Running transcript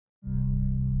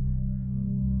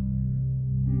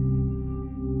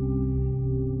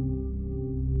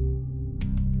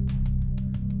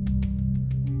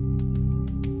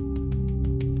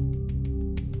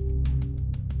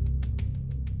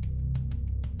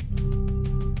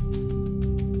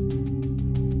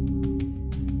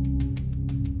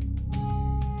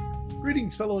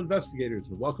Greetings, fellow investigators,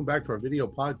 and welcome back to our video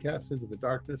podcast, Into the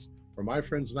Darkness, where my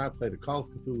friends and I play the Call of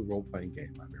Cthulhu role-playing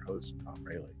game. I'm your host, Tom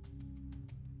Rayleigh.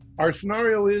 Our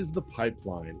scenario is The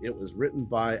Pipeline. It was written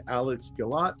by Alex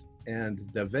Gillot and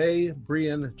Dave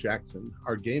Brian Jackson.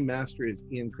 Our game master is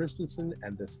Ian Christiansen,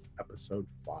 and this is episode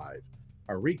 5.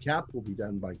 Our recap will be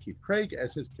done by Keith Craig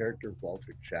as his character,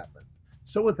 Walter Chapman.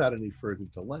 So without any further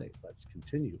delay, let's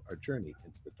continue our journey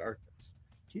into the darkness.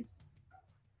 Keith?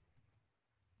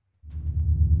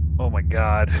 Oh my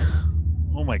God,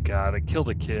 I killed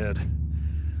a kid.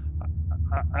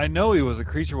 I know he was a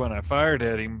creature when I fired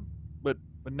at him, but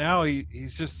now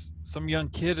he's just some young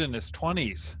kid in his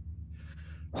 20s.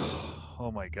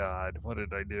 Oh my God, what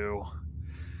did I do?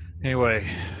 Anyway,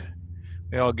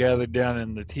 we all gathered down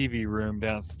in the TV room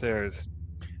downstairs.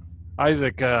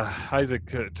 Isaac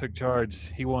took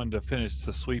charge. He wanted to finish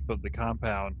the sweep of the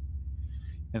compound,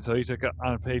 and so he took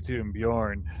Anapetu and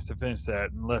Bjorn to finish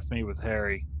that and left me with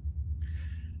Harry.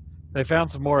 They found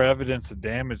some more evidence of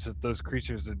damage that those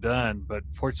creatures had done, but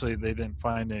fortunately they didn't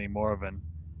find any more of it.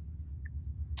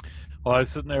 While I was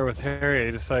sitting there with Harry,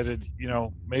 I decided,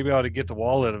 maybe I ought to get the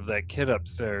wallet of that kid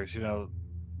upstairs.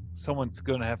 Someone's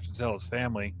going to have to tell his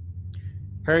family.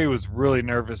 Harry was really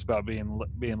nervous about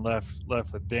being left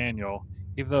with Daniel,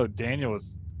 even though Daniel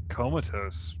was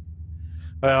comatose.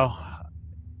 Well,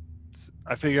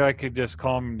 I figured I could just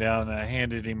calm him down, and I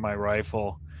handed him my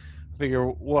rifle. I figure,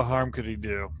 what harm could he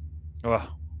do?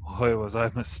 Well, boy, was I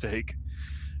a mistake.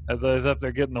 As I was up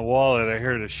there getting the wallet, I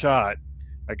heard a shot.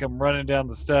 I come running down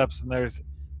the steps,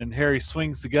 and Harry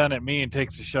swings the gun at me and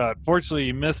takes a shot. Fortunately,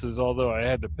 he misses, although I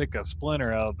had to pick a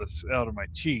splinter out of my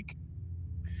cheek.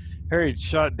 Harry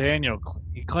shot Daniel.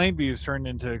 He claimed he was turned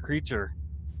into a creature.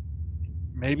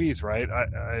 Maybe he's right.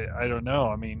 I don't know.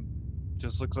 I mean,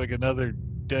 just looks like another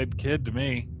dead kid to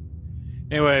me.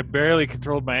 Anyway, I barely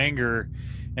controlled my anger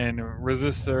and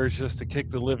resist the urge just to kick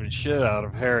the living shit out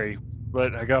of Harry,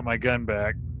 but I got my gun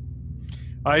back.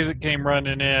 Isaac came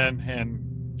running in,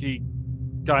 and he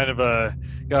kind of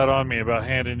got on me about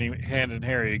handing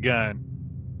Harry a gun.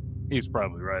 He's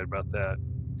probably right about that.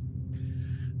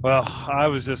 Well, I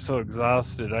was just so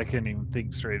exhausted I couldn't even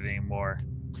think straight anymore.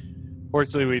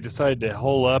 Fortunately, we decided to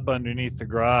hole up underneath the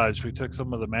garage. We took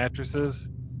some of the mattresses,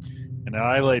 and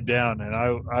I laid down, and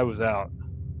I was out.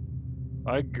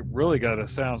 I really got a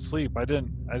sound sleep. I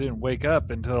didn't wake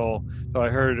up until I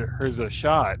heard the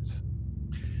shots.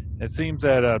 It seems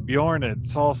that Bjorn had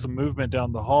saw some movement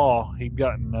down the hall. He'd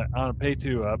gotten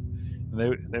Anapetu up,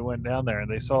 and they went down there,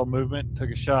 and they saw movement, took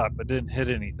a shot, but didn't hit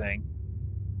anything.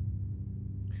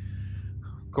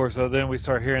 Of course, then we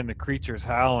start hearing the creatures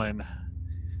howling.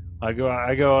 I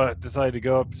decided to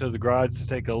go up to the garage to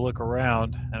take a look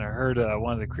around, and I heard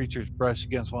one of the creatures brush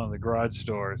against one of the garage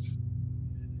doors.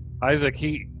 Isaac,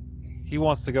 he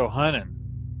wants to go hunting.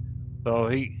 So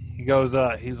he goes,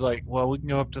 he's like, well, we can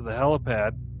go up to the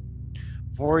helipad.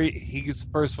 Before he gets the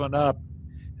first one up,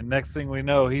 and next thing we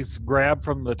know, he's grabbed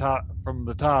from the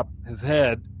top, his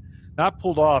head, not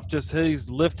pulled off, just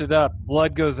he's lifted up.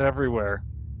 Blood goes everywhere.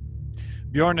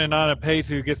 Bjorn and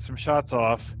Anapetu get some shots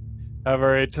off.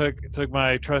 However, it took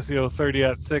my trusty old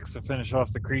 30-06 to finish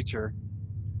off the creature.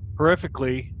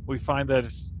 Horrifically, we find that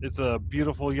it's a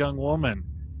beautiful young woman.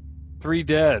 3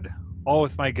 dead, all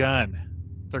with my gun.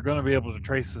 They're going to be able to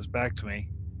trace this back to me.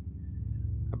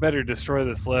 I better destroy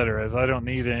this letter, as I don't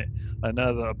need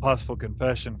another possible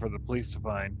confession for the police to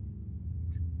find.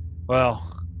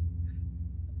 Well,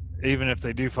 even if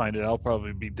they do find it, I'll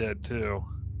probably be dead too.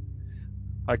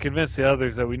 I convinced the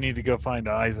others that we need to go find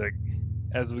Isaac.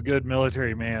 As a good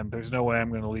military man, there's no way I'm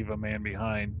going to leave a man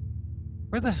behind.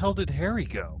 Where the hell did Harry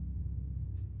go?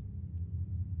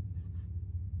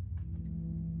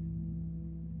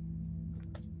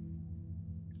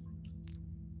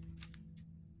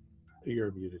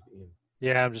 You're muted, Ian.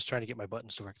 Yeah, I'm just trying to get my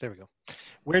buttons to work. There we go.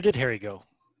 Where did Harry go?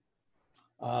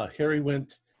 Harry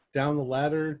went down the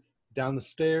ladder, down the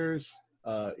stairs,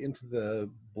 into the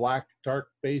black, dark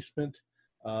basement,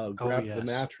 grabbed the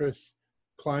mattress,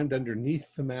 climbed underneath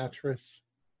the mattress,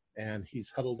 and he's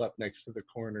huddled up next to the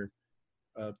corner,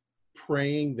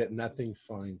 praying that nothing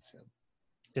finds him.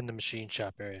 In the machine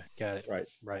shop area. Got it.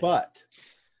 Right. But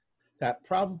that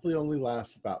probably only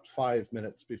lasts about 5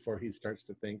 minutes before he starts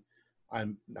to think,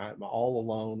 I'm all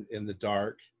alone in the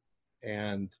dark,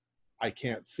 and I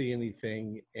can't see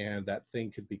anything, and that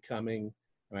thing could be coming,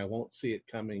 and I won't see it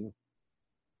coming,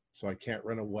 so I can't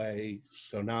run away.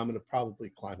 So now I'm going to probably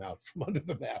climb out from under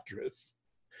the mattress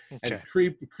and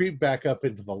creep back up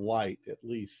into the light, at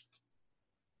least.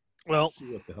 Well,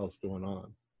 see what the hell's going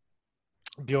on.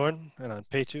 Bjorn and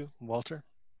Petu, Walter.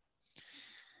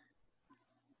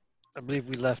 I believe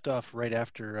we left off right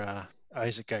after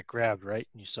Isaac got grabbed, right?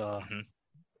 And you saw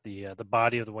the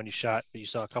body of the one you shot, but you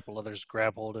saw a couple others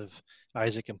grab hold of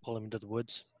Isaac and pull him into the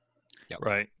woods. Yep.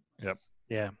 Right. Yep.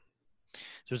 Yeah.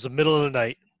 So it's the middle of the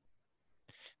night.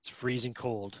 It's freezing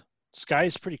cold. Sky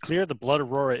is pretty clear. The blood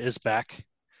aurora is back.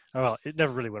 Oh, well, it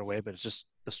never really went away, but it's just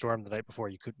the storm the night before.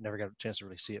 You never got a chance to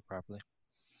really see it properly.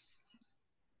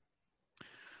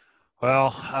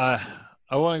 Well, I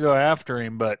want to go after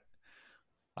him, but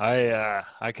I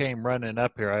came running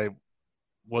up here. I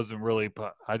wasn't really.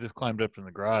 I just climbed up in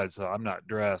the garage, so I'm not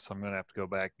dressed. I'm going to have to go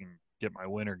back and get my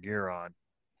winter gear on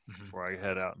before I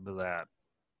head out into that.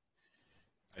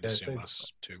 I'd assume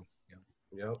us too.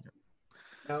 Yeah. Yep.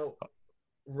 Now,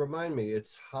 remind me,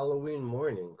 it's Halloween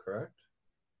morning, correct?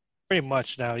 Pretty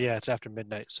much now, yeah. It's after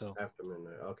midnight, so After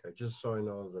midnight. Okay, just so I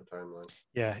know the timeline.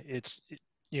 yeah.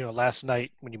 Last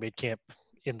night when you made camp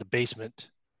in the basement,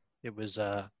 it was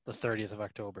the 30th of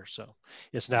October. So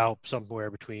it's now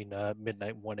somewhere between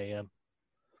midnight and 1 a.m.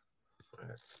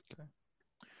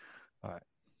 All right.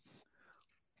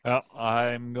 Well,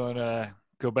 I'm going to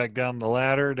go back down the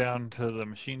ladder down to the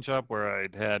machine shop where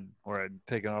I'd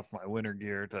taken off my winter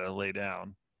gear to lay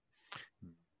down,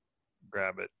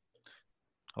 grab it.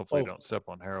 Hopefully, don't step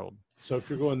on Harold. So if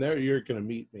you're going there, you're going to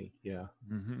meet me. Yeah.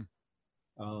 Mm-hmm.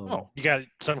 You got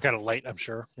some kind of light, I'm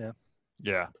sure. Yeah.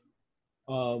 Yeah.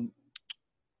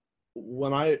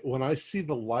 When I see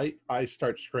the light, I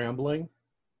start scrambling.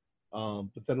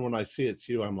 But then when I see it's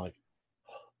you, I'm like,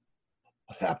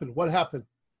 "What happened? What happened?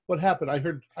 What happened? I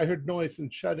heard noise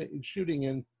and shooting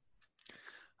in."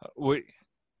 We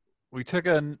took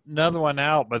another one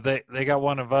out, but they got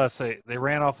one of us. They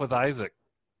ran off with Isaac.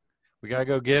 We gotta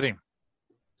go get him.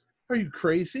 Are you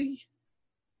crazy?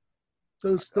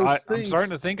 Those things. I'm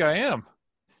starting to think I am.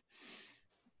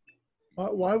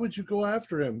 Why would you go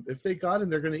after him? If they got him,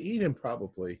 they're going to eat him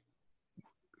probably.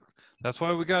 That's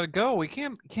why we gotta go. We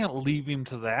can't leave him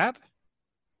to that.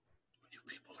 You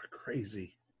people are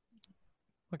crazy.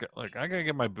 Look, I gotta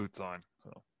get my boots on.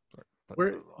 So,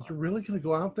 You're really going to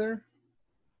go out there?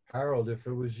 Harold, if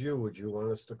it was you, would you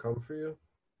want us to come for you?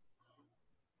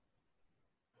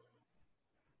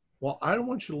 Well, I don't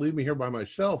want you to leave me here by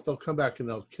myself. They'll come back and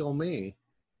they'll kill me.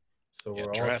 So Get we're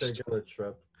all dressed. taking a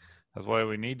trip. That's why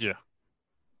we need you.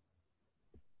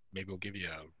 Maybe we'll give you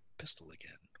a pistol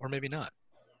again, or maybe not.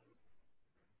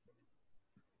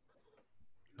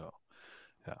 So,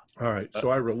 yeah. All right. So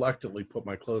I reluctantly put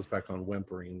my clothes back on,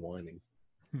 whimpering and whining.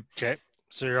 Okay.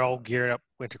 So you're all geared up,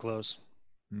 winter clothes.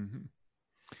 Mm-hmm.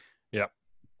 Yep.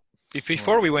 If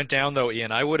before we went down, though,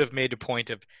 Ian, I would have made a point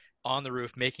of on the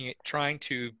roof trying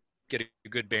to get a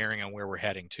good bearing on where we're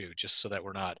heading to, just so that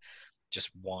we're not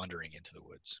just wandering into the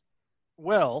woods.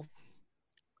 Well,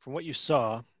 from what you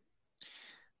saw,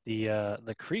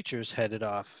 the creatures headed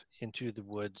off into the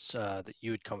woods that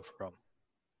you'd come from,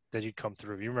 that you'd come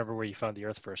through. You remember where you found the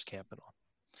Earth First camp and all.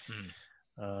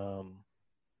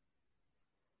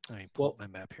 Let me pull up my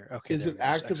map here. Okay. Is it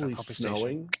actively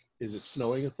snowing? Is it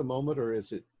snowing at the moment, or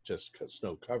is it just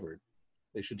snow covered?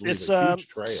 They should leave a huge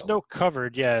trail. Snow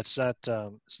covered. Yeah, it's not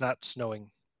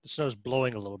snowing. The snow's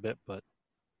blowing a little bit, but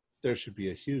there should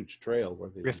be a huge trail where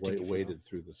they Drifting, waded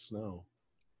through the snow.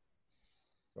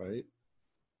 Right?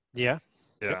 yeah.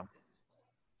 Yeah.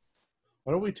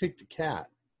 Why don't we take the cat?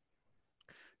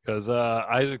 Because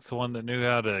Isaac's the one that knew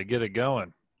how to get it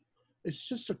going. It's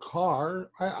just a car.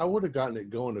 I would have gotten it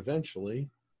going eventually.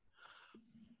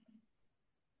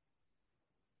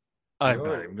 I'm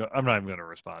not even going to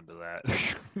respond to that.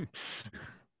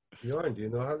 Bjorn, do you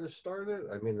know how to start it?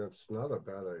 I mean, that's not a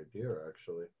bad idea,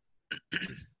 actually.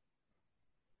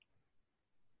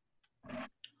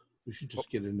 We should just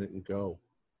get in it and go.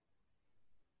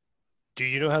 Do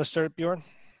you know how to start it, Bjorn?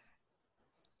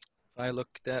 If I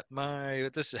looked at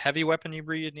this is heavy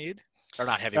weaponry you need, or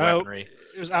not heavy weaponry.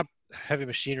 It was heavy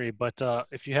machinery, but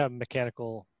if you have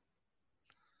mechanical,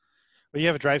 well, you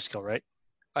have a drive skill, right?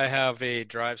 I have a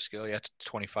drive skill. Yeah, it's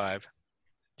 25.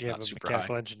 Do you have Not a super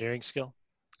mechanical high. engineering skill?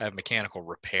 I have mechanical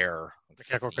repair.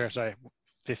 Mechanical repair, sorry,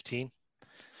 15.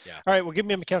 Yeah. All right, well, give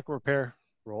me a mechanical repair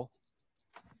roll.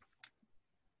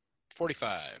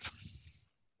 45.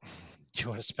 Do you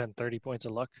want to spend 30 points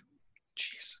of luck?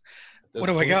 Jeez. That's What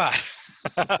do I got?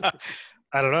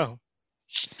 I don't know.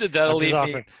 That'll I'm just leave me.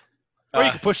 offering. Or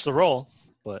you can push the roll,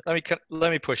 but Let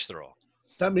me push the roll.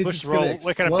 That means push it's the roll. gonna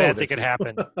What kind of bad explode thing could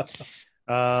happen?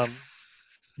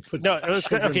 Puts No, it's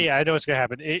sugar in- okay. I know what's going to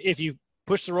happen. If you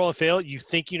push the roll and fail, you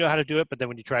think you know how to do it, but then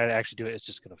when you try to actually do it, it's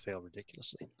just going to fail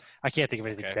ridiculously. I can't think of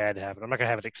anything Okay. bad to happen. I'm not going to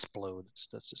have it explode.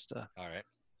 That's just All right.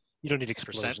 you don't need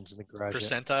explosions in the garage. Yet.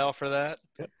 Percentile for that?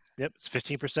 Yep, it's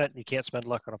 15%. You can't spend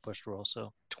luck on a push roll.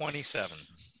 So 27.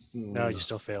 No, you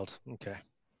still failed. Okay.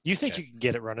 You think Okay. you can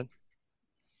get it running?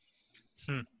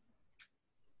 Hmm.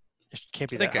 It can't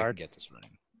be I think that I can hard. get this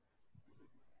running.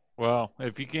 Well,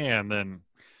 if you can, then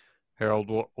Harold,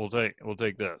 we'll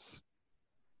take this.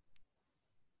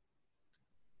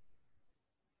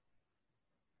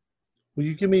 Will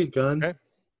you give me a gun? Okay.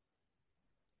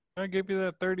 I gave you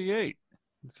that 38.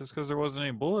 It's just because there wasn't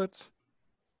any bullets.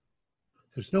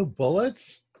 There's no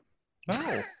bullets?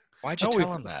 No. Why'd you No,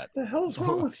 tell him that? What the hell's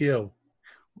wrong with you?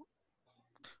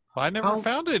 I never How-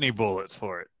 found any bullets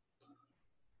for it.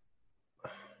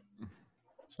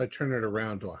 So I turn it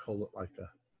around. Do I hold it like a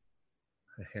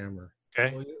hammer?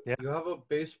 Okay. Well, Yeah. you have a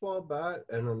baseball bat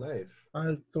and a knife.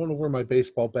 I don't know where my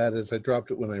baseball bat is. I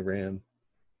dropped it when I ran.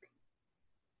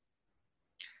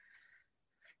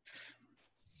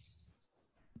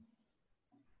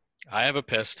 I have a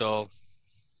pistol.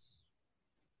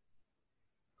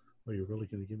 Oh, you're really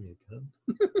going to give me a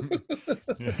gun?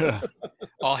 Yeah.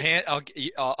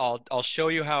 I'll show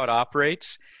you how it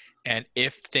operates, and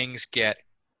if things get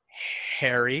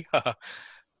hairy,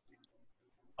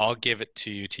 I'll give it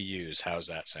to you to use. How's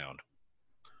that sound?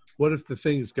 What if the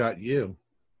thing's got you?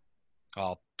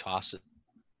 I'll toss it.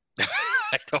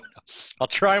 I don't know. I'll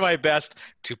try my best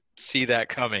to see that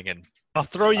coming, and I'll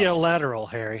throw you a lateral,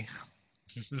 Harry.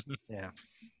 Yeah.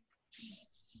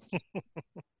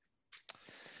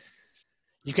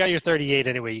 You've got your 38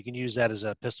 anyway. You can use that as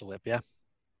a pistol whip, yeah?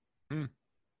 Hmm.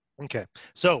 Okay.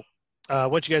 So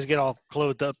once you guys get all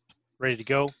clothed up, ready to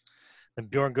go, then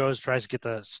Bjorn tries to get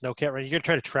the snowcat ready. You're going to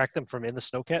try to track them from in the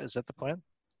snowcat? Is that the plan?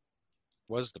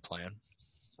 was the plan.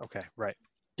 Okay, right.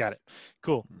 Got it.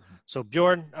 Cool. Mhm. So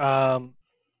Bjorn,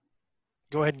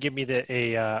 go ahead and give me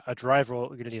a drive roll.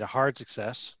 You're going to need a hard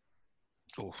success.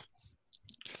 Ooh.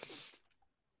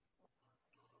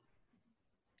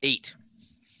 8.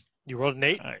 You rolled an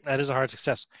 8. All right. That is a hard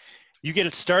success. You get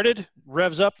it started,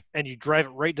 revs up, and you drive it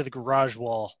right to the garage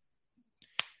wall.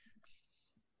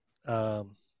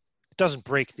 It doesn't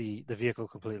break the vehicle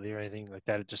completely or anything like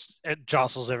that. It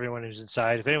jostles everyone who's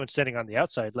inside. If anyone's standing on the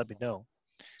outside, let me know.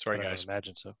 Sorry, But I guys. don't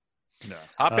imagine so. No.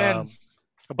 Hop in.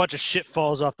 A bunch of shit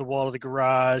falls off the wall of the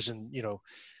garage, and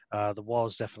the wall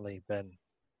has definitely been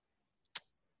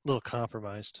a little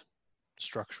compromised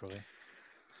structurally.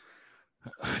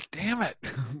 Damn it.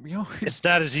 It's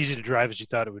not as easy to drive as you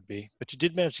thought it would be, but you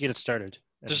did manage to get it started.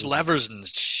 There's levers and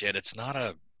shit. It's not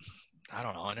a. I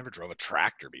don't know. I never drove a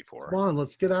tractor before. Come on,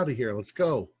 let's get out of here. Let's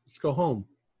go. Let's go home.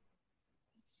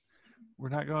 We're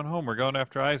not going home. We're going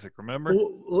after Isaac, remember?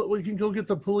 Well, we can go get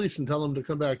the police and tell them to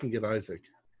come back and get Isaac.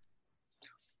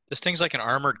 This thing's like an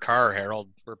armored car, Harold.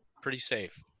 We're pretty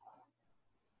safe.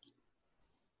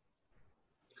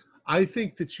 I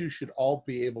think that you should all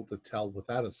be able to tell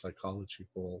without a psychology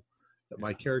roll that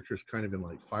my character is kind of in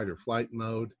like fight or flight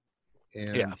mode,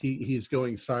 and Yeah. he's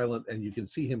going silent, and you can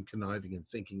see him conniving and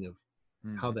thinking of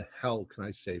Mhm. how the hell can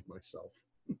I save myself?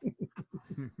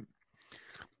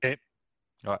 Okay.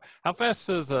 All right. How fast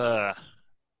does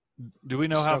do we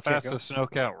know how Snowcat fast go? the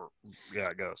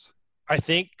snowcat goes? I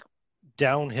think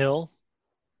downhill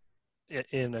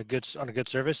on a good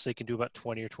surface, they can do about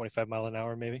 20 or 25 mile an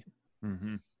hour, maybe.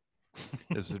 Mm-hmm.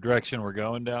 Is the direction we're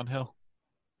going downhill?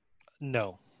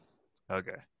 No.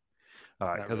 Okay. All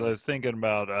right. Not Because really. I was thinking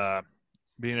about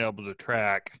being able to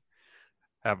track,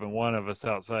 having one of us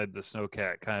outside the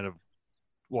snowcat kind of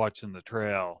watching the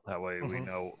trail. That way we Mhm.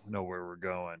 know where we're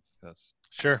going. Because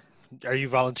Sure. Are you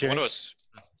volunteering? One of us.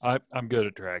 I'm good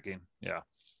at tracking. Yeah.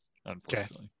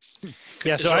 Unfortunately.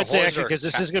 Yeah, Is so there a I'd say horse actually, or because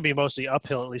this ta- is going to be mostly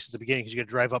uphill, at least at the beginning, because you got to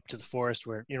drive up to the forest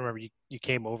where, remember, you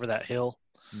came over that hill,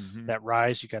 Mhm. that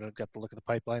rise. You got to look at the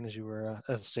pipeline as you were at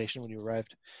the station when you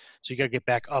arrived. So you got to get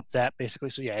back up that, basically.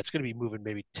 So, yeah, it's going to be moving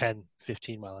maybe 10,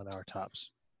 15 mile an hour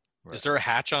tops. Right. Is there a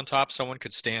hatch on top someone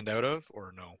could stand out of,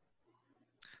 or no?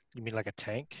 You mean like a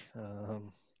tank?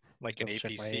 Like an Double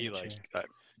check my APC, age like here. that.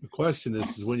 The question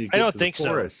is when you I get don't to think the so.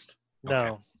 forest.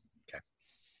 No.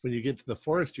 When you get to the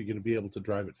forest, you're going to be able to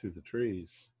drive it through the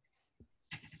trees.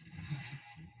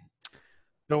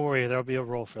 Don't worry. There'll be a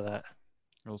roll for that.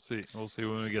 We'll see. We'll see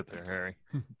when we get there, Harry.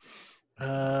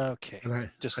 Okay. And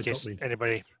Just I in don't case mean-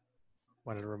 anybody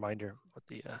wanted a reminder what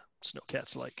the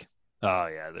snowcat's like. Oh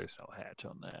yeah, there's no hatch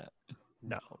on that.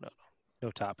 No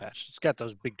top hatch. It's got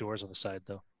those big doors on the side,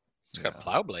 though. It's got a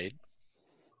plow blade.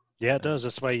 Yeah, it does.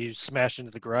 That's why you smash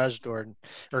into the garage door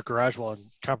or garage wall and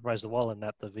compromise the wall and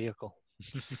not the vehicle.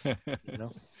 You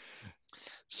know.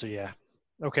 So yeah.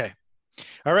 Okay.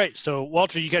 All right. So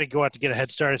Walter, you got to go out to get a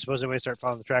head start. I suppose everybody start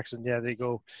following the tracks, and yeah, they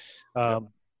go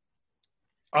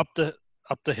up the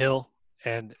hill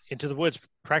and into the woods,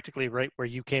 practically right where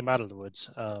you came out of the woods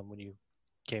when you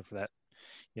came from that.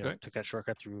 Okay. took that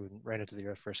shortcut through and ran into the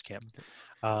Earth First camp.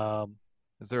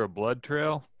 Is there a blood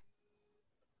trail?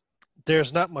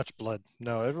 There's not much blood.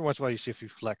 No, every once in a while you see a few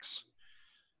flecks.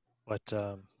 But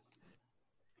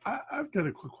I've got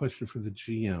a quick question for the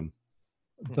GM.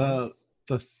 Mhm.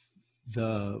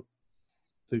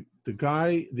 The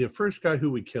guy, the first guy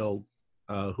who we killed,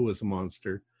 who was a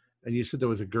monster, and you said there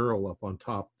was a girl up on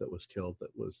top that was killed that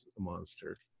was a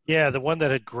monster. yeah, the one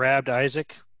that had grabbed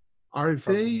Isaac. Are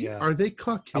From they the, are they helipad.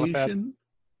 Caucasian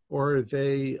or are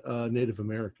they Native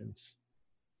Americans?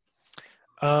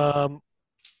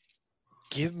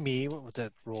 Give me, what would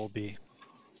that roll be?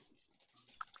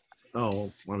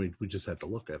 Oh, I mean, we just had to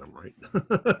look at them, right?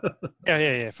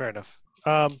 Yeah, fair enough.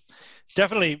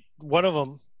 Definitely one of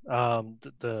them,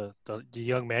 the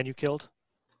young man you killed,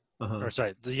 Uh-huh. or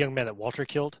sorry, the young man that Walter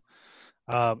killed,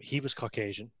 he was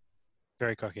Caucasian,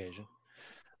 very Caucasian.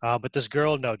 But this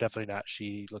girl, no, definitely not.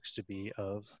 She looks to be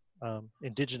of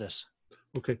indigenous.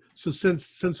 Okay, so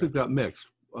since we've got mixed,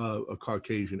 a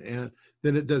Caucasian, and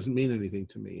then it doesn't mean anything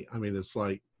to me. I mean, it's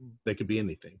like they could be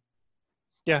anything.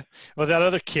 Yeah. Well, that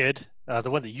other kid, the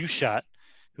one that you shot,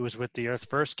 who was with the Earth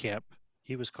First camp,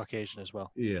 he was Caucasian as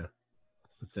well. Yeah,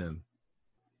 but then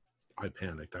I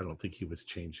panicked. I don't think he was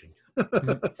changing. In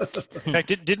fact,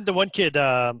 didn't the one kid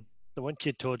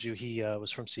told you he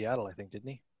was from Seattle, I think, didn't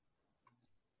he?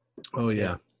 Oh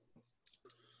yeah.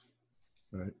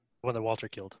 Right. The one that Walter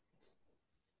killed.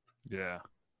 Yeah.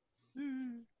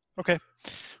 Okay.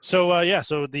 So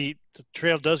so the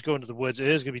trail does go into the woods. It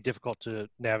is going to be difficult to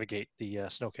navigate the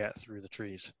snowcat through the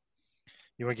trees.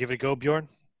 You want to give it a go, Bjorn?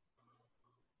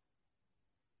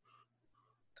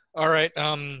 All right.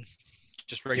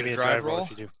 Just Give regular me a drive roll. if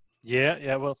you do.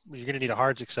 Yeah. Well, you're going to need a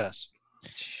hard success.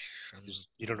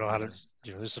 You don't know how to. This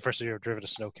is the first time you've ever driven a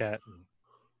snowcat.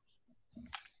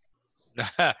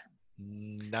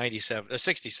 97,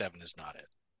 67 is not it.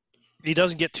 He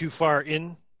doesn't get too far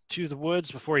into the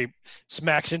woods before he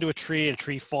smacks into a tree, and a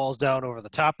tree falls down over the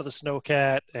top of the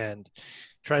snowcat and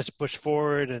tries to push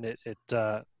forward. And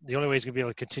the only way he's going to be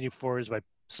able to continue forward is by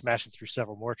smashing through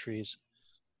several more trees.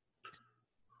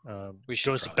 We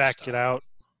should goes to probably back stop. it out.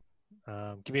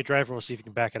 Give me a drive roll, see if you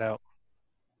can back it out.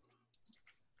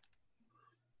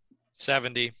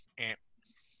 70.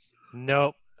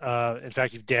 Nope. In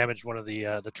fact, you've damaged one of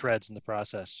the treads in the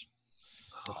process.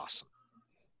 Awesome.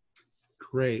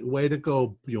 Great way to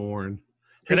go, Bjorn.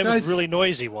 And Hey it was guys, really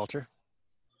noisy, Walter.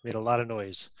 Made a lot of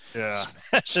noise. Yeah.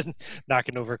 Smashing,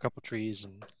 knocking over a couple trees,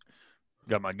 and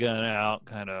Got my gun out,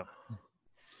 kind of.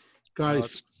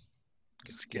 guys,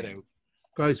 Let's get out.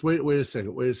 guys, wait a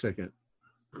second.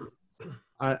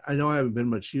 I know I haven't been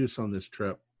much use on this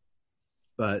trip,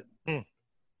 but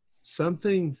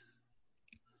something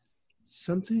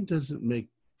doesn't make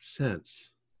sense.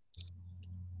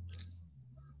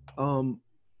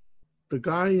 The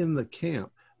guy in the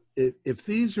camp, if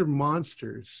these are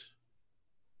monsters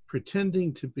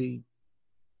pretending to be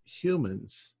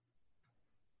humans,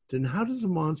 then how does a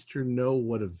monster know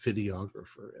what a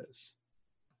videographer is?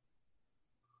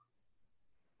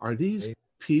 Are these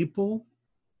people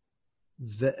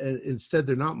that instead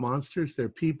they're not monsters, they're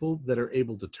people that are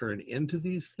able to turn into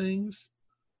these things,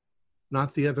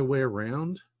 not the other way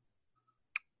around?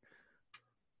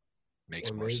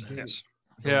 Makes Or more maybe- sense.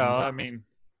 Yeah, I mean,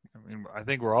 I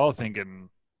think we're all thinking,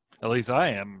 at least I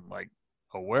am, like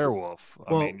a werewolf.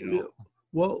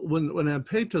 Well, when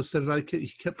Ampeto said it, he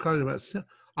kept talking about.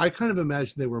 I kind of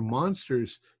imagined they were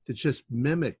monsters that just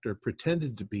mimicked or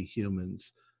pretended to be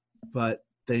humans, but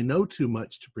they know too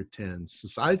much to pretend.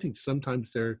 So I think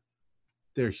sometimes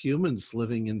they're humans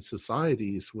living in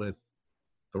societies with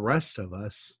the rest of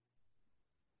us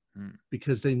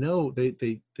because they know they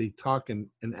talk and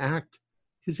act.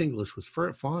 His English was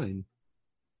fine.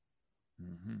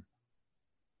 Mm-hmm.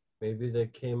 Maybe they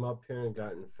came up here and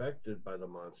got infected by the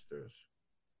monsters.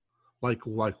 Like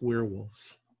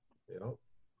werewolves. Yep.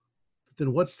 But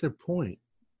then what's their point?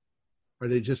 Are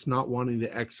they just not wanting the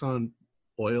Exxon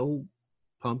oil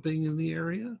pumping in the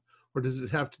area? Or does it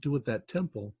have to do with that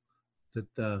temple that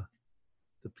the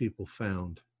people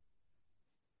found?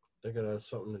 I think it has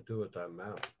something to do with that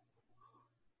map.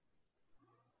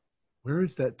 Where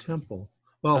is that temple?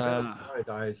 Well, Find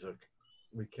Isaac.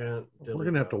 We can't. we're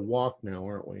going to have to walk now,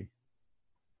 aren't we?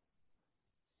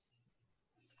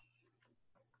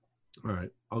 All right,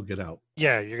 I'll get out.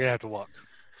 yeah, you're gonna have to walk.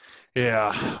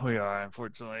 Yeah, we are,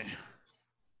 unfortunately.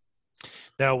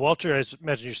 Now, Walter, I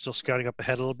imagine you're still scouting up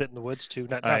ahead a little bit in the woods too.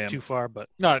 I Not am. too far, but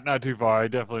Not too far. I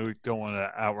definitely don't want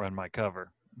to outrun my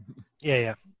cover.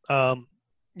 yeah.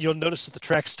 You'll notice that the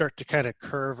tracks start to kind of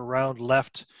curve around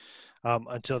left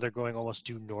until they're going almost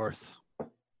due north.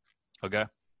 Okay.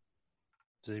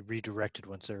 They redirected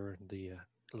once they were in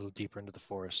a little deeper into the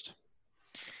forest.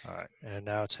 All right. And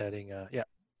now it's heading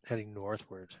heading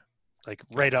northward, like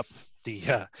right up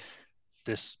the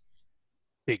this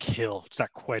big hill. It's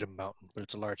not quite a mountain, but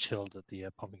it's a large hill that the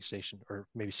pumping station, or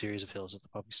maybe series of hills at the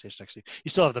pumping station actually. You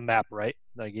still have the map, right?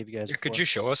 That I gave you guys. Could before? you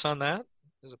show us on that?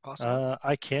 Is it possible?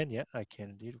 I can. Yeah, I can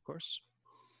indeed, of course.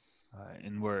 All right,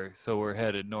 and we're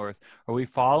headed north. Are we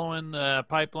following the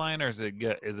pipeline, or is it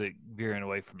veering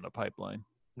away from the pipeline?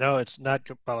 No, it's not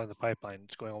following the pipeline.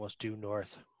 It's going almost due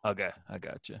north. Okay, I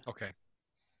got you. Okay.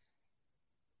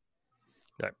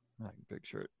 Yeah, I can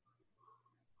picture it.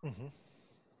 Mm-hmm.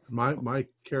 My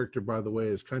character, by the way,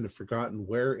 has kind of forgotten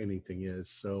where anything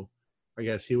is, so I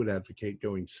guess he would advocate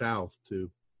going south to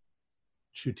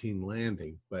Chutine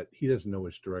Landing, but he doesn't know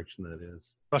which direction that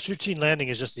is. Well, Chutine Landing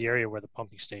is just the area where the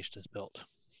pumping station is built.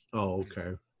 Oh,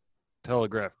 okay.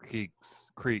 Telegraph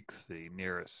Creek's the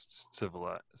nearest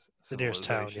The nearest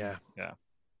town, civilization. yeah.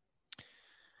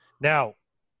 Now,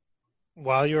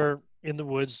 while you're in the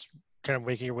woods, kind of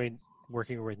working your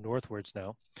way northwards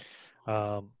now,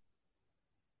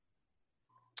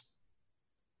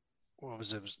 what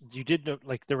was it? You did know,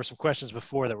 like, there were some questions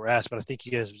before that were asked, but I think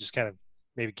you guys have just kind of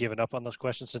maybe given up on those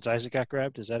questions since Isaac got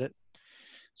grabbed. Is that it?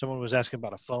 Someone was asking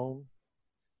about a phone.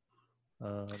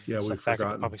 Yeah, we've back at the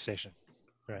forgotten. pumping station.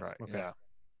 Right. Okay. Yeah.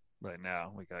 Right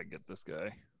now, we gotta get this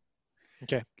guy.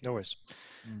 Okay. No worries.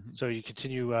 Mhm. So you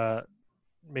continue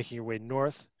making your way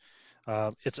north.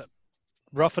 It's a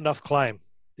rough enough climb.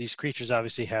 These creatures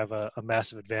obviously have a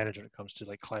massive advantage when it comes to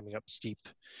like climbing up steep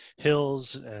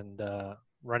hills and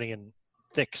running in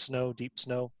thick snow, deep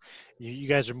snow. You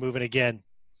guys are moving again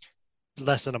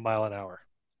less than a mile an hour,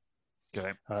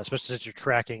 Okay. especially since you're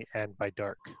tracking and by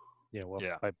dark. Yeah.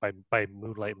 By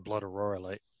moonlight and blood aurora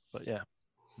light. But yeah,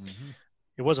 Mhm.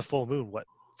 it was a full moon. What,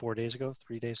 4 days ago?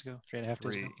 3 days ago? 3.5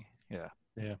 days ago? Yeah.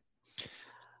 Yeah.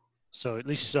 So at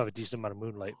least you still have a decent amount of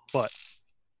moonlight. But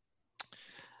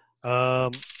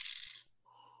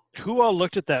who all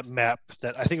looked at that map?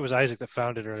 That I think it was Isaac that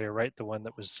found it earlier, right? The one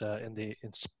that was in the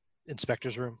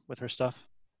inspector's room with her stuff.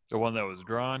 The one that was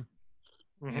drawn.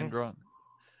 Mhm. Hand drawn.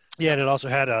 Yeah, and it also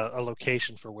had a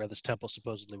location for where this temple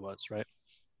supposedly was, right?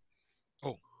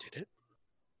 Oh, did it?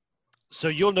 So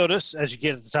you'll notice as you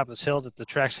get at the top of this hill that the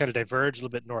tracks kind of diverge a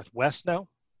little bit northwest now,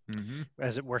 Mm-hmm.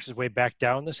 as it works its way back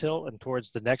down this hill and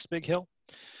towards the next big hill.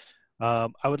 I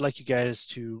would like you guys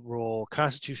to roll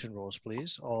Constitution rolls,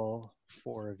 please. All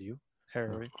 4 of you: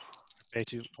 Harry,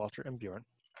 Betu, Walter, and Bjorn.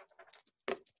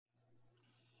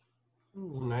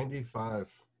 Ooh,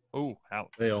 95. Oh,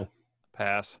 ouch. Fail.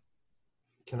 Pass.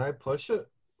 Can I push it?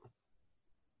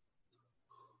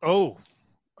 Oh,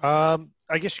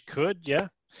 I guess you could, yeah.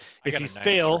 I If got you a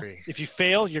fail,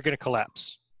 93. you're going to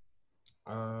collapse.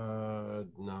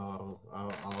 No.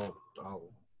 I'll. All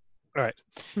right.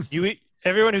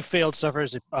 Everyone who failed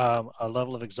suffers a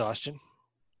level of exhaustion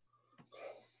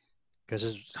because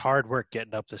it's hard work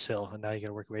getting up this hill, and now you got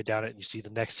to work your way down it, and you see the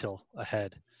next hill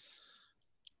ahead.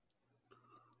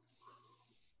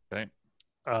 Okay.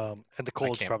 And the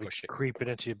cold's can't probably push it. creeping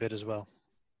into you a bit as well.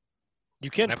 You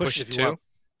can Can I push push it it if you too? want.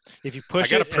 If you I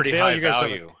push got it a pretty and fail, high you're gonna suffer.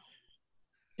 value.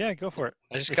 Yeah, go for it.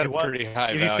 I just If got you a want- pretty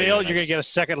high If value. you fail, and you're I going to get a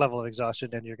second level of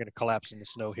exhaustion, and you're going to collapse in the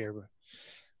snow here a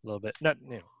little bit. Not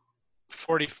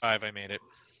 45. I made it.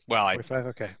 Well, I 45.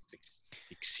 Okay.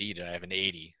 exceeded. I have an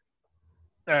 80.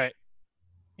 All right.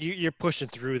 You're pushing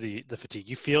through the fatigue.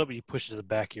 You feel it, but you push it to the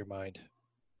back of your mind.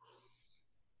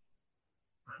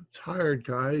 I'm tired,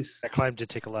 guys. That climb did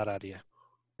take a lot out of you.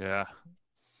 Yeah.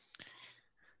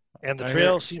 And the I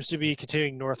trail hear- seems to be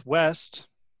continuing northwest,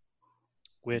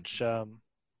 which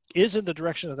is in the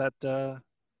direction of that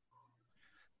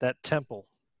temple,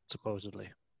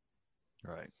 supposedly.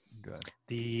 Right. Good.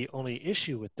 The only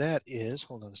issue with that is,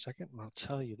 hold on a second, and I'll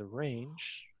tell you the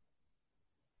range.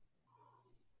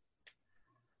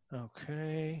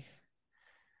 Okay.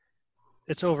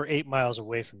 It's over 8 miles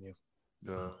away from you.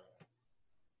 Good.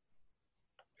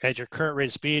 At your current rate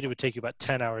of speed, it would take you about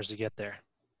 10 hours to get there.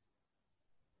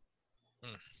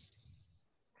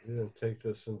 You didn't take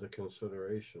this into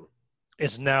consideration.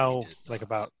 It's now did like not.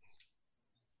 about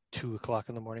 2 o'clock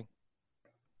in the morning.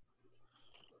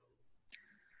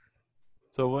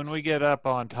 So when we get up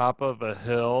on top of a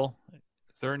hill,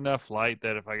 is there enough light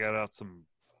that if I got out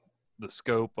the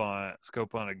scope on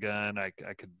a gun, I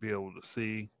could be able to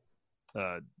see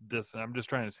this? And I'm just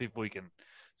trying to see if we can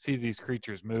see these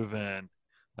creatures moving.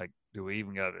 Like, do we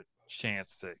even got a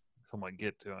chance to someone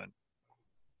get to it?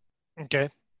 Okay.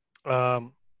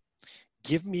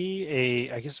 Give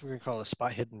me I guess we're going to call it a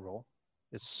spot hidden roll.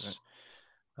 It's,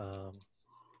 yeah,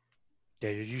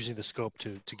 you're using the scope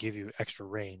to give you extra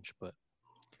range, but.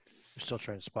 You're still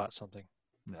trying to spot something.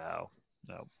 No.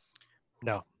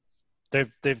 No.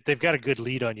 They've got a good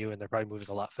lead on you, and they're probably moving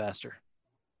a lot faster.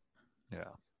 Yeah.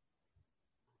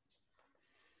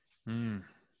 Hmm.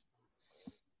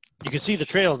 You can see the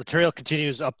trail. The trail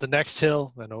continues up the next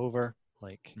hill and over.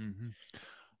 Like,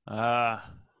 But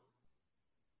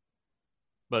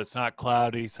it's not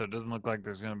cloudy, so it doesn't look like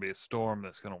there's going to be a storm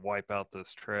that's going to wipe out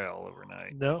this trail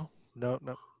overnight. no,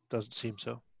 doesn't seem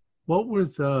so. What were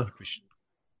the We should-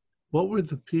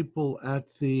 people at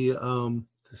the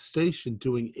station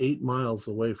doing 8 miles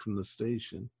away from the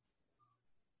station?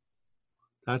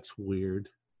 That's weird.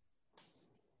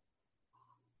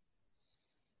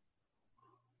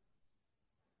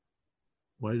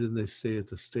 Why didn't they stay at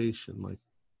the station? Like,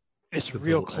 It's the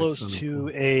real little X close on the to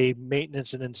corner. a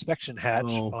maintenance and inspection hatch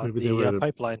Oh, on maybe they were the at a-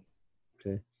 pipeline.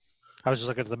 Okay. I was just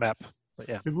looking at the map, but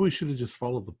yeah. Maybe we should have just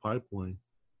followed the pipeline.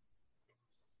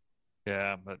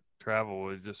 Yeah, but travel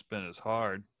would have just been as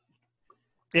hard.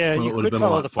 Yeah, Well, it you would have could been a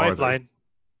follow lot the farther. pipeline.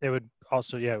 It would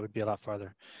also, it would be a lot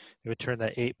farther. It would turn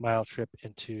that 8-mile trip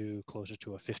into closer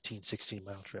to a 15,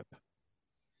 16-mile trip.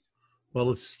 Well,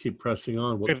 let's just keep pressing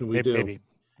on. What can we Maybe, do? maybe a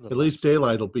At little least less.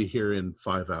 daylight will be here in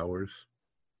 5 hours.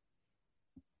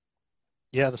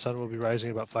 Yeah, the sun will be rising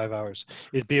in about 5 hours.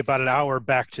 It'd be about an hour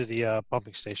back to the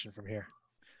pumping station from here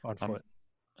on foot.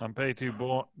 I'm pay too,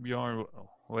 Bjorn.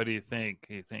 What do you think?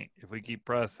 You think if we keep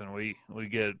pressing, we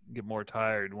get more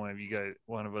tired?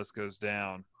 One of us goes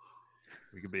down,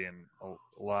 we could be in a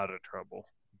lot of trouble.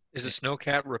 Is the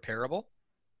snowcat repairable?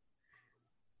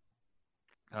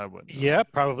 I wouldn't. know. Yeah,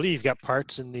 probably. You've got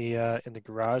parts in the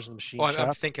garage and the machine Well, I'm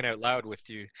shop. thinking out loud with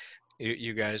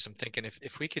you guys. I'm thinking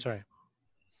if we could Sorry.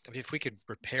 if we could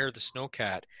repair the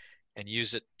snowcat and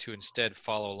use it to instead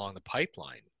follow along the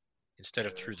pipeline instead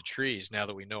of through the trees, now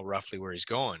that we know roughly where he's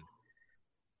going,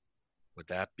 would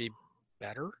that be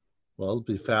better? Well, it'll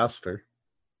be faster.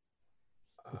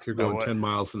 If you're But going what- 10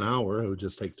 miles an hour, it would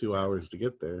just take 2 hours to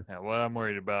get there. Yeah, what I'm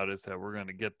worried about is that we're going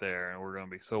to get there and we're going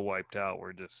to be so wiped out.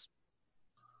 We're just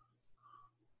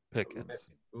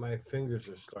pickings. My fingers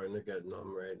are starting to get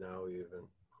numb right now, even.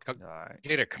 All right.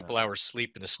 Get a couple hours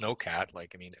sleep in the snowcat.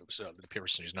 Like, I mean, it was the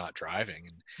person who's not driving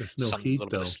and There's no some heat, little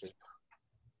though. bit of sleep.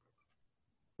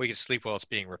 We could sleep while it's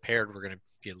being repaired. We're going to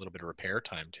be a little bit of repair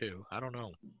time too. I don't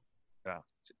know. Yeah.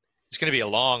 It's going to be a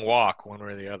long walk one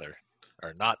way or the other,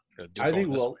 or not. I think,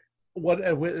 well,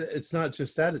 it's not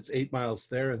just that. It's 8 miles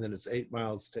there, and then it's 8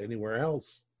 miles to anywhere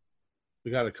else.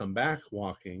 We got to come back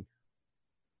walking.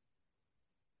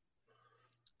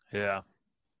 Yeah.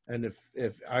 And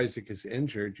if Isaac is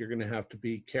injured, you're going to have to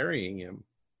be carrying him.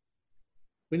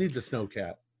 We need the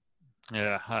snowcat.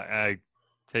 Yeah. I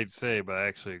hate to say, but I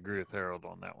actually agree with Harold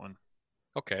on that one.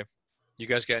 Okay. You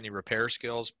guys got any repair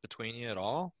skills between you at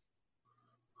all?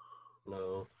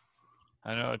 No.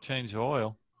 I know I changed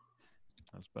oil.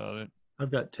 That's about it.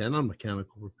 I've got 10 on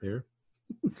mechanical repair.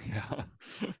 Yeah.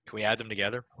 Can we add them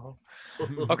together?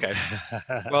 Okay.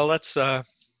 Well, let's.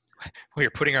 We're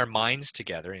putting our minds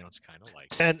together. You know, it's kind of like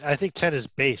 10. I think 10 is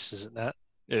base, is it not?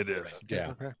 It is.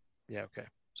 Yeah. Okay. Yeah. Okay.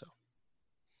 So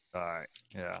All right.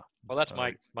 Yeah. Well, that's All my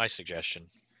right. my suggestion.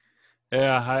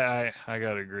 Yeah. I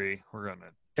gotta agree. We're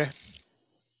gonna. Okay.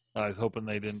 I was hoping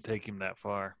they didn't take him that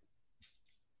far.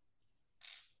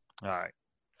 All right.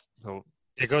 So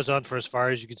it goes on for as far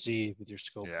as you can see with your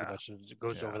scope. Yeah. Pretty much. It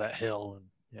goes Yeah. over that hill, and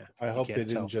yeah. I you hope they can't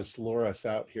didn't tell. just lure us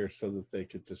out here so that they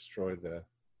could destroy the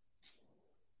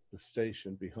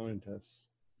station behind us.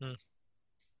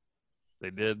 they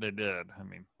did. I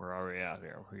mean, we're already out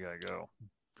here. We gotta go.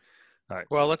 All right.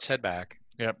 Well, let's head back.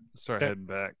 Yep. Start Okay. heading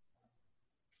back.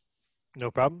 No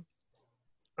problem.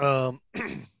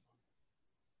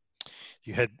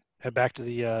 You head back to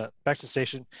the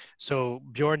station. So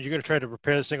Bjorn, you're gonna try to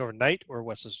repair this thing overnight, or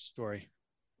what's the story?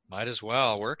 Might as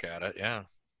well work at it. Yeah.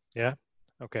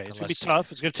 Okay, it's gonna be Unless-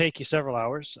 tough. It's gonna take you several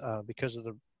hours because of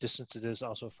the distance it is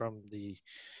also from the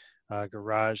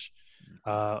garage.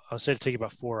 I'll say it'll take you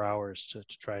about 4 hours to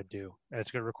try and do, and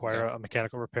it's gonna require a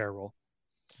mechanical repair roll.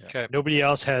 Okay. Nobody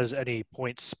else has any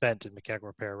points spent in mechanical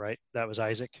repair, right? That was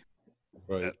Isaac.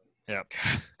 Right. Yep.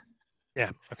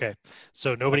 Yeah. Okay.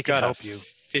 So nobody I've can got a help you.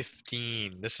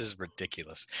 15. This is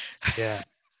ridiculous. Yeah.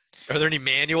 Are there any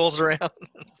manuals around?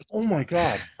 Oh my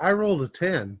God. I rolled a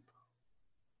 10.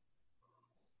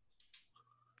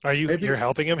 Are you? Maybe- You're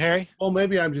helping him, Harry? Well,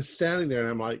 maybe I'm just standing there and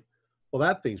I'm like, well,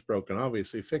 that thing's broken.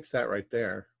 Obviously, fix that right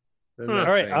there. Then that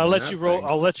All right. thing, I'll and let that you roll. thing.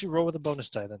 I'll let you roll with a bonus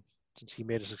die then, since he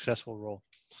made a successful roll.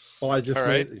 Well, I just All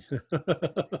right.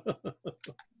 made-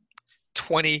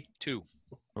 22.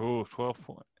 Oh, 12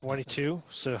 points. 22.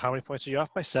 So how many points are you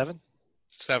off by? 7.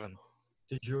 7.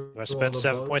 Did you Do I spend roll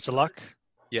 7 the points of luck?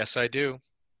 Yes, I do.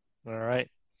 All right.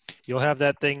 You'll have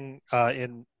that thing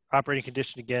in operating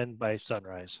condition again by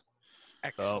sunrise.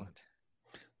 Excellent.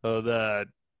 So the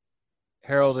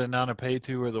Harold and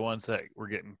Anapetu were the ones that were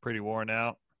getting pretty worn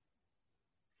out.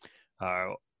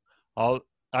 I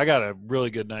got a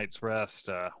really good night's rest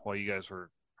while you guys were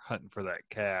hunting for that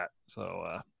cat.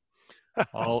 So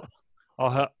I'll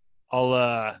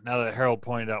now that Harold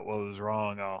pointed out what was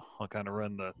wrong, I'll kind of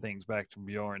run the things back to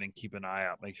Bjorn and keep an eye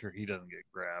out, make sure he doesn't get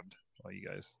grabbed while you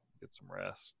guys get some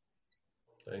rest.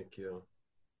 Thank you.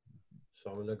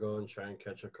 So I'm gonna go and try and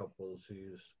catch a couple of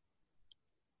these.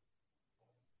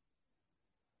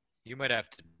 You might have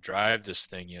to drive this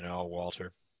thing,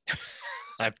 Walter.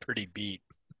 I'm pretty beat.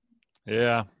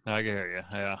 Yeah, I can hear you.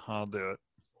 Yeah, I'll do it.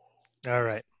 All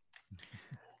right.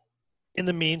 In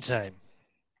the meantime,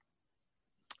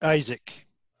 Isaac,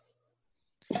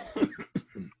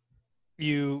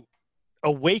 you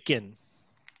awaken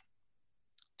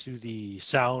to the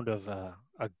sound of a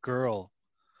girl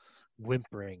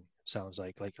whimpering. Sounds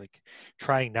like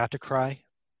trying not to cry.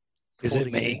 Is it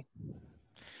holding your- me?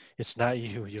 It's not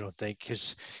you. You don't think,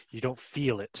 because you don't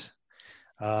feel it.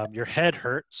 Your head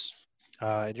hurts,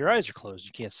 and your eyes are closed.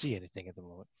 You can't see anything at the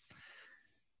moment. It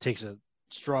takes a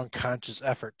strong conscious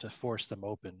effort to force them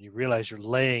open. You realize you're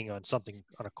laying on something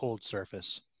on a cold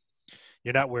surface.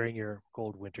 You're not wearing your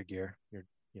cold winter gear. Your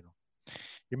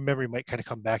memory might kind of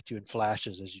come back to you in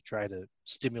flashes as you try to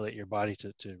stimulate your body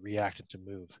to react and to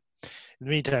move. In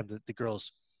the meantime, the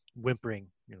girl's whimpering,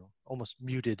 almost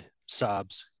muted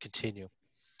sobs continue.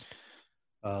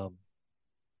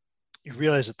 You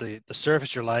realize that the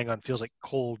surface you're lying on feels like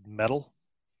cold metal.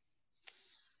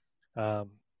 And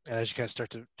as you kind of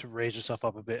start to raise yourself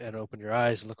up a bit and open your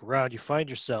eyes and look around, you find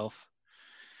yourself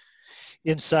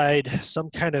inside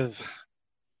some kind of,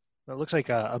 it looks like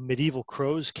a medieval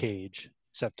crow's cage,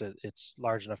 except that it's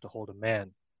large enough to hold a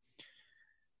man.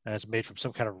 And it's made from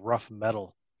some kind of rough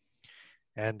metal.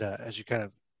 And as you kind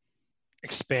of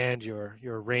expand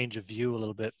your range of view a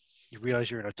little bit, you realize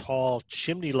you're in a tall,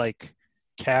 chimney-like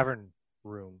cavern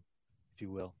room, if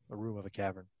you will, a room of a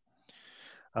cavern.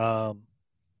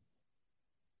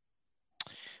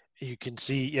 You can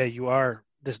see, you are,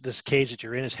 this cage that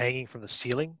you're in is hanging from the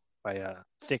ceiling by a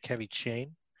thick, heavy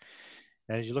chain.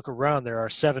 And as you look around, there are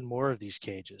 7 more of these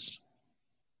cages.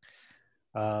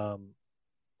 4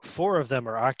 of them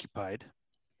are occupied.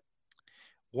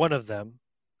 One of them,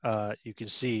 you can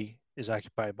see, is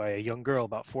occupied by a young girl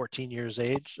about 14 years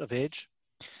of age.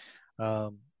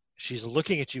 She's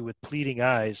looking at you with pleading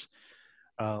eyes,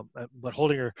 but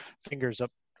holding her finger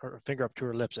up to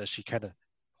her lips as she kind of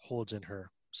holds in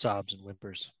her sobs and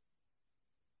whimpers.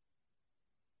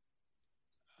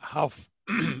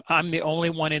 I'm the only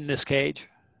one in this cage.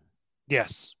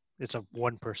 Yes, it's a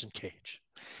 1-person cage.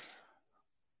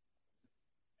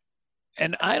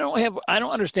 And I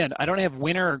don't understand. I don't have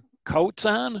winter coats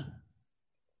on.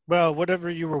 Well, whatever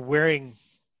you were wearing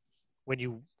when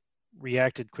you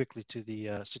reacted quickly to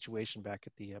the situation back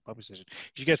at the pumping station.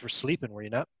 You guys were sleeping, were you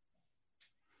not?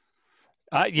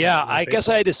 Yeah, I guess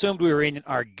I had assumed we were in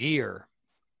our gear.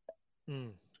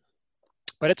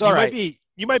 But it's all right.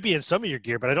 You might be in some of your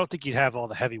gear, but I don't think you'd have all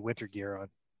the heavy winter gear on.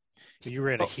 You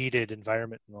were in a heated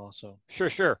environment and also.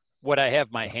 Sure. Would I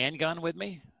have my handgun with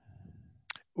me?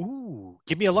 Ooh,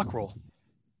 give me a luck roll.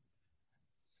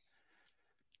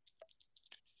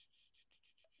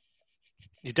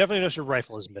 You definitely notice your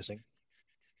rifle is missing.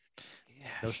 Yeah.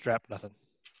 No strap, nothing.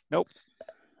 Nope.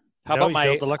 How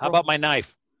about my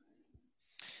knife?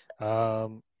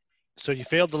 So you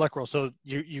failed the luck roll. So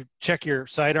you check your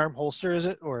sidearm holster, is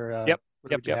it? Or Yep.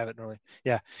 Where would you have it normally?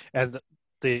 Yeah, and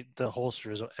the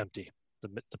holster is empty.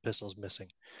 The pistol's missing.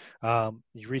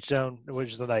 You reach down.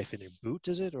 Which is the knife in your boot?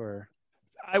 Is it or?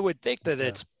 I would think that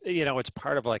it's it's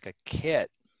part of like a kit,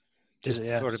 just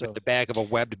sort of in the back of a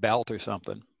webbed belt or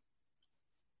something.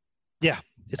 Yeah,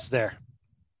 it's there.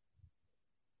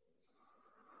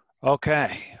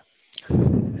 Okay.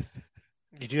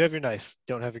 You do have your knife.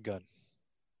 Don't have your gun.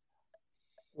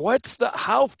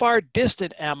 How far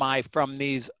distant am I from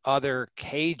these other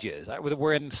cages?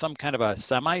 We're in some kind of a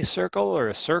semicircle or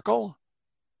a circle?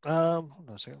 Hold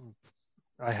on a second.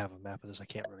 I have a map of this. I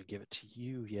can't really give it to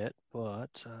you yet,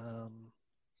 but I'll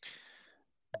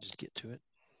just get to it.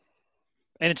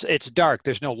 And it's dark.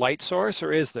 There's no light source,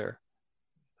 or is there?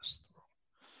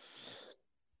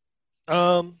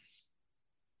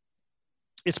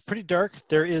 It's pretty dark.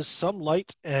 There is some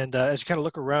light, and as you kind of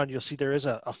look around, you'll see there is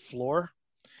a floor,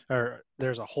 or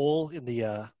there's a hole in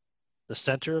the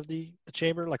center of the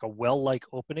chamber, like a well-like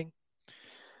opening.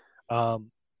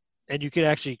 And you can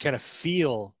actually kind of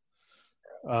feel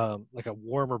like a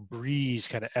warmer breeze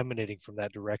kind of emanating from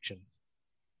that direction.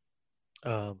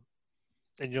 And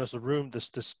you notice the room,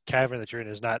 this cavern that you're in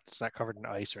it's not covered in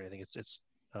ice or anything. It's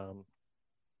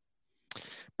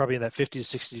probably in that 50 to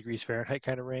 60 degrees Fahrenheit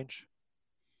kind of range.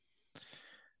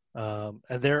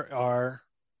 And there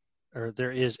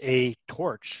is a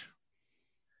torch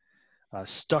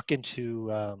stuck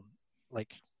into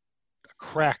like a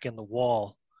crack in the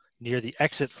wall near the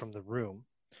exit from the room.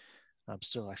 I'm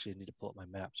still actually need to pull up my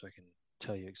map so I can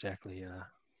tell you exactly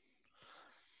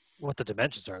what the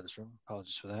dimensions are of this room.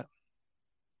 Apologies for that.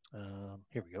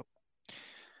 Here we go.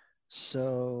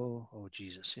 So, oh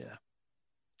Jesus, yeah.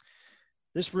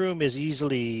 This room is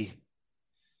easily,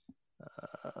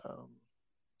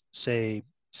 say,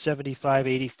 75,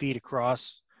 80 feet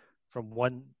across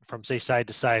from say side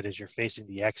to side as you're facing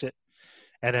the exit,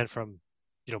 and then from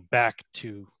back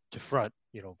to front,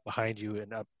 behind you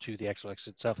and up to the actual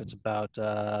exit itself. It's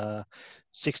about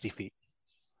 60 feet.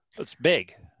 It's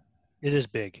big. It is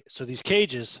big. So these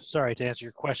cages, sorry to answer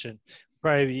your question,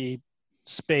 probably be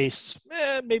spaced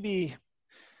maybe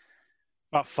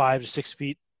about 5 to 6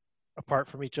 feet apart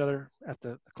from each other at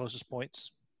the closest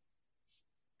points.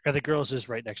 And the girls is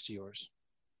right next to yours.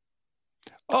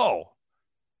 Oh,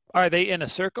 are they in a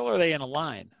circle or are they in a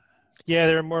line? Yeah,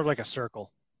 they're more like a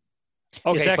circle.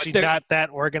 Okay, it's actually not that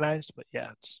organized, but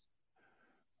yeah, it's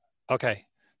okay.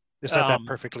 It's not that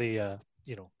perfectly,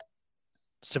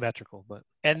 symmetrical, but.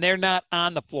 And they're not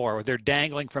on the floor. They're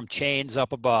dangling from chains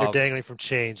up above. They're dangling from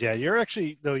chains. Yeah, you're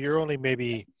actually you're only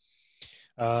maybe,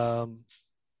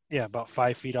 about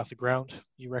 5 feet off the ground.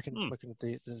 You reckon, looking at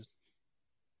the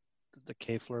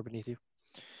cave floor beneath you.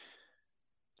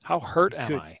 How hurt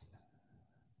am I?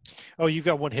 Oh, you've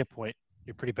got 1 hit point.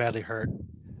 You're pretty badly hurt.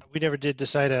 We never did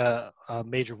decide a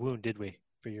major wound, did we,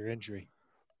 for your injury?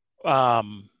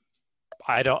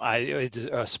 It's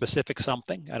a specific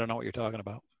something. I don't know what you're talking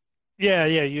about. Yeah,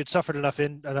 you'd suffered enough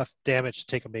damage to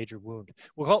take a major wound.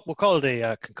 We'll call it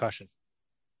a concussion.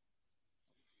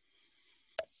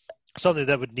 Something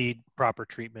that would need proper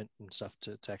treatment and stuff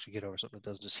to actually get over. Something that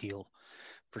doesn't just heal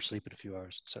for sleeping a few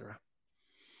hours, etc.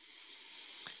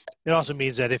 It also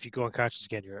means that if you go unconscious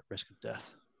again, you're at risk of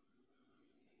death.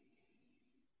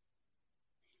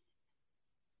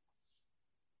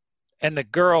 And the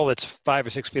girl that's 5 or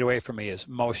 6 feet away from me is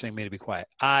motioning me to be quiet.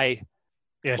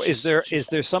 Is there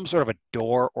some sort of a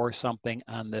door or something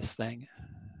on this thing?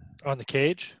 On the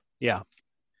cage? Yeah.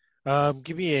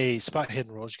 Give me a spot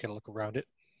hidden roll. Just gotta look around it.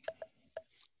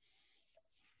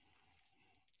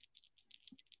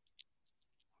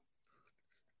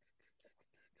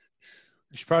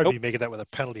 You should probably be making that with a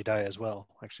penalty die as well,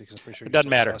 actually, because I'm pretty sure it doesn't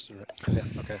matter. Yeah,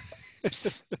 okay.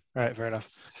 All right, fair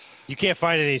enough. You can't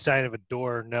find any sign of a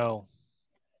door, no.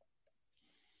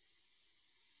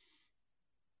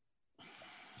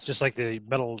 It's just like the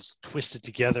metal's twisted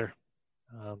together.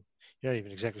 You're not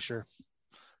even exactly sure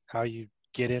how you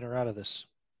get in or out of this.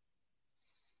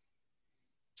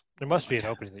 There must be an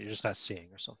opening that you're just not seeing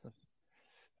or something.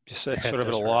 Just sort of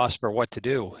at a loss for what to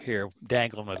do here,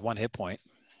 dangling with 1 hit point.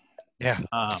 Yeah.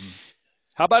 How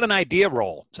about an idea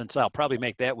roll, since I'll probably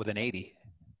make that with an 80?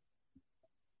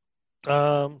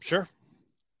 Sure.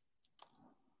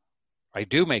 I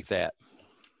do make that.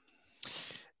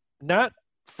 Not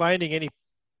finding any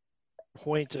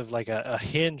point of like a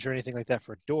hinge or anything like that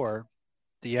for a door,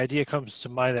 the idea comes to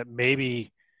mind that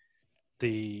maybe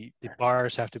the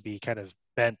bars have to be kind of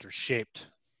bent or shaped,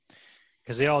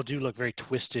 because they all do look very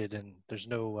twisted and there's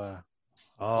no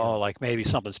like maybe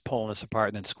something's pulling this apart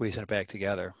and then squeezing it back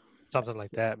together. Something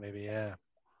like that, maybe, yeah.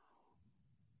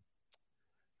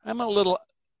 I'm a little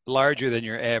larger than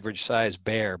your average size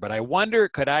bear, but I wonder,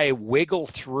 could I wiggle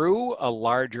through a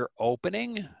larger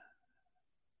opening?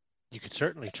 You could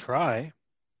certainly try.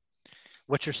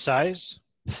 What's your size?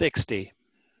 60.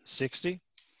 60?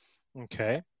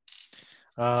 Okay.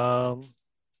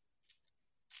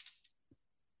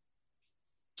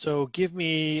 So give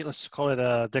me, let's call it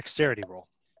a dexterity roll.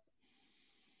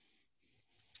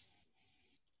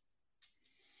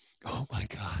 Oh my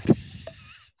God.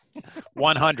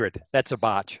 100. That's a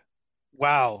botch.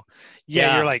 Wow.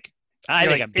 Yeah, you're like, I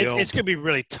think I'm doomed. it's gonna be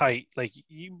really tight. Like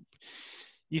you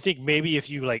think maybe if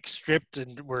you like stripped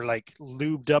and were like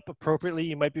lubed up appropriately,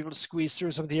 you might be able to squeeze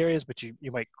through some of the areas, but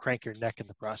you might crank your neck in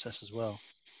the process as well.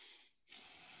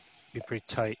 Be pretty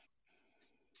tight.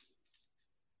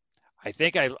 I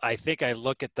think I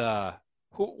look at the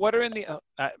what are in the. You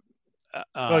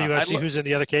want to see who's in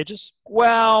the other cages?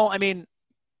 Well, I mean,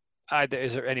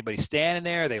 is there anybody standing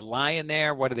there? Are they lying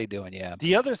there? What are they doing? Yeah.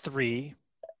 The other 3,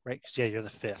 right? 'Cause, yeah, you're the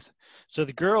 5th. So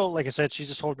the girl, like I said, she's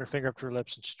just holding her finger up to her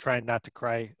lips and she's trying not to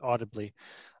cry audibly.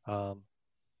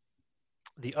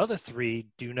 The other three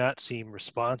do not seem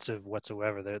responsive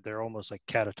whatsoever. They're almost like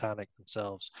catatonic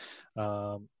themselves.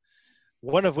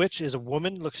 One of which is a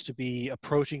woman, looks to be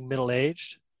approaching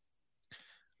middle-aged.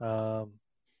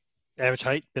 Average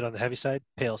height, bit on the heavy side,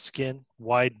 pale skin,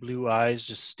 wide blue eyes,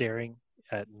 just staring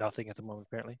at nothing at the moment,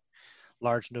 apparently.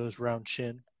 Large nose, round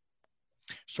chin.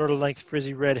 Sort of length,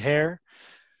 frizzy red hair.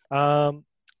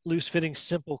 Loose-fitting,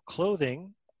 simple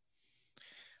clothing.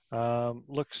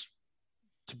 Looks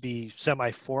to be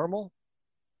semi-formal.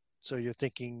 So you're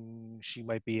thinking she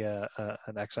might be an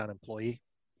Exxon employee.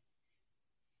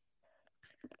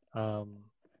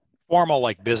 Formal,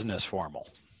 like business formal.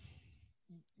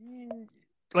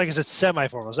 Like I said,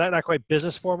 semi-formal. Is that not quite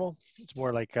business formal? It's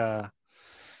more like,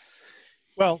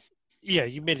 well, yeah,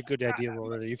 you made a good idea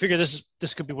already. You figure this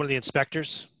could be one of the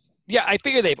inspectors? Yeah, I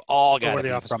figure they've all got to be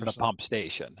from personnel. the pump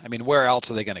station. I mean, where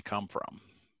else are they going to come from?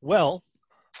 Well,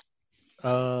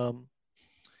 the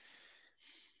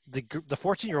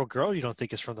 14-year-old girl you don't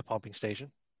think is from the pumping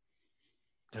station.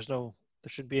 There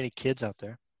shouldn't be any kids out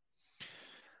there.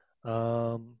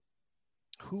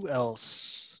 Who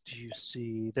else do you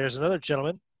see? There's another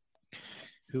gentleman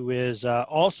who is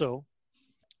also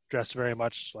dressed very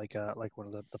much like one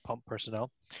of the pump personnel.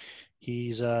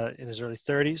 He's in his early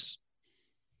 30s.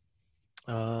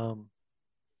 Kind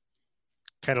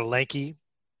of lanky,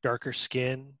 darker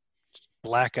skin,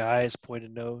 black eyes,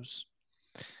 pointed nose.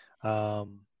 He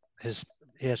has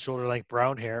shoulder-length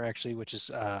brown hair, actually, which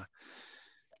is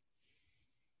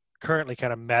currently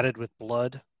kind of matted with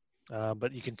blood.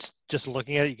 But you can, just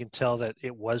looking at it, you can tell that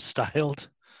it was styled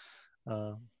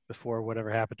before whatever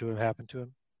happened to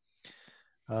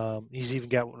him. He's even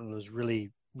got one of those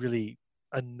really, really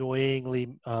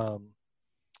annoyingly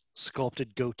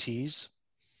sculpted goatees.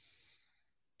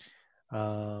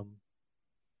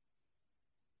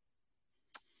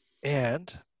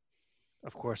 And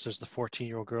of course, there's the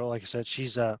 14-year-old girl. Like I said,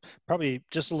 she's probably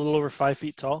just a little over 5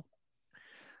 feet tall.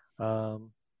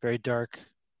 Very dark,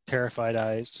 terrified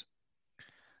eyes.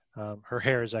 Her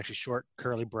hair is actually short,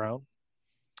 curly brown.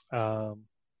 Her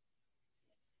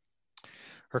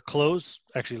clothes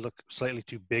actually look slightly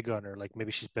too big on her. Like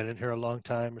maybe she's been in here a long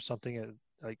time or something.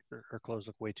 Like her clothes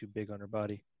look way too big on her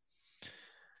body.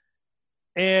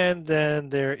 And then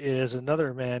there is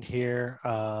another man here.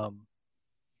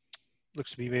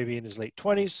 Looks to be maybe in his late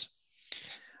 20s.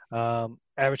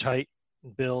 Average height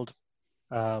and build.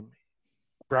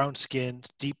 Brown skin,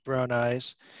 deep brown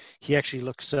eyes. He actually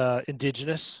looks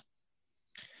indigenous.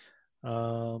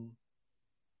 Definitely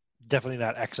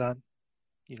not Exxon.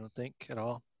 You don't think at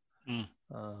all? Mm.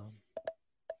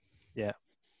 Yeah,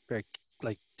 very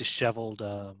like disheveled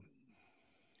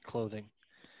clothing.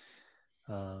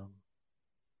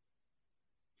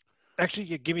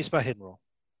 Actually, give me a spot hidden roll.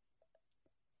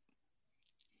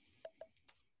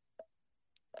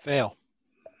 Fail.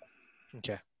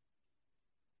 Okay.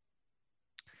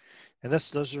 And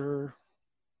those are.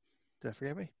 Did I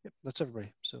forget me? Yep, that's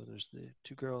everybody. So there's the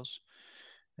two girls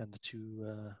and the two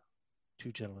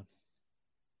gentlemen.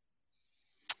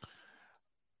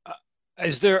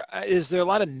 Is there a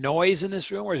lot of noise in this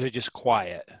room, or is it just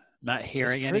quiet? Not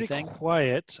hearing it's pretty anything?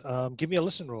 Quiet. Give me a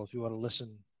listen roll if you want to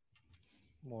listen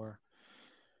more.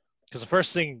 Because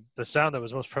the sound that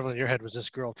was most prevalent in your head was this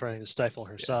girl trying to stifle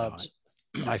her sobs.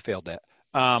 No, I failed that.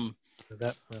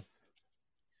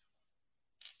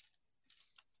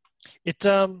 It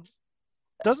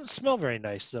doesn't smell very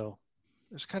nice, though.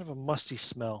 There's kind of a musty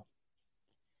smell.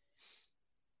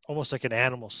 Almost like an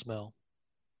animal smell.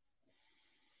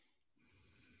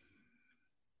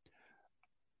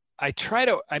 I try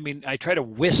to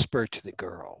whisper to the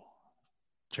girl.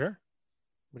 Sure.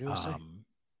 What do you want to say?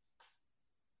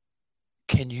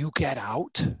 Can you get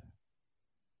out?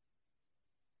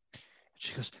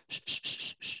 She goes, shh, shh,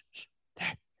 shh, shh, shh.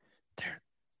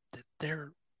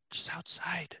 They're just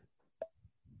outside.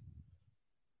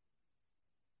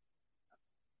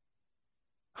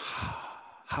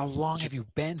 How long have you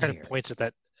been kind here? Of points at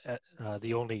the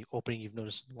only opening you've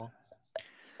noticed in the wall.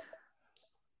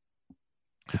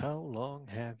 How long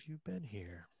have you been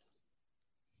here?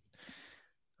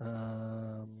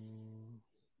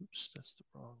 Oops, that's the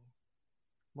wrong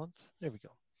month. There we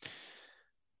go.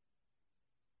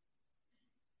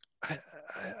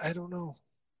 I don't know.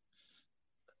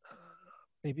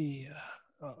 Maybe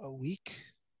a week,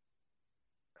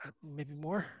 maybe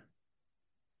more.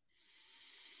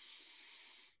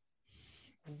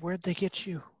 Where'd they get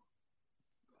you?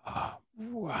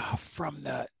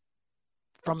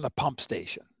 From the pump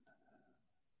station.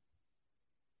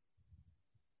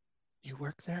 You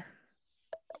work there?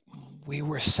 We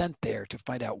were sent there to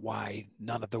find out why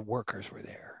none of the workers were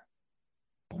there.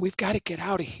 But we've got to get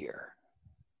out of here.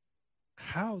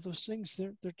 How? Those things,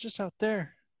 they're just out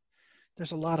there.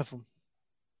 There's a lot of them.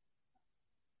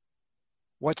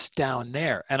 What's down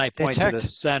there? And I They point to the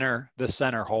attacked.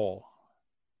 center hole.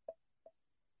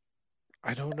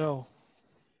 I don't know.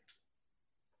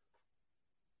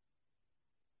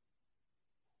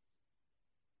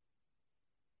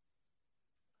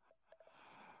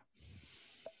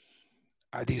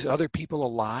 Are these other people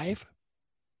alive?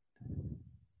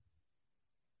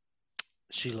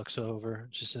 She looks over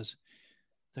and she says,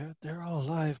 they're all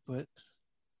alive, but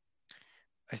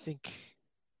I think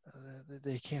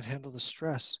they can't handle the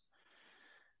stress.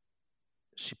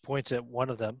 She points at one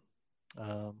of them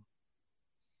and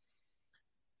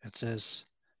says,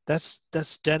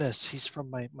 that's Dennis. He's from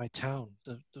my town.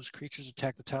 Those creatures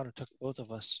attacked the town and took both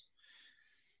of us.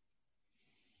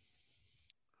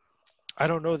 I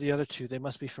don't know the other two. They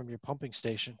must be from your pumping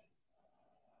station.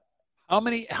 How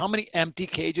many empty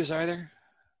cages are there?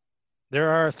 There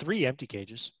are 3 empty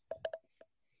cages.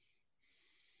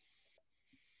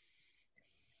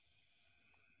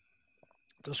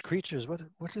 Those creatures, what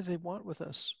do they want with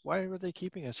us? Why are they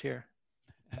keeping us here?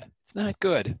 It's not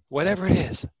good. Whatever it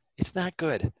is, it's not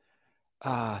good.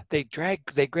 They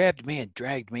grabbed me and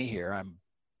dragged me here.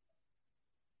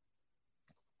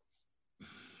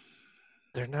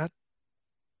 They're not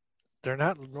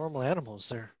normal animals.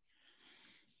 They're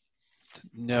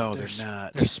not.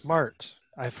 They're smart.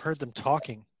 I've heard them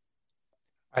talking.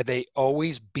 Are they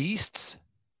always beasts?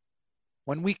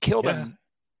 When we kill them,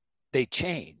 they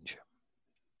change.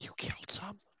 You killed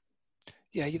some?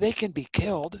 Yeah, they can be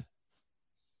killed.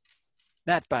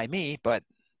 Not by me, but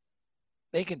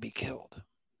they can be killed.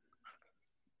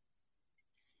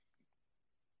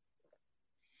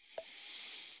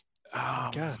 Oh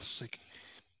my God, it's like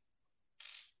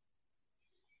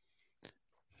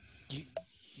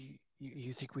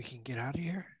you think we can get out of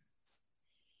here?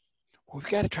 We've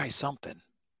got to try something.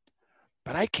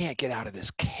 But I can't get out of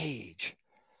this cage.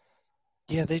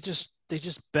 Yeah, they just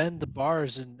bend the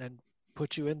bars and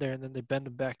put you in there, and then they bend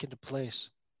them back into place.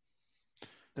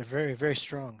 They're very, very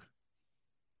strong.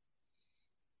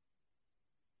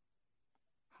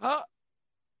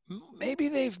 Maybe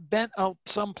they've bent out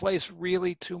someplace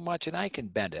really too much, and I can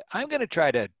bend it. I'm going to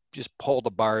try to just pull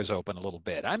the bars open a little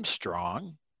bit. I'm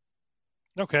strong.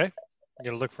 Okay. I'm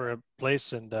going to look for a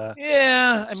place and...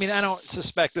 Yeah, I mean, I don't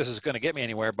suspect this is going to get me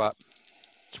anywhere, but...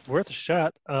 It's worth a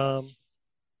shot.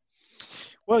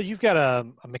 Well, you've got a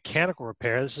mechanical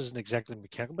repair. This isn't exactly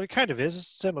mechanical, but it kind of is. It's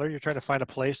similar. You're trying to find a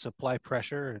place to apply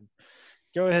pressure. And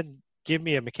go ahead and give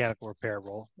me a mechanical repair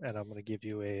roll, and I'm going to give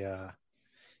you a...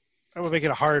 I'm going to make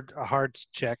it a hard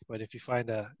check, but if you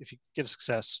get a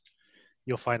success,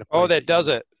 you'll find a place. Oh, that does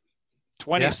it.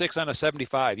 26 on a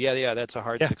 75. Yeah, that's a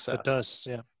hard success. It does,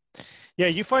 yeah. Yeah,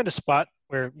 you find a spot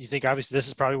where you think obviously this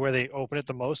is probably where they open it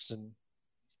the most. And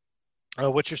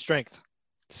what's your strength?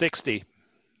 60.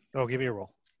 Oh, give me a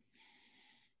roll.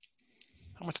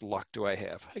 How much luck do I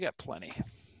have? I got plenty.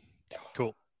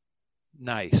 Cool.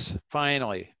 Nice.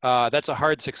 Finally. That's a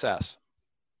hard success.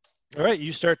 All right,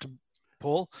 you start to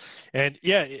pull, and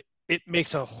yeah, it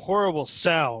makes a horrible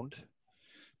sound,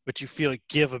 but you feel it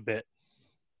give a bit.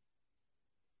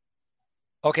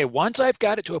 Okay, once I've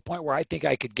got it to a point where I think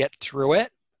I could get through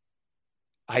it,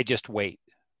 I just wait.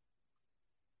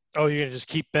 Oh, you're gonna just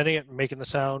keep bending it and making the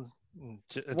sound?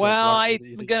 Well,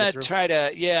 I'm gonna try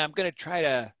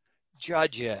to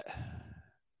judge it.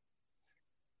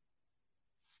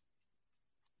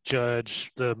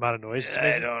 Judge the amount of noise.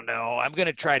 I don't know. I'm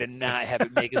gonna try to not have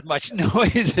it make as much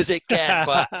noise as it can,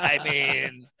 but I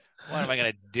mean, what am I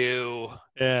gonna do?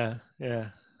 Yeah.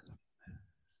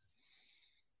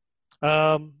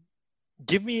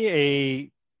 Give me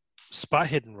a spot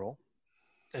hidden roll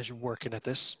as you're working at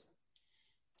this.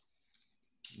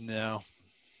 No,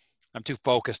 I'm too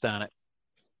focused on it.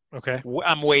 Okay.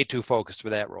 I'm way too focused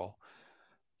for that roll.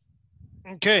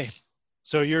 Okay.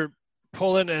 So you're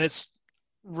pulling and it's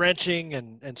wrenching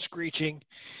and screeching,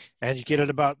 and you get it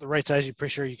about the right size. You're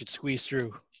pretty sure you could squeeze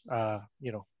through,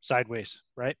 sideways,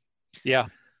 right? Yeah.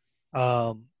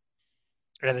 And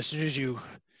as soon as you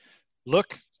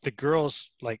look, the girl's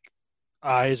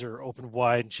eyes are open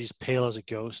wide, and she's pale as a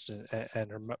ghost,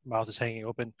 and her mouth is hanging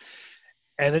open.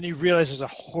 And then you realize there's a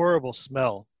horrible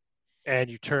smell,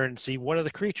 and you turn and see one of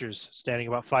the creatures standing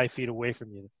about 5 feet away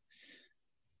from you.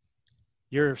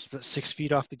 You're 6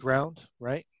 feet off the ground,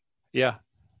 right? Yeah.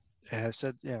 And I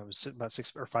said, yeah, it was sitting about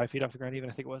 6 or 5 feet off the ground, even,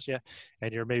 I think it was, yeah.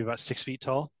 And you're maybe about 6 feet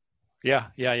tall. Yeah.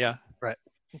 Right.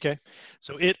 Okay.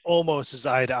 So it almost is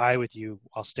eye to eye with you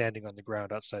while standing on the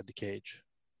ground outside the cage.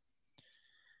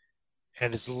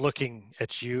 And it's looking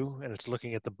at you, and it's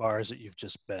looking at the bars that you've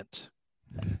just bent.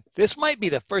 This might be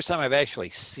the first time I've actually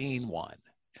seen one.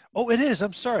 Oh, it is.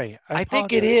 I'm sorry. I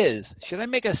think it is. Should I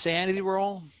make a sanity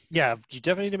roll? Yeah, you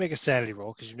definitely need to make a sanity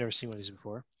roll because you've never seen one of these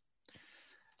before.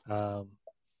 I'll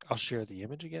share the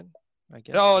image again, I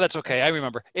guess. Oh, that's okay. I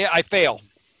remember. Yeah, I fail.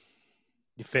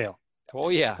 You fail. Oh,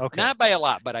 yeah. Okay. Not by a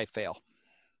lot, but I fail.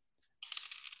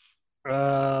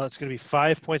 It's going to be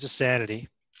 5 points of sanity.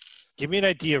 Give me an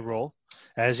idea roll.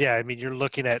 You're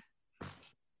looking at,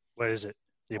 what is it?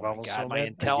 The Oh my abominable God, my snowman? A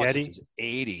intelligence Yeti? is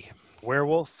 80.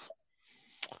 Werewolf?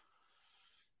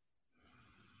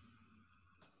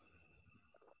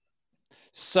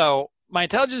 So my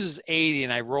intelligence is 80,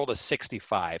 and I rolled a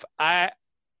 65. I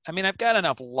mean, I've got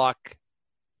enough luck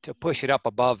to push it up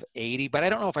above 80, but I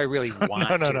don't know if I really want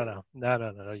to.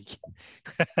 No. You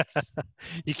can't.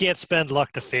 You can't spend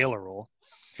luck to fail a roll.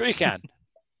 Sure you can.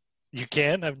 You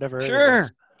can? I've never heard Sure.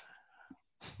 of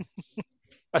this.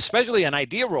 Especially an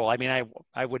idea roll. I mean,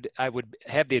 I would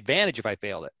have the advantage if I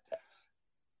failed it.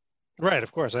 Right,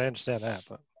 of course. I understand that.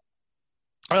 But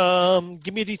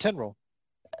give me a D10 roll.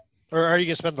 Or are you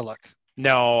going to spend the luck?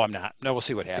 No, I'm not. No, we'll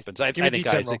see what happens. I think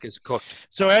Isaac is cooked.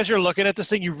 So as you're looking at this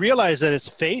thing, you realize that its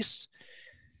face,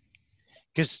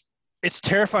 because it's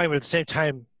terrifying, but at the same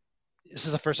time, this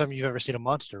is the first time you've ever seen a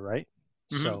monster, right?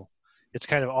 Mm-hmm. So it's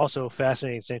kind of also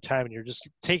fascinating at the same time, and you're just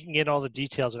taking in all the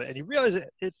details of it, and you realize that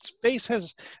its face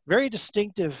has very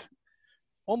distinctive,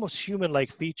 almost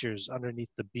human-like features underneath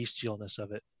the bestialness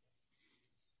of it.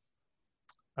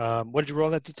 What did you roll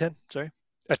on that D10? Sorry?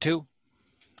 A 2.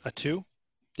 A 2?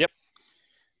 Yep.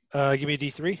 Give me a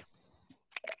D3.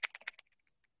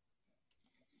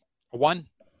 A 1.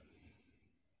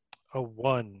 A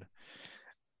 1.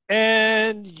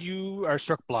 And you are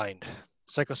struck blind.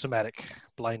 Psychosomatic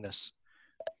blindness.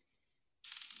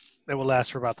 It will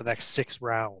last for about the next 6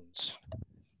 rounds.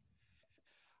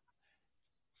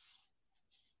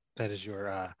 That is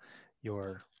your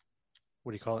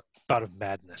what do you call it? Bout of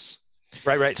madness.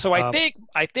 Right. So I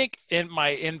think in my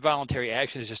involuntary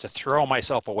action is just to throw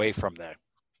myself away from there.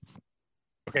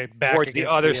 Okay, back towards the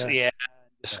other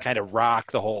just kind of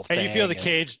rock the whole thing. And you feel the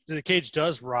cage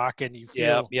does rock, and you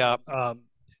feel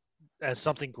as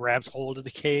something grabs hold of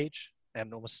the cage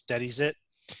and almost steadies it,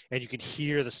 and you can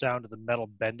hear the sound of the metal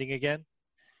bending again,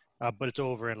 but it's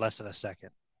over in less than a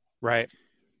second. Right.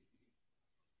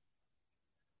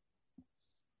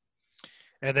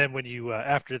 And then when you,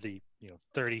 after the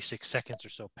 36 seconds or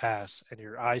so pass, and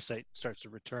your eyesight starts to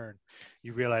return,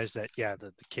 you realize that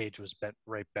the cage was bent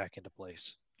right back into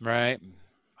place. Right.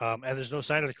 And there's no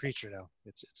sign of the creature now.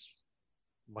 It's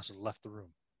must have left the room.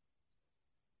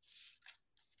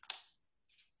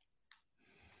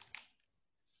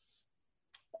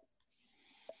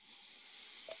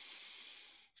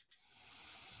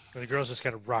 And the girl's just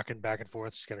kind of rocking back and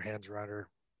forth. She's got her hands around her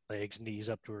legs, knees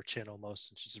up to her chin almost,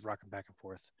 and she's just rocking back and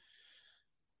forth.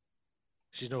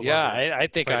 She's no longer. I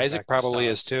think Isaac probably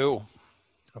is too.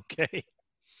 Okay.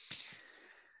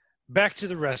 Back to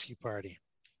the rescue party.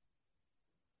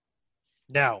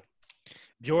 Now,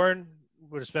 Bjorn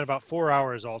would have spent about 4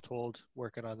 hours all told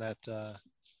working on that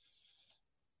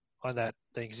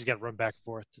thing. He's got to run back and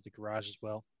forth to the garage as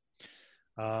well.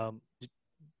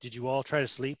 Did you all try to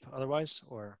sleep otherwise,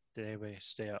 or did anybody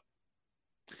stay up?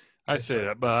 I stayed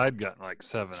up, but I'd gotten like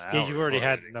 7 hours. Yeah, you've already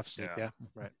had enough sleep. Yeah,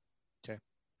 right. Okay.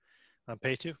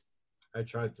 Pay two. I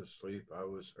tried to sleep. I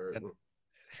was hurting. And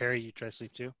Harry, you try to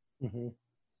sleep too? Mm-hmm.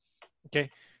 Okay.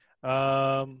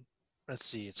 Let's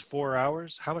see. It's 4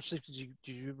 hours. How much sleep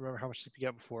do you remember how much sleep you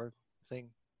got before the thing?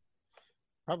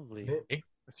 Probably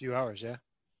a few hours, yeah.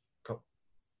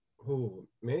 Who,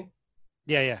 me?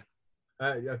 Yeah.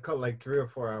 I cut like 3 or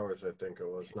 4 hours, I think it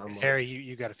was. Not much. Harry,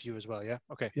 you got a few as well, yeah?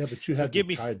 Okay. Yeah, but you had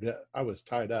me tied up. I was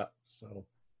tied up, so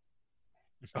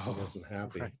I wasn't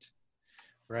happy.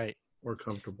 Right. Or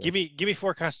comfortable. Give me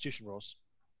 4 Constitution rolls,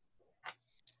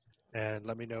 and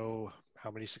let me know how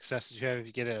many successes you have. If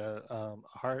you get a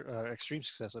hard extreme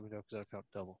success, let me know because that'll count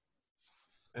double.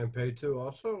 And pay 2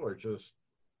 also, or just?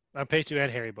 Pay 2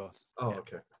 and Harry both. Oh, yeah.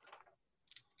 Okay.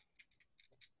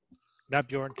 Not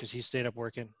Bjorn because he stayed up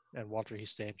working, and Walter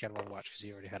he's staying kind of on watch because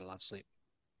he already had a lot of sleep.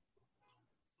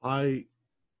 I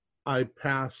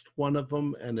passed one of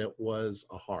them, and it was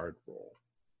a hard roll.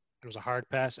 It was a hard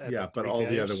pass. And yeah, but all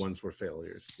the other ones were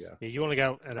failures. Yeah. Yeah, you only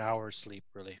got an hour's sleep,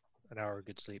 really, an hour of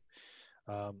good sleep.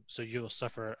 So you'll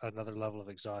suffer another level of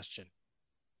exhaustion.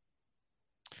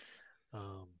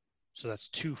 So that's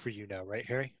 2 for you now, right,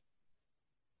 Harry?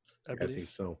 I think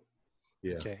so.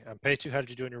 Yeah. Okay. Pay 2. How did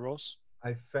you do in your rolls?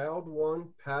 I failed 1,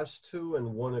 passed 2,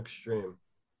 and 1 extreme.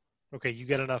 Okay, you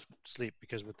get enough sleep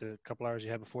because with the couple hours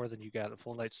you had before, then you got a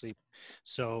full night's sleep.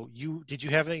 So did you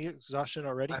have any exhaustion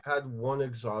already? I had one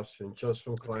exhaustion just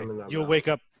from climbing that You'll mountain. wake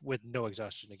up with no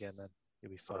exhaustion again then.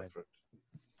 You'll be fine. Perfect.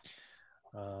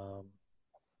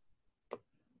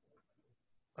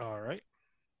 All right.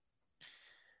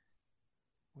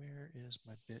 Where is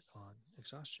my bit on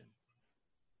exhaustion?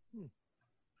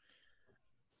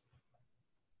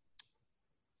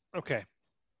 Okay.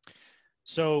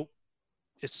 So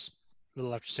it's a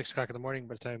little after 6 o'clock in the morning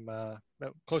by the time,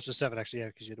 close to 7 actually, yeah,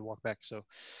 because you had to walk back. So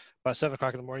about 7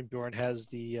 o'clock in the morning, Bjorn has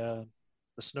the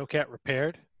snowcat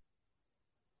repaired.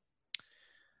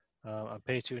 On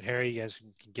pay 2 and Harry, you guys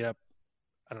can get up.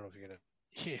 I don't know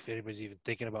if anybody's even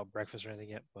thinking about breakfast or anything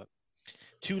yet, but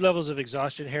 2 levels of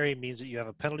exhaustion, Harry, means that you have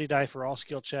a penalty die for all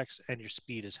skill checks and your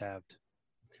speed is halved.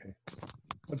 Okay.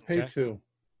 On pay 2,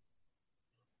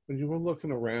 when you were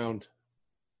looking around,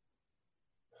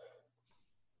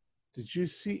 did you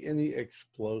see any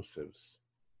explosives?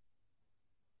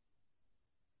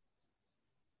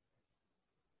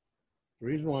 The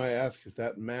reason why I ask is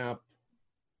that map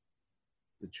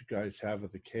that you guys have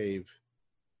of the cave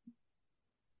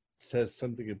says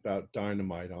something about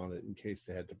dynamite on it in case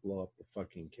they had to blow up the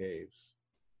fucking caves.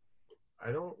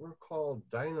 I don't recall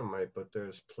dynamite, but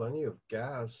there's plenty of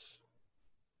gas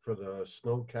for the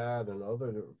snowcat and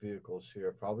other vehicles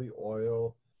here. Probably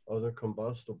oil, other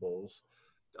combustibles.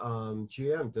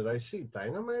 GM, did I see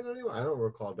dynamite anywhere? I don't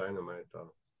recall dynamite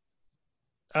though.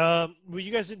 Well,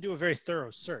 you guys didn't do a very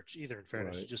thorough search either, in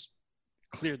fairness. Right. You just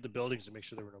cleared the buildings to make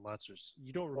sure there were no monsters.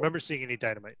 You don't remember seeing any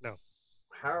dynamite, no.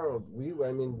 Harold, we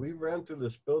ran through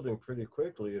this building pretty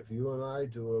quickly. If you and I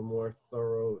do a more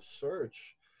thorough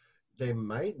search, they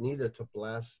might need it to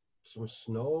blast some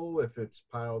snow if it's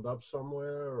piled up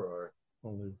somewhere, or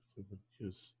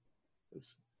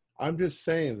I'm just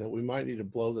saying that we might need to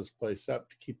blow this place up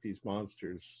to keep these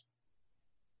monsters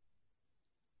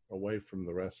away from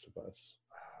the rest of us.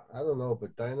 I don't know,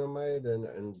 but dynamite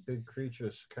and big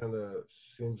creatures kind of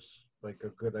seems like a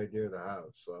good idea to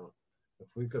have. So if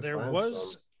we could find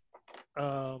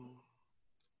some.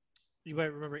 You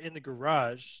might remember in the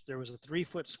garage, there was a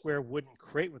 3-foot square wooden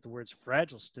crate with the words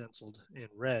fragile stenciled in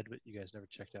red, but you guys never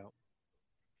checked out.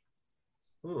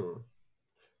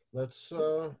 Let's,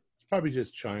 It's probably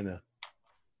just China.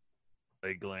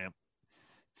 Leg lamp.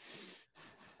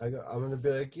 I'm going to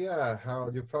be like, yeah,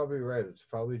 Harold, you're probably right. It's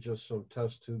probably just some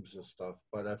test tubes and stuff.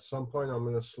 But at some point, I'm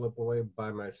going to slip away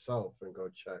by myself and go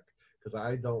check because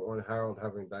I don't want Harold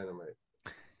having dynamite.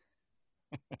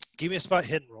 Give me a spot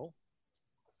hidden roll.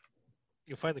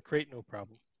 You'll find the crate, no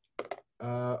problem.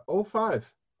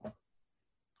 05.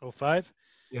 05?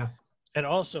 Yeah. And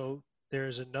also,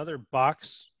 there's another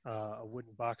box, a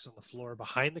wooden box on the floor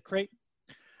behind the crate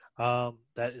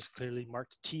that is clearly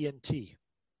marked TNT.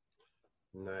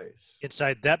 Nice.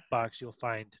 Inside that box, you'll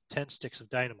find 10 sticks of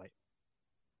dynamite.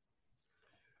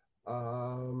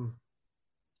 You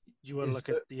want to look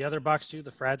at the other box too,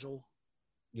 the fragile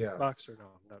box, or no?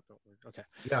 No, don't worry. Okay.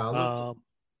 Yeah. I'll look.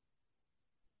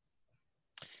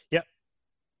 Yep.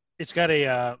 It's got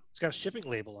a shipping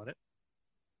label on it.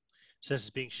 It says it's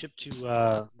being shipped to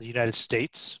the United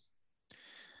States.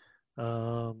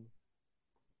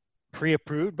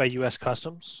 Pre-approved by U.S.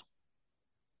 Customs,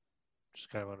 which is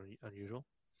kind of unusual.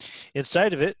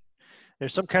 Inside of it,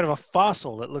 there's some kind of a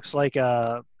fossil that looks like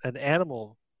an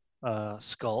animal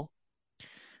skull,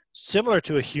 similar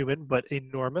to a human, but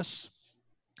enormous.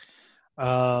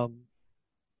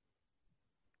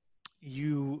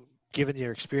 You, given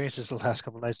your experiences the last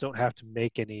couple of nights, don't have to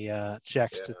make any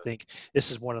checks to think this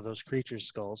is one of those creatures'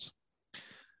 skulls.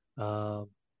 Some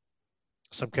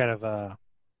kind of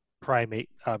primate,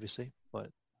 obviously,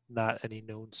 but not any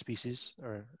known species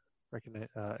or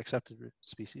accepted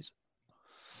species.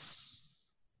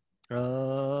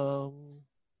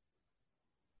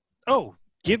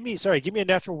 Give me a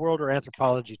natural world or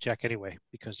anthropology check anyway,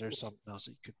 because there's something else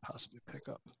that you could possibly pick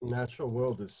up. Natural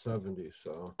world is 70,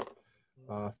 so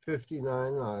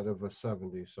 59 out of a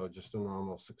 70, so just a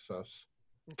normal success.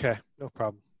 Okay, no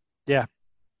problem. Yeah,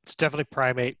 it's definitely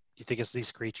primate. You think it's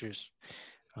these creatures,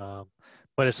 but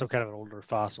it's some kind of an older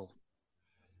fossil.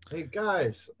 Hey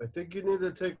guys, I think you need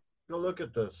to take a look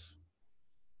at this.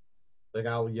 Like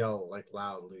I'll yell like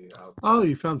loudly out. Oh,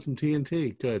 you found some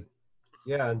TNT. Good.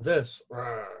 Yeah, and this.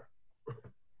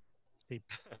 He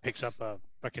picks up a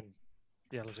fucking,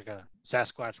 looks like a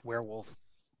Sasquatch, werewolf,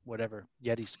 whatever,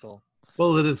 Yeti skull.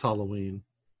 Well, it is Halloween.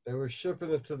 They were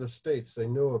shipping it to the States. They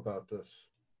knew about this.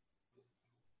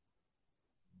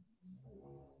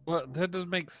 Well, that doesn't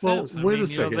make sense. Well, wait a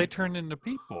second. They turn into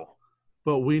people.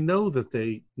 But we know that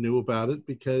they knew about it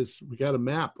because we got a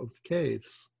map of the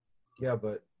caves. Yeah,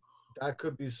 but that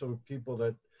could be some people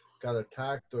that got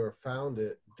attacked or found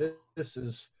it. This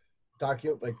is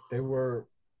document like they were.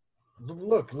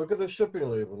 Look at the shipping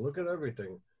label. Look at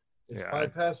everything. It's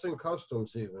bypassing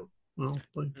customs even. Well,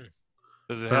 like,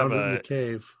 Does it found have it in the a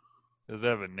cave. Does it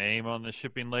have a name on the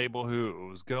shipping label? Who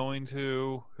it was going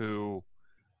to? Who?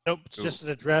 Nope, it's just an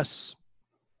address.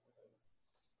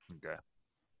 Okay.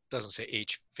 Doesn't say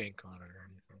H Fink on it or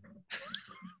anything.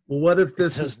 Well, what if It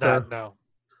this does is not know.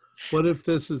 what if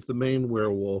this is the main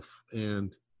werewolf,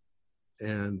 and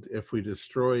if we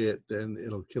destroy it, then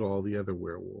it'll kill all the other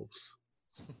werewolves?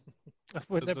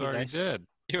 Wouldn't It's that be already nice? dead.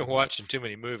 You've been watching too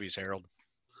many movies, Harold.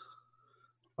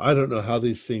 I don't know how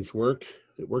these things work.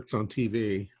 It works on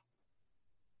TV.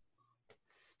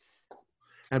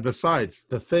 And besides,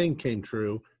 the thing came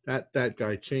true. That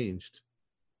guy changed.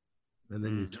 And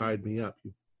then you tied me up,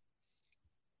 you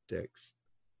dicks.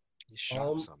 You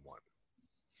shot someone.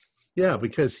 Yeah,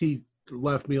 because he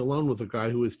left me alone with a guy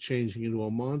who was changing into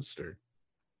a monster.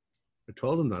 I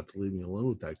told him not to leave me alone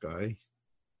with that guy.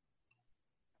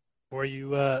 Before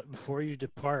you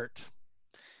depart,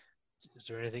 is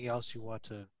there anything else you want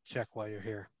to check while you're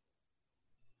here?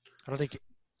 I don't think you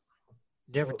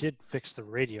never did fix the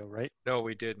radio, right? No,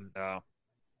 we didn't. No.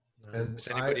 Does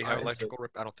anybody have electrical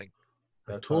rip? I don't think.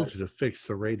 I told you to fix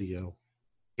the radio.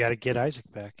 You got to get Isaac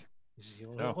back. He's the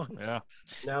only No. one. Yeah.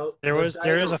 Now There is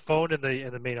a phone in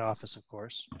the main office, of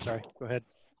course. Sorry, go ahead.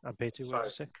 On pay two. What did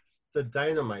you say? The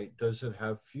dynamite, does it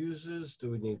have fuses?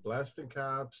 Do we need blasting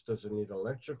caps? Does it need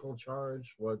electrical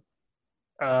charge? What?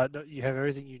 No, you have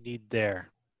everything you need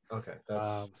there. Okay,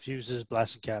 that's Fuses,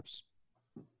 blasting caps.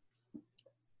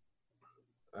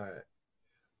 all right.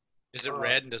 Is it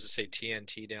red and does it say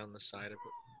TNT down the side of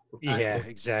it? Yeah,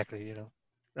 exactly. You know,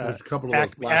 There's a couple of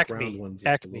those black round ones.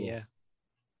 Acme, yeah.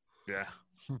 Yeah.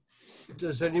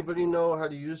 Does anybody know how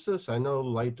to use this? I know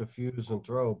light the fuse and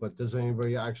throw, but does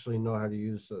anybody actually know how to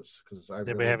use this? Because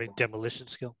Anybody have any demolition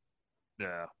skill?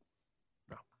 Yeah.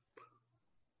 No.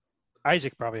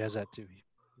 Isaac probably has that too.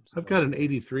 I've got an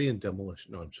 83 in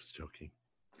demolition. No, I'm just joking.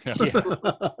 Yeah.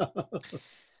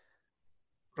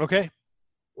 Okay.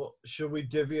 Well, should we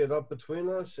divvy it up between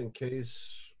us in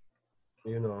case,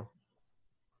 you know?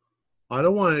 I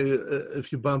don't want to,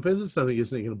 if you bump into something,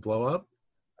 isn't it going to blow up?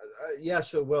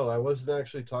 Yes, it will. I wasn't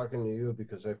actually talking to you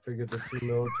because I figured the two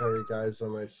military guys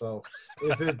on myself.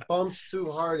 If it bumps too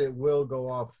hard, it will go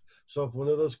off. So if one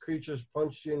of those creatures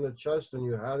punched you in the chest and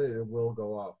you had it, it will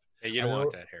go off. Hey, you don't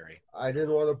want that, Harry. I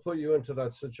didn't want to put you into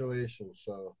that situation,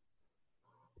 so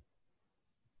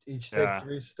each take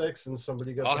 3 sticks and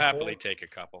somebody got. I'll happily take a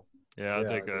couple. Yeah,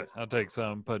 I'll take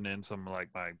some, putting in some like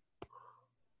my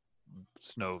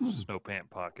snow pant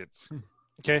pockets.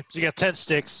 Okay, so you got 10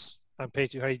 sticks. On pay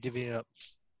two. How you divvying it up?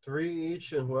 3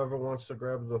 each, and whoever wants to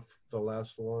grab the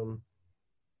last one.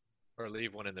 Or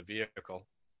leave one in the vehicle.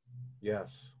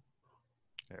 Yes.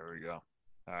 There we go.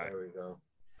 All right. There we go.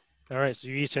 All right, so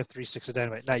you each have 3 sticks of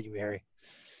dynamite. Not you, Harry.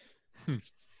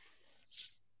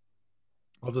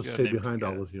 I'll just stay behind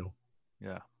all of you.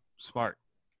 Yeah, smart.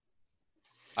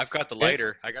 I've got the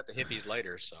lighter. I got the hippies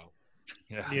lighter, so.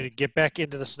 Yeah. You need to get back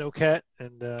into the snowcat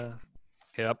and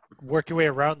work your way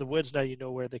around the woods. Now you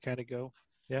know where they kind of go.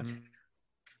 Yeah.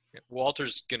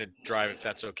 Walter's gonna drive if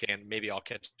that's okay, and maybe I'll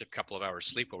catch a couple of hours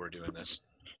sleep while we're doing this.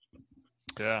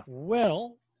 Yeah.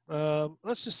 Well,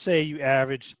 let's just say you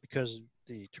average, because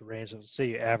the terrain, so let's say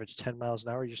you average 10 miles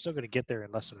an hour. You're still going to get there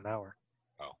in less than an hour.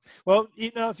 Oh. Well,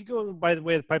 you know, if you go by the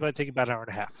way the pipeline, take about an hour and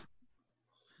a half.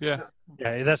 Yeah.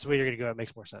 Yeah, if that's the way you're going to go. It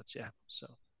makes more sense. Yeah. So.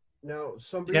 Now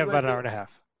somebody. You have about an hour and a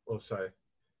half. Oh, sorry.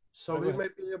 Somebody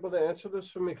might be able to answer this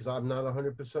for me because I'm not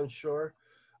 100% sure.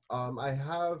 I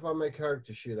have on my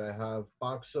character sheet, I have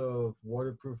box of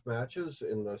waterproof matches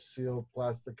in the sealed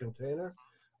plastic container.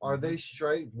 Are they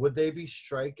would they be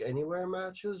strike anywhere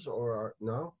matches or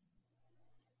no?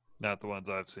 Not the ones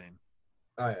I've seen.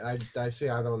 I see.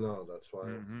 I don't know. That's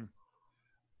why.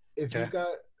 If you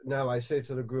got, now I say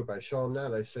to the group, I show them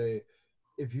that. I say,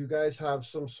 if you guys have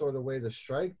some sort of way to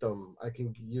strike them, I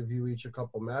can give you each a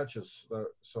couple matches.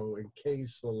 So in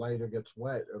case the lighter gets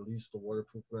wet, at least the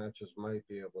waterproof matches might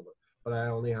be able to. But I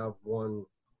only have one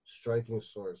striking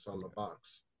source on the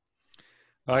box.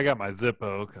 I got my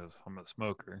Zippo because I'm a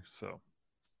smoker. So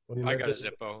I got a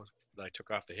Zippo that I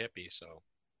took off the hippie. So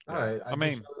all right. I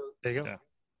mean, there you go.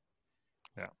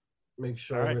 Yeah. Make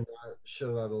sure we're not shit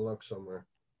out of luck somewhere.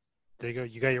 There you go.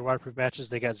 You got your waterproof matches.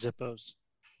 They got Zippos.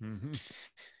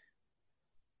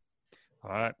 All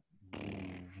right.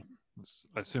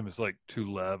 I assume it's like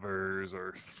 2 levers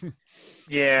or.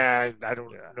 Yeah, I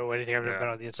don't know anything. I've never been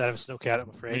on the inside of a snowcat, I'm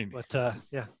afraid. But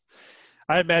yeah,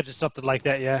 I imagine something like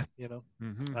that. Yeah, you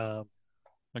know.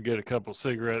 I'll get a couple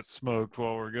cigarettes smoked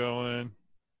while we're going.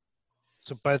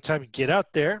 So by the time you get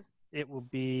out there, it will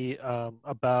be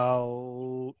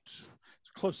about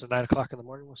close to 9 o'clock in the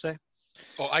morning, we'll say.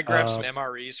 Oh, I grabbed some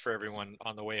MREs for everyone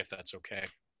on the way, if that's okay.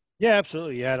 Yeah,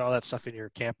 absolutely. You had all that stuff in your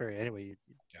camp area anyway. You're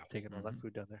taking all that Mm-hmm.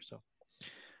 food down there, so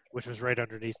which was right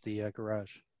underneath the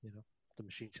garage. The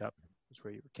machine shop is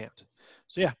where you were camped.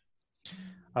 So yeah,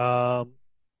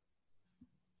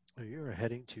 you're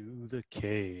heading to the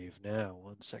cave now.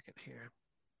 1 second here.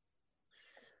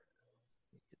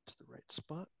 Get to the right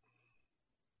spot.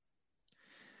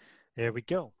 There we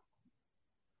go.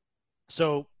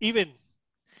 So even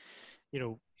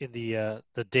in the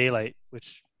daylight,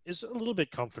 which is a little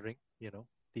bit comforting,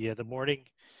 the morning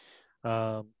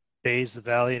bathes the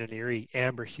valley in an eerie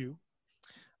amber hue.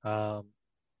 Your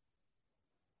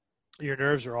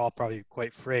nerves are all probably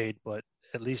quite frayed, but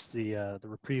at least the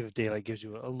reprieve of daylight gives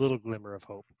you a little glimmer of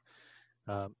hope.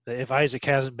 If Isaac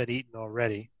hasn't been eaten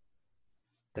already,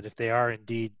 that if they are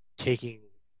indeed taking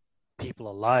people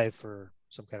alive for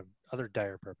some kind of other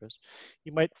dire purpose,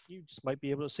 you just might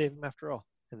be able to save him after all,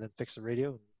 and then fix the radio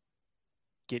and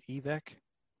get evac.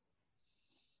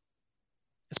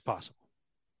 It's possible.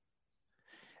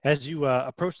 As you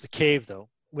approach the cave, though,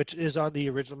 which is on the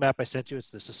original map I sent you, it's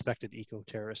the suspected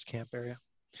eco-terrorist camp area.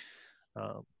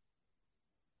 You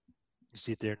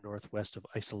see it there northwest of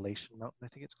Isolation Mountain, I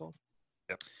think it's called.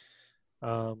 Yep.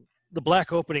 The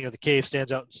black opening of the cave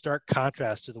stands out in stark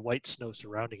contrast to the white snow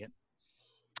surrounding it.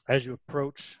 As you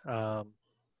approach,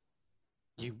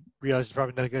 you realize it's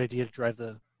probably not a good idea to drive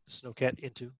the snowcat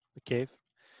into the cave.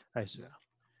 I assume.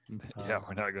 Yeah,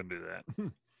 we're not going to do that.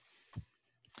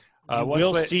 You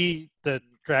will see the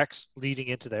tracks leading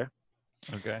into there.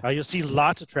 Okay. You'll see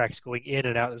lots of tracks going in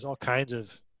and out. There's all kinds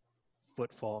of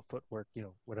footwork,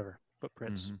 whatever,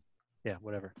 footprints. Mm-hmm. Yeah,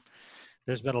 whatever.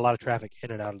 There's been a lot of traffic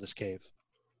in and out of this cave.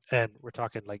 And we're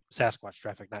talking like Sasquatch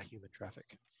traffic, not human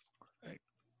traffic.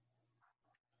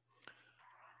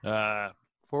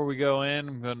 Before we go in,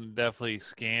 I'm going to definitely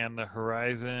scan the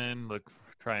horizon,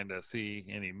 trying to see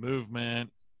any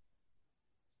movement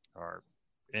or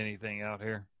anything out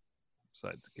here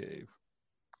besides the cave.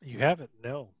 You haven't,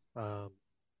 no.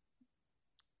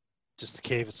 Just the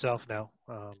cave itself now.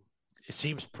 It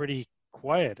seems pretty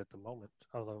quiet at the moment,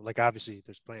 although, obviously,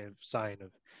 there's plenty of sign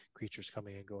of creatures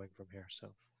coming and going from here. So,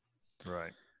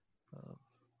 right.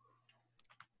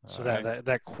 So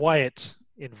that quiet,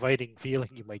 inviting feeling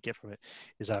you might get from it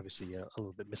is obviously a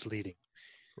little bit misleading.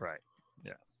 Right.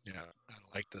 Yeah. Yeah, I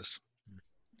don't like this.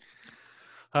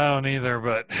 I don't either,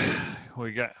 but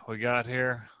we got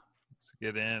here. Let's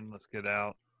get in. Let's get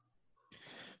out.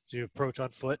 So you approach on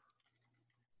foot.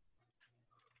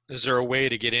 Is there a way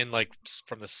to get in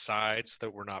from the sides so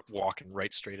that we're not walking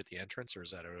right straight at the entrance, or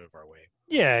is that out of our way?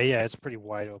 Yeah, it's a pretty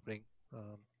wide opening.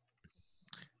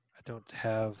 I don't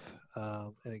have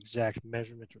an exact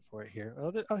measurement for it here.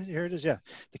 Oh, here it is. Yeah,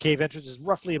 the cave entrance is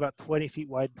roughly about 20 feet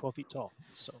wide, 12 feet tall.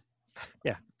 So,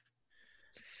 yeah.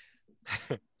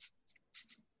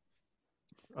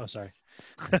 Oh, sorry.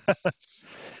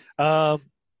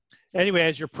 Anyway,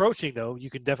 as you're approaching, though, you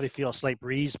can definitely feel a slight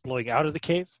breeze blowing out of the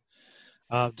cave.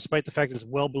 Despite the fact that it's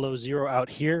well below zero out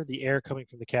here, the air coming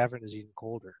from the cavern is even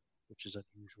colder, which is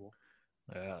unusual.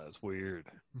 Yeah, that's weird.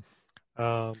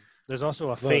 There's also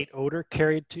a faint odor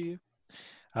carried to you.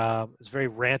 It's very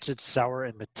rancid, sour,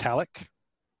 and metallic.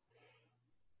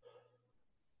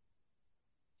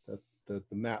 The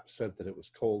map said that it was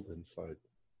cold inside.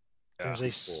 Yeah.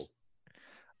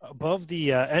 Above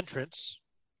the entrance,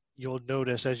 you'll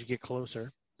notice as you get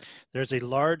closer, there's a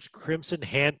large crimson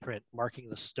handprint marking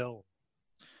the stone.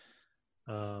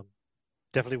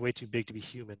 Definitely way too big to be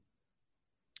human.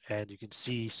 And you can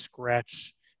see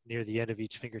scratch near the end of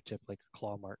each fingertip like a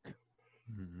claw mark.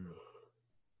 Mm-hmm.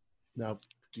 Now,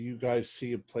 do you guys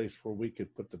see a place where we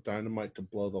could put the dynamite to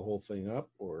blow the whole thing up,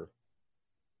 or?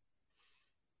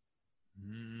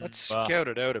 Let's scout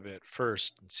it out a bit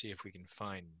first and see if we can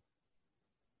find.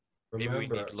 Maybe we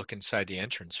Remember, need to look inside the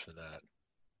entrance for that.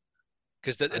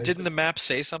 Because didn't the map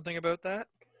say something about that?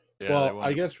 Yeah, well,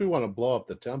 I guess we want to blow up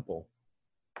the temple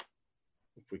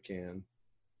if we can.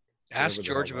 Ask Whatever the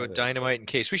George hell about that is. dynamite in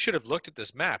case. We should have looked at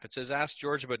this map. It says ask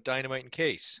George about dynamite in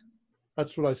case.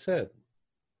 That's what I said.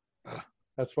 Ah.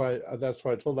 That's why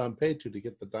I told Ampey to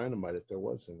get the dynamite if there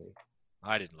was any.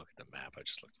 I didn't look at the map. I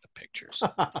just looked at the pictures.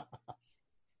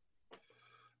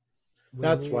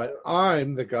 That's why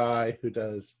I'm the guy who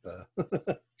does the,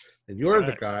 and you're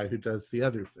the guy who does the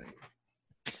other thing.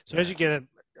 So as you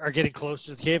are getting close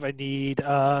to the cave, I need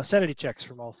sanity checks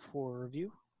from all four of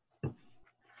you.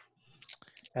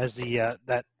 As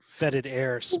that fetid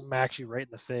air smacks you right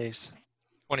in the face.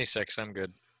 26, I'm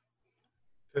good.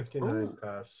 59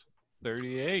 pass.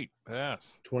 38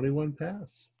 pass. 21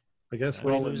 pass. I guess Yeah.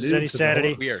 we're He all loses new any to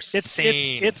sanity. We are It's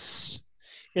sane. it's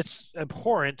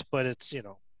abhorrent, but it's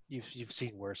you've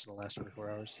seen worse in the last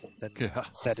 24 hours than Yeah.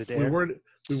 fetid we air.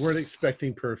 weren't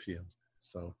expecting perfume.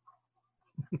 So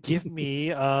Give me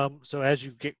so as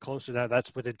you get closer now,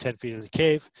 that's within 10 feet of the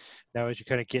cave. Now as you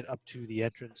kind of get up to the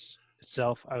entrance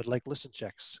itself, I would like listen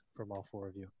checks from all four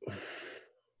of you.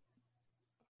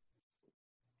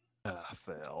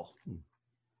 Fail.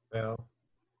 Well,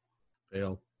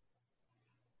 fail.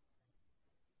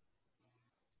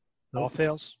 All Nope.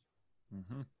 fails?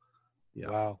 Mm-hmm. Yeah.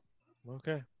 Wow.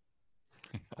 Okay.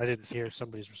 I didn't hear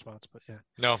somebody's response, but yeah.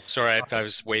 No, sorry, I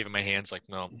was waving my hands like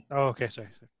no. Oh, okay, sorry.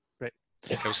 Right.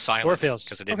 I was silent fails.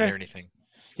 because I didn't Okay. hear anything.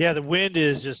 Yeah, the wind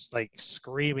is just like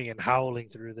screaming and howling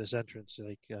through this entrance,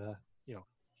 like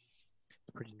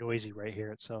pretty noisy right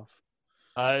here itself.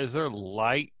 Is there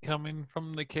light coming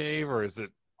from the cave, or is it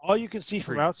All you can see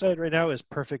from outside right now is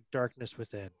perfect darkness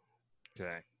within.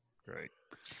 okay? Great.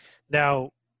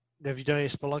 Now, have you done any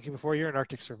spelunking before? You're an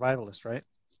Arctic survivalist, right?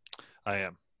 I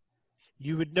am.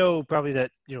 You would know probably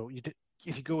that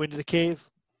if you go into the cave,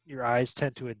 your eyes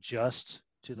tend to adjust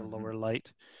to the lower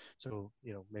light. So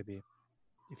maybe if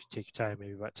you take your time,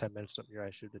 maybe about 10 minutes, something your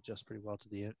eyes should adjust pretty well to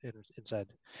the inside.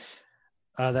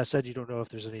 That said, you don't know if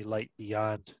there's any light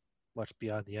much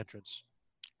beyond the entrance.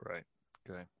 Right.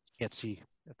 Okay. Can't see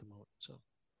at the moment. So.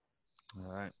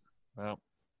 All right. Well,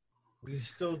 we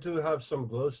still do have some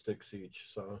glow sticks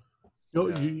each, so. No,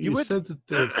 Yeah. you said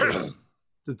that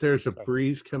there's a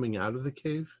breeze coming out of the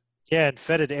cave. Yeah, and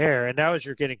fetid air. And now as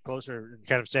you're getting closer and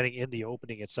kind of standing in the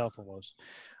opening itself almost,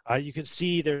 you can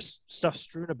see there's stuff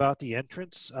strewn about the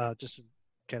entrance, just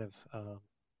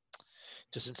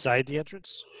inside the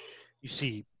entrance. You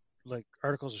see like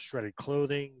articles of shredded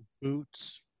clothing,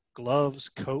 boots, gloves,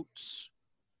 coats.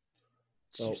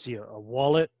 So you see a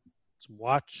wallet, some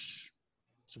watch,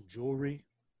 some jewelry.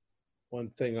 One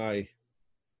thing I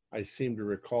seem to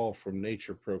recall from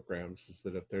nature programs is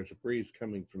that if there's a breeze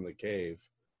coming from the cave,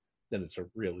 then it's a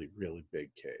really, really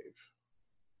big cave.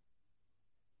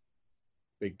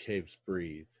 Big caves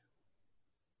breathe.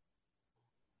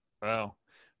 well,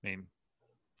 I mean,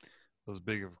 those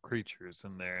big of creatures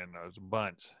in there, and there's a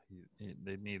bunch.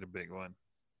 They need a big one.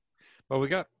 But we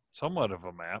got somewhat of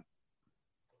a map,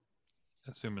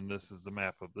 assuming this is the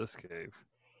map of this cave.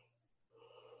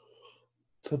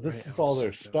 So this is all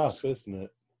their stuff, isn't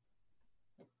it?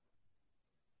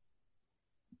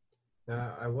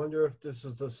 Yeah, I wonder if this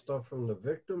is the stuff from the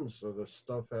victims or the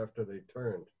stuff after they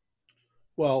turned.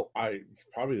 Well, it's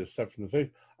probably the stuff from the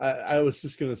victim. I was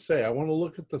just going to say, I want to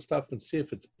look at the stuff and see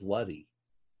if it's bloody.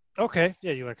 Okay.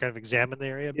 Yeah, you want to kind of examine the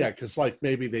area a bit? Yeah, because like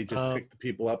maybe they just picked the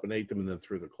people up and ate them and then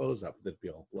threw the clothes up. They'd be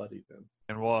all bloody then.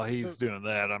 And while he's doing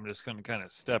that, I'm just going to kind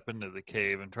of step into the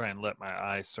cave and try and let my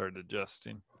eyes start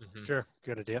adjusting. Mm-hmm. Sure.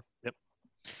 Good idea. Yep.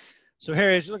 So,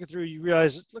 Harry, as you're looking through, you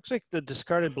realize it looks like the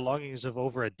discarded belongings of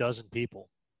over a dozen people.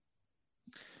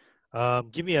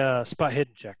 Give me a spot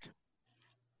hidden check.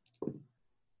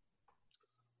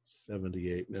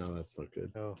 78. No, that's not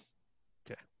good. Oh,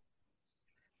 okay.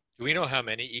 Do we know how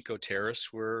many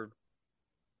eco-terrorists were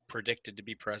predicted to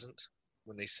be present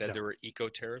when they said there were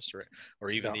eco-terrorists or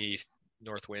even the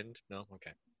North Wind? No?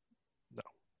 Okay. No.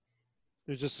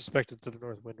 It was just suspected that the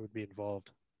North Wind would be involved.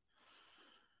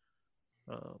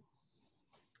 So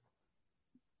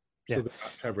they're not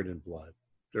covered in blood.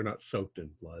 They're not soaked in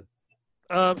blood.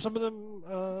 Some of them,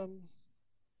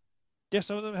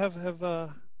 some of them have.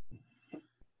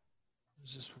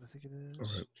 Is this what I think it is? All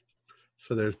right.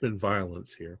 So there's been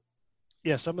violence here.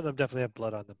 Yeah, some of them definitely have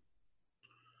blood on them.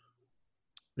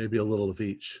 Maybe a little of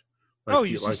each.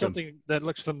 You see something that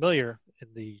looks familiar in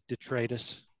the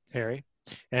detritus, Harry.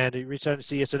 And you reach out and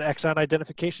see it's an Exxon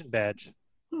identification badge.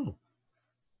 Oh.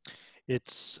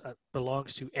 It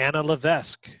belongs to Anna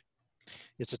Levesque.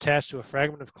 It's attached to a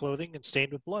fragment of clothing and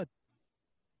stained with blood.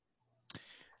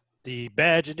 The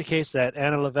badge indicates that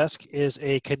Anna Levesque is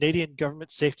a Canadian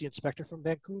government safety inspector from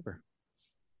Vancouver.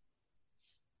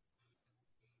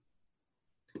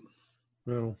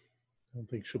 Well, I don't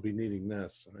think she'll be needing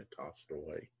this, and I toss it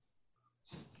away.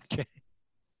 Okay.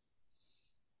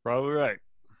 Probably right.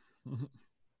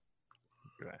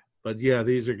 Okay. But yeah,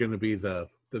 these are going to be the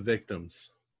victims.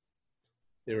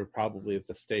 They were probably at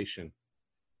the station.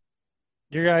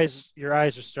 Your eyes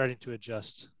are starting to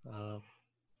adjust.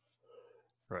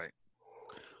 Right.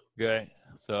 Okay.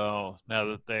 So now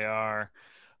that they are,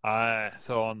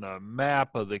 so on the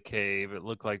map of the cave, it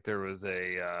looked like there was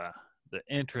the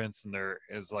entrance, and there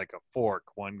is like a fork,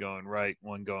 one going right,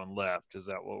 one going left. Is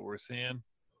that what we're seeing?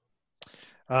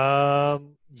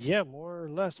 Yeah, more or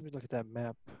less. Let me look at that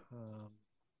map.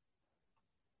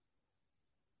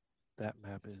 That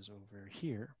map is over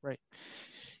here, right?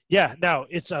 Yeah. Now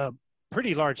it's a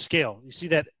pretty large scale. You see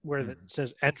that where it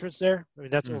says entrance there? I mean,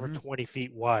 that's over 20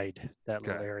 feet wide. That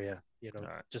little area. You know,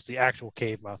 just the actual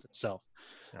cave mouth itself.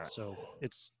 So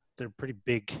they're pretty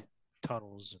big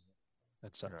tunnels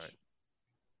and such. Right.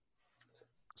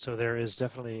 So there is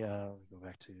definitely. Go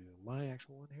back to my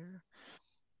actual one here.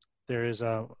 There is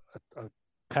a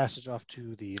passage off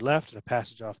to the left and a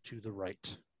passage off to the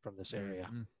right from this area.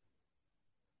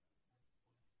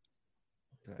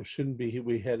 Well, shouldn't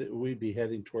we be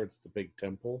heading towards the big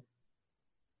temple?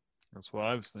 That's what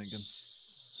I was thinking.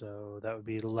 So that would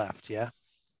be left, yeah?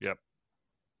 Yep.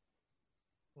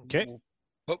 Okay.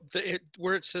 But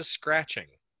where it says scratching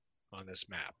on this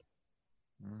map.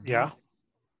 Yeah.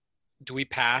 Do we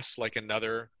pass like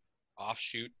another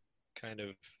offshoot kind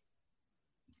of?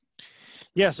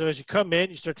 Yeah, so as you come in,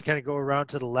 you start to kind of go around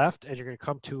to the left, and you're going to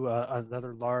come to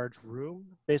another large room,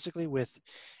 basically, with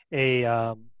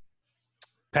a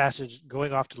passage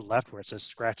going off to the left where it says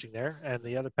scratching there, and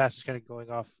the other passage kind of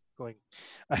going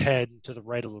ahead to the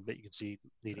right a little bit. You can see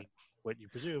leading what you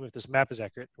presume, if this map is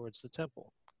accurate, towards the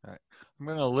temple. All right. I'm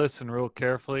going to listen real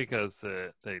carefully because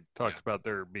they talked about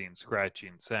there being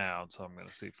scratching sounds, so I'm going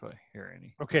to see if I hear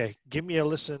any. Okay, give me a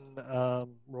listen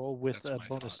roll with a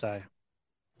bonus die.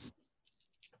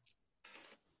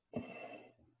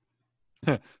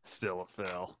 Still a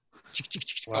fail.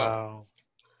 Wow.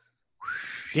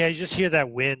 Yeah, you just hear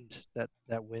that wind,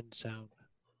 that wind sound.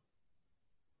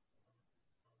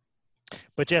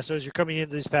 But yeah, so as you're coming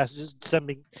into these passages,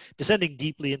 descending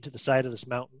deeply into the side of this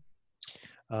mountain,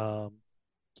 you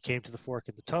came to the fork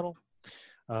in the tunnel.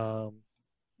 You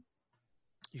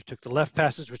took the left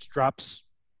passage, which drops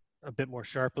a bit more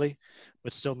sharply,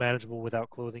 but still manageable without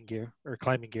climbing gear,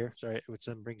 which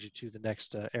then brings you to the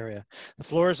next area. The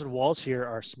floors and walls here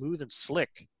are smooth and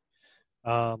slick.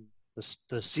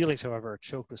 The ceilings, however, are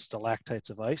choked with stalactites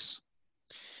of ice.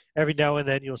 Every now and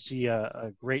then you'll see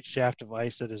a great shaft of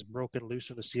ice that is broken loose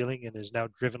from the ceiling and is now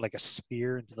driven like a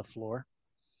spear into the floor.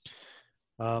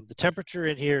 The temperature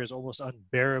in here is almost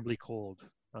unbearably cold.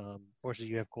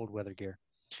 Fortunately, you have cold weather gear.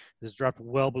 It has dropped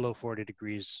well below 40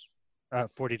 degrees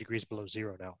below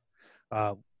zero now,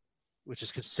 which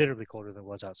is considerably colder than it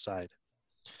was outside.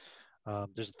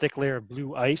 There's a thick layer of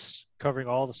blue ice covering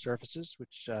all the surfaces,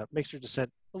 which makes your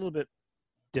descent a little bit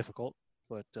difficult,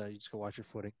 but you just gotta watch your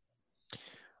footing.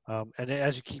 And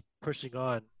as you keep pushing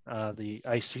on, the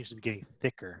ice seems to be getting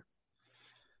thicker.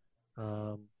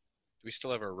 Do we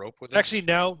still have our rope with us? Actually,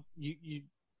 now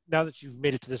now that you've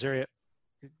made it to this area,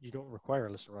 you don't require a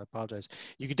listener. I apologize.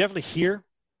 You can definitely hear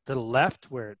to the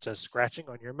left where it says scratching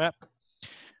on your map.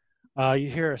 You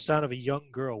hear a sound of a young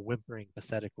girl whimpering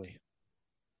pathetically.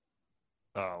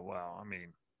 Oh, well, I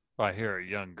mean, if I hear a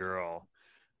young girl,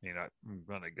 I'm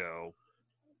going to go.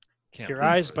 Your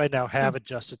eyes by now have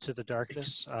adjusted to the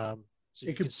darkness. So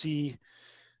you can see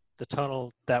the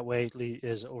tunnel that way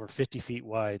is over 50 feet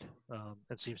wide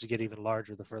and seems to get even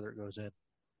larger the further it goes in.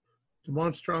 The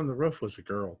monster on the roof was a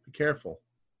girl. Be careful.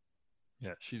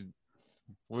 Yeah,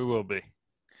 we will be.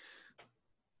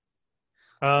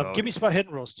 Give me spot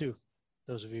hidden rolls too.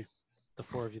 Those of you, the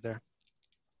four of you there.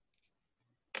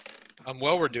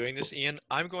 While we're doing this, Ian,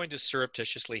 I'm going to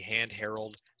surreptitiously hand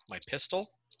Harold my pistol.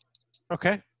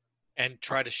 Okay. And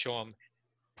try to show him,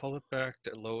 pull it back,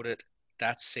 load it.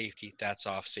 That's safety. That's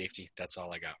off safety. That's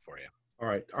all I got for you. All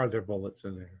right. Are there bullets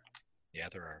in there? Yeah,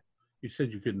 there are. You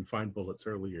said you couldn't find bullets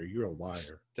earlier. You're a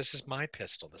liar. This is my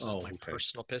pistol. This is my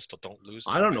personal pistol. Don't lose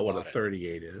it. I don't know what a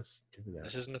 38 is.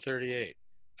 This isn't a 38.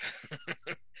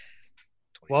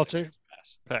 Walter?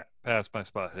 Pass my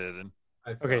spot hidden.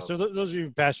 Okay, so those of you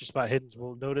who passed your spot hidden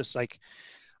will notice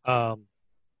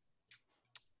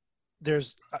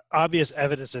there's obvious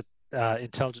evidence that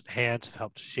intelligent hands have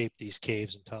helped shape these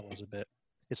caves and tunnels a bit.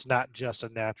 It's not just a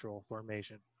natural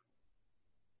formation.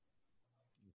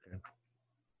 Okay.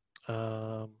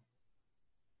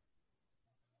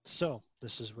 So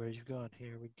this is where you've gone.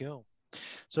 Here we go.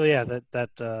 So yeah,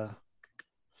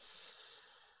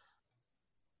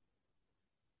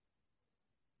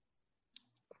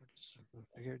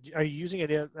 are you using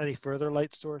any further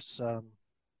light source,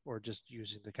 or just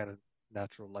using the kind of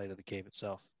natural light of the cave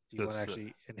itself? Do you want to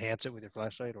actually enhance it with your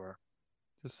flashlight, or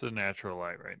just the natural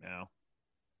light right now?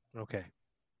 Okay,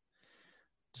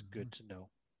 it's good to know.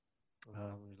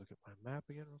 Let me look at my map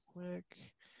again real quick.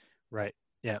 Right.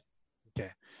 Yeah.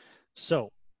 Okay.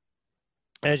 So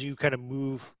as you kind of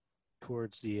move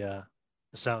towards the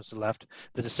sounds to the left,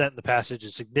 the descent in the passage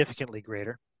is significantly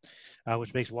greater,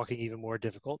 which makes walking even more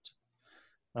difficult.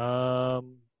 Do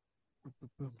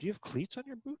you have cleats on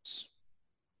your boots?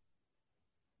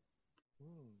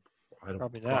 I don't,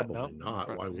 Probably probably not, no?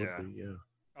 not. Why would Yeah. we? Yeah.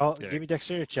 Yeah. Give me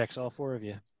dexterity checks, all four of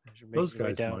you. As you're making Those your way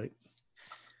guys down might.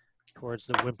 towards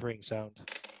the whimpering sound.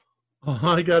 Oh,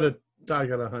 I got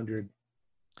 100.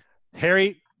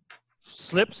 Harry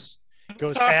slips,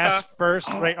 goes ass first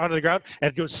right onto the ground,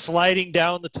 and goes sliding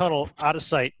down the tunnel out of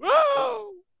sight.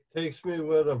 Whoa! Takes me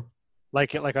with him.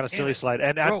 Like on a silly it. slide.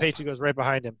 And Rope. Peyton goes right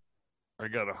behind him. I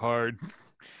got a hard.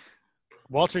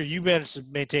 Walter, you managed to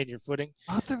maintain your footing.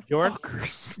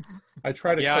 Motherfuckers. I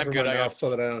try to Yeah, I'm cover good. my I got mouth so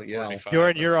that I don't yell. 45.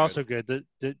 Bjorn, I'm you're good. also good. The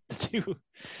two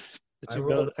I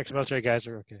rolled- ex-military guys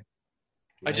are okay.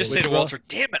 I just Which say to roll? Walter,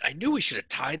 damn it, I knew we should have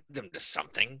tied them to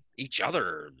something, each other,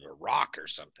 or a rock or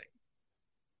something.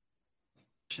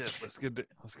 Shit, let's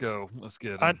go. Let's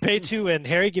get On him. Pay2 and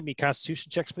Harry, give me constitution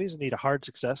checks, please. I need a hard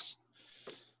success.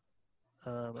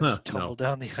 As you tumble no.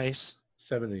 down the ice.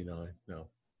 79. No.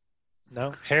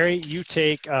 No? Harry, you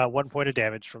take 1 point of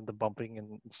damage from the bumping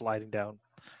and sliding down.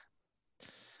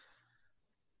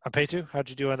 On Pay2, how'd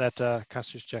you do on that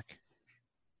constitution check?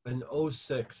 An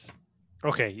 06.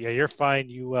 Okay, yeah, you're fine.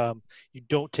 You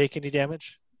don't take any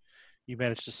damage. You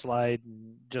managed to slide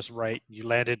just right. You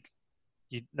landed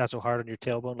not so hard on your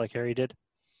tailbone like Harry did.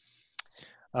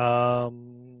 As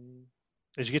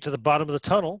you get to the bottom of the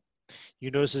tunnel,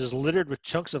 you notice it is littered with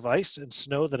chunks of ice and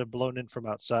snow that have blown in from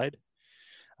outside.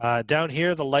 Down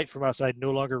here, the light from outside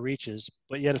no longer reaches,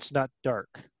 but yet it's not dark.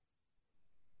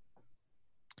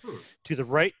 To the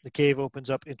right, the cave opens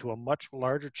up into a much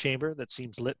larger chamber that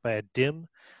seems lit by a dim,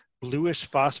 bluish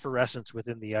phosphorescence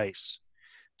within the ice.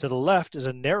 To the left is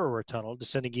a narrower tunnel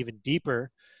descending even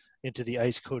deeper into the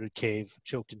ice-coated cave,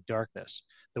 choked in darkness.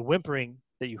 The whimpering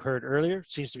that you heard earlier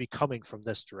seems to be coming from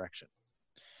this direction.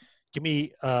 Give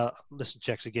me listen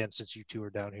checks again, since you two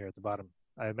are down here at the bottom.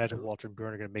 I imagine Walter and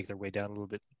Bjorn are going to make their way down a little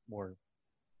bit more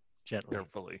gently.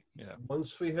 Carefully. Yeah.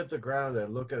 Once we hit the ground, I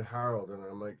look at Harold and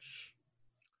I'm like, shh.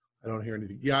 I don't hear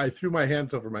anything. Yeah, I threw my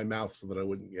hands over my mouth so that I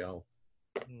wouldn't yell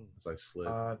as I slid.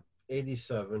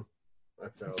 87. I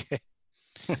failed. Okay.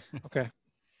 Okay.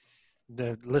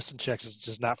 The listen checks is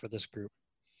just not for this group.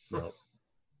 No.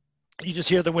 You just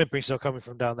hear the whimpering still coming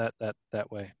from down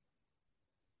that way.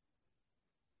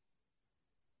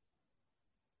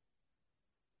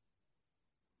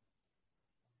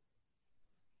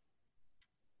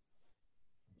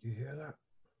 Do you hear that?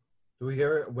 Do we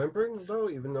hear it whimpering though,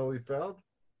 even though we failed?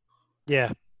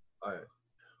 Yeah. All right.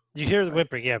 You hear the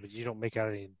whimpering, yeah, but you don't make out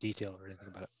any detail or anything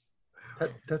about it.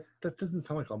 That doesn't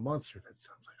sound like a monster. That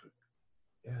sounds like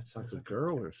It sounds a like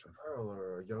girl or something. a girl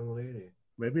or a young lady.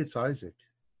 Maybe it's Isaac.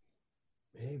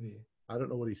 Maybe. I don't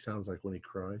know what he sounds like when he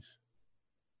cries.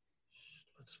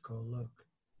 Let's go look.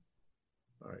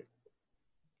 All right.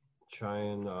 Try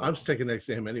and. I'm sticking next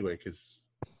to him anyway because.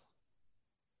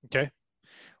 Okay.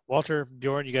 Walter,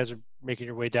 Bjorn, you guys are making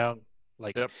your way down.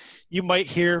 Like, Yep. You might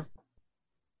hear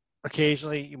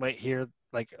occasionally,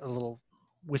 like a little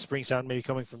whispering sound maybe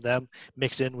coming from them,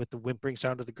 mix in with the whimpering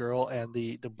sound of the girl and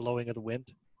the blowing of the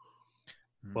wind.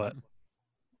 But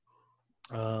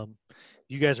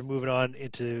you guys are moving on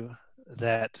into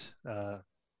that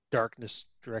darkness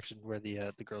direction where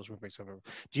the girl's whimpering sound.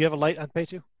 Do you have a light on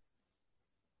Pay2?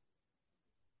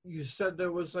 You said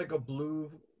there was like a blue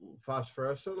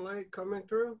phosphorescent light coming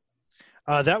through?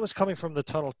 That was coming from the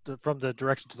tunnel, from the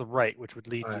direction to the right, which would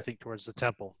lead, you think, towards the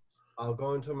temple. I'll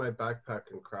go into my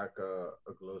backpack and crack a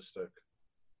glow stick.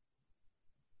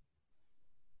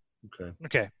 Okay.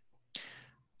 Okay.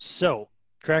 So,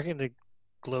 cracking the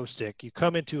glow stick, you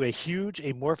come into a huge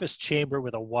amorphous chamber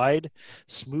with a wide,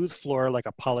 smooth floor like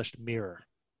a polished mirror.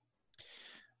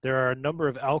 There are a number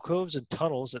of alcoves and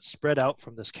tunnels that spread out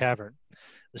from this cavern.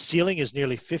 The ceiling is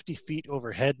nearly 50 feet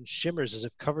overhead and shimmers as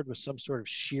if covered with some sort of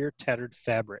sheer, tattered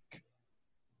fabric.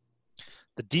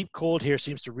 The deep cold here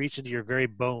seems to reach into your very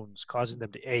bones, causing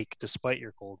them to ache despite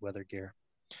your cold weather gear.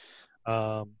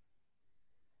 Any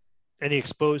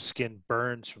exposed skin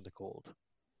burns from the cold.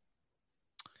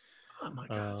 Oh my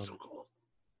God, it's so cold.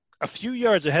 A few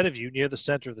yards ahead of you, near the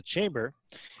center of the chamber,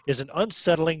 is an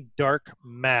unsettling dark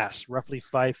mass, roughly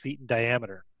 5 feet in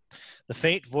diameter. The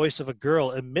faint voice of a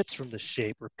girl emits from this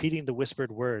shape, repeating the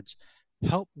whispered words,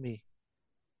 "Help me,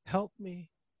 help me,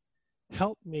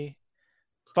 help me,"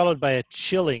 followed by a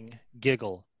chilling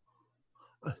giggle.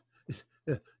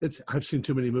 I've seen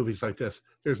too many movies like this.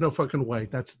 There's no fucking way.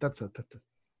 The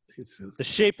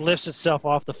shape lifts itself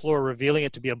off the floor, revealing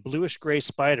it to be a bluish-gray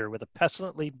spider with a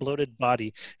pestilently bloated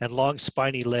body and long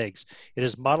spiny legs. It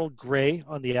is mottled gray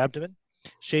on the abdomen,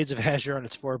 shades of azure on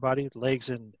its forebody, legs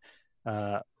and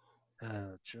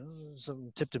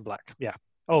some tipped in black. Yeah.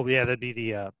 Oh yeah, that'd be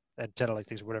the antenna-like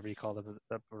things, whatever you call them,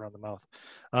 up around the mouth.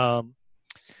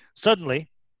 Suddenly,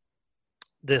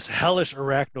 this hellish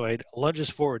arachnoid lunges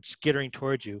forward, skittering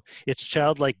towards you, its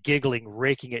childlike giggling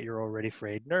raking at your already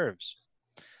frayed nerves.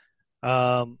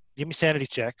 Give me sanity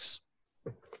checks.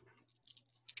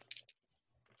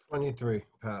 23,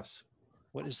 pass.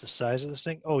 What is the size of this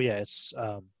thing? Oh yeah, it's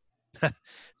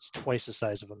it's twice the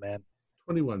size of a man.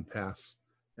 21 pass.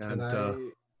 And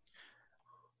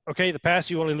okay, the pass,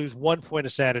 you only lose 1 point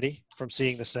of sanity from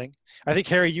seeing this thing. I think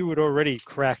Harry, you would already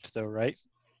cracked though, right?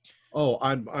 oh,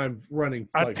 I'm running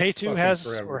like Pay2 has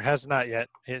forever. or has not yet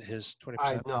hit his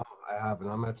 20%. No, I haven't.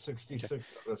 I'm at 66.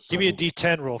 Okay. Give me a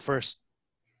D10 roll first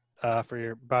for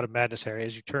your bout of madness, Harry,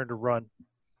 as you turn to run.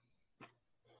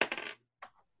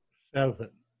 7.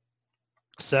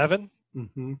 7?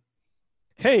 Mm-hmm.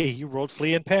 Hey, you rolled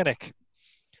flee and panic.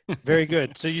 Very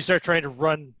good. So you start trying to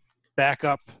run back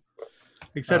up.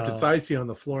 Except it's icy on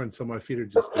the floor, and so my feet are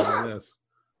just doing this.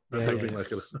 Moving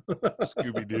like a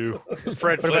Scooby-Doo.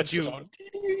 Fred, what about you?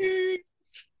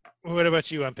 What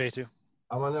about you on Pay2?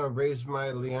 I want to raise my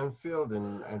Leanne field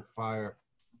and fire.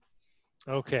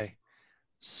 Okay.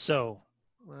 So,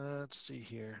 let's see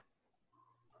here.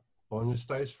 Bonus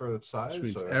dice for the size? Which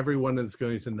means or? everyone is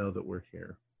going to know that we're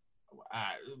here.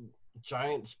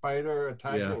 Giant spider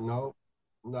attacking? Yeah. No,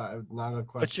 not a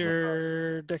question. What's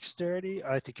your dexterity?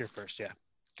 I think you're first, yeah.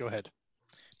 Go ahead.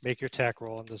 Make your attack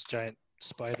roll on this giant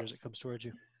spider as it comes towards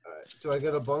you. Do I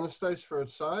get a bonus dice for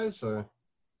its size? Or?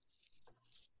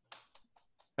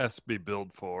 Has to be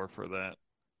build 4 for that.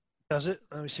 Does it?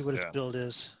 Let me see what its build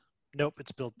is. Nope,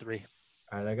 it's build 3.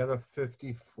 All right, I got a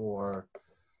 54,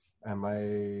 and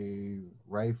my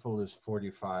rifle is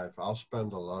 45. I'll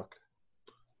spend a luck.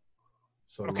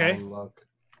 So okay. 9 luck.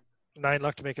 9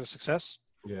 luck to make it a success?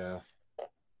 Yeah.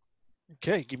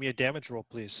 Okay, give me a damage roll,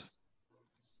 please.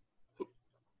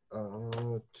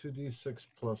 2d6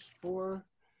 plus 4,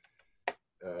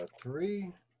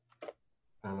 3,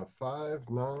 and a 5,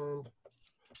 9,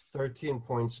 13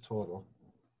 points total.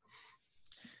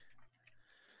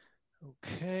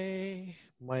 Okay,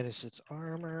 minus its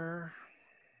armor.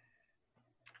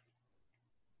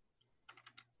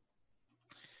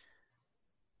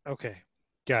 Okay,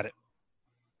 got it.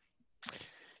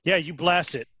 Yeah, you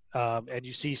blast it, and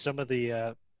you see some of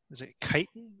the, is it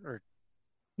chitin or?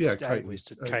 Yeah, chitin.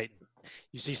 Chitin.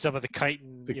 You see some of the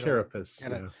chitin. The carapace,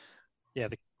 yeah,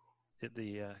 the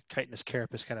chitinous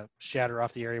carapace kind of shatter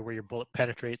off the area where your bullet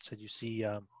penetrates, and you see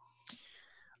a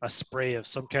spray of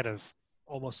some kind of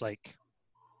almost like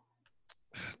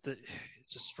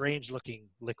it's a strange looking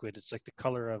liquid. It's like the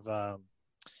color of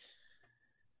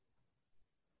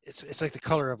it's like the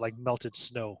color of like melted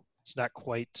snow. It's not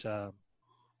quite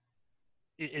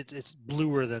it's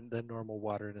bluer than normal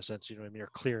water in a sense, you know what I mean, or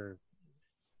clearer.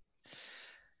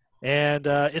 And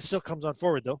it still comes on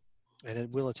forward though, and it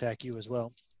will attack you as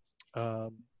well.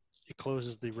 It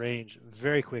closes the range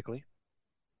very quickly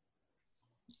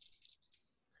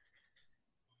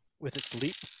with its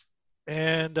leap.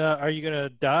 And are you going to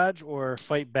dodge or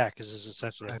fight back? Because this is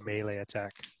essentially a melee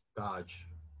attack. Dodge.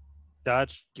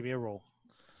 Dodge. Give me a roll.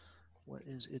 What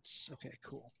is its... Okay,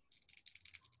 cool.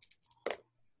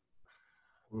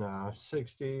 Nah,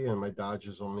 60, and my dodge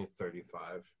is only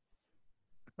 35.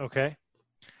 Okay.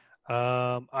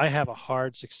 I have a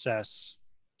hard success.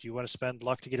 Do you want to spend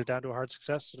luck to get it down to a hard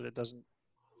success so that it doesn't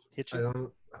hit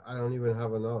you? I don't even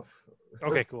have enough.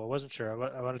 Okay, cool. I wasn't sure.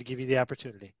 I wanted to give you the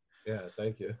opportunity. Yeah,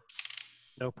 thank you.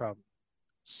 No problem.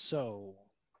 So,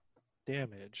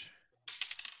 damage.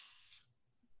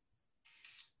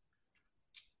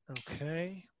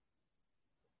 Okay.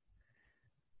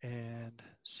 And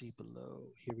see below.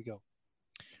 Here we go.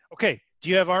 Okay. Do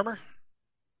you have armor?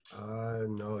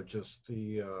 No, just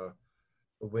the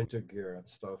winter gear and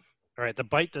stuff. All right. The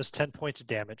bite does 10 points of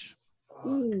damage.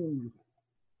 Ooh.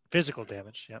 Physical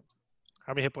damage. Yep.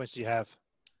 How many hit points do you have?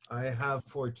 I have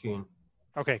 14.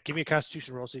 Okay. Give me a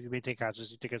Constitution roll. See if you maintain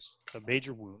consciousness. You take a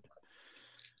major wound.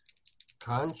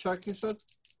 Con check, you said?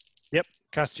 Yep.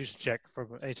 Constitution check.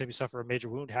 From anytime you suffer a major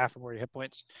wound, half or more of your hit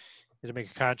points. You have to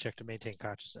make a con check to maintain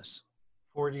consciousness.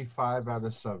 45 out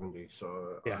of 70.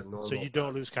 So yeah. So you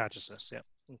don't lose consciousness. Yeah.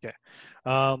 Okay.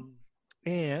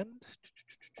 And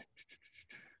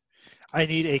I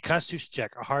need a Constitution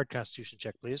check, a hard Constitution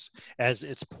check, please, as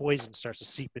its poison starts to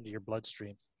seep into your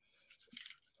bloodstream.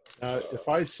 If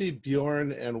I see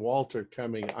Bjorn and Walter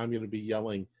coming, I'm going to be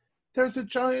yelling, "There's a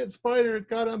giant spider! It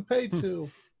got on Pay2."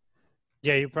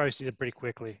 Yeah, you probably see them pretty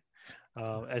quickly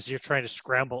as you're trying to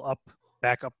scramble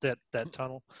back up that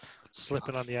tunnel,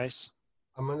 slipping on the ice.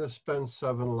 I'm going to spend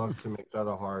 7 luck to make that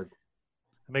a hard.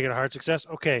 Make it a hard success.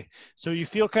 Okay, so you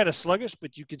feel kind of sluggish,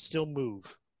 but you can still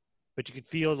move. But you can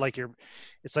feel like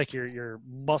it's like your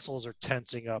muscles are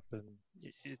tensing up, and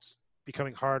it's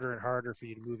becoming harder and harder for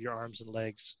you to move your arms and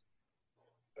legs.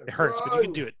 It hurts, but you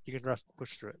can do it. You can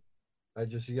push through it. I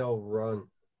just yell, run.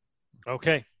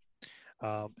 Okay.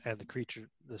 And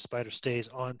the spider stays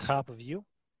on top of you.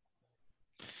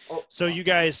 Oh, So you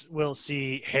guys will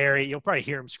see Harry. You'll probably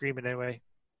hear him screaming anyway.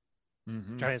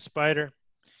 Mm-hmm. Giant spider.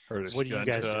 Heard a What do you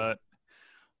guys do? gunshot.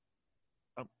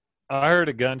 I heard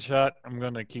a gunshot. I'm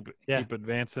going to keep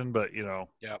advancing, but Yep.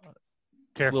 a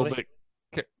Carefully. little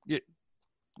bit, a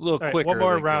little All right, quicker. one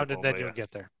more than round, careful, and then but you'll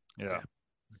get there. Yeah.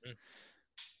 Mhm.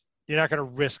 You're not going to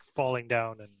risk falling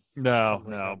down and. No,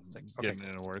 tumbling down the thing. Okay. getting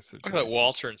in a worse Look situation. at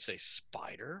Walter and say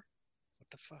spider. What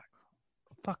the fuck?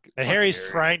 And fuck Harry's Harry.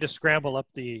 trying to scramble up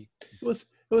the. It was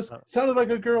sounded like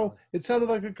a girl. It sounded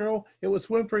like a girl. It was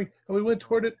whimpering, and we went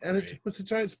toward it, and Right. it was a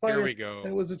giant spider. Here we go. And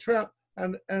it was a trap,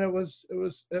 and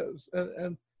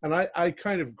I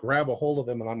kind of grab a hold of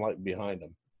him, and I'm like behind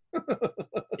him.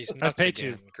 He's I nuts paid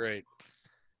you. again. Great.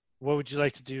 What would you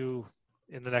like to do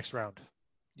in the next round?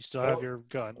 You still have your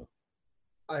gun.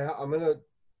 I'm gonna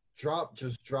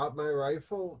drop my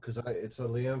rifle because it's a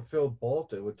Liam-filled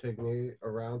bolt. It would take me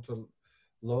around to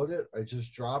load it. I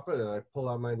just drop it and I pull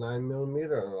out my 9mm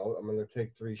and I'm gonna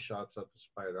take 3 shots at the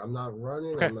spider. I'm not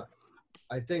running. Okay.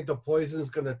 I think the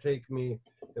poison's gonna take me.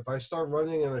 If I start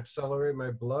running and accelerate my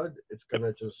blood, it's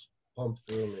gonna just pump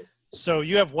through me. So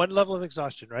you have 1 level of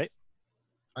exhaustion, right?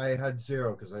 I had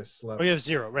 0 because I slept. Oh, you have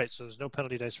 0, right? So there's no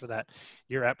penalty dice for that.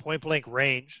 You're at point blank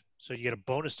range, so you get a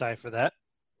bonus die for that.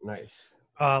 Nice.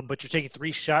 But you're taking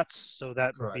 3 shots, so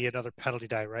that would be Correct. another penalty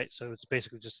die, right? So it's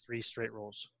basically just 3 straight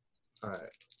rolls. All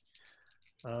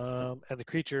right. And the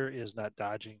creature is not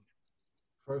dodging.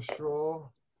 First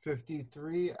roll,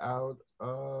 53 out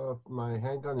of my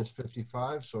handgun is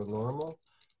 55, so normal.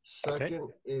 Second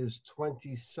is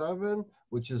 27,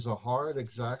 which is a hard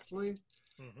exactly.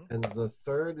 Mm-hmm. And the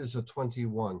third is a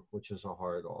 21, which is a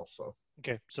hard also.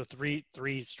 Okay, so three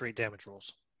straight damage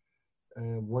rolls.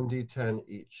 And 1d10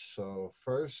 each. So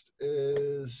first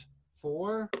is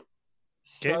 4,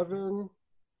 7,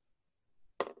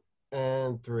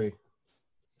 and 3.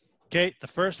 Okay, the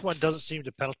first one doesn't seem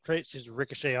to penetrate, seems to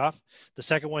ricochet off. The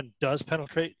second one does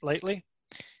penetrate lightly.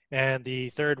 And the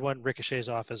third one ricochets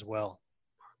off as well.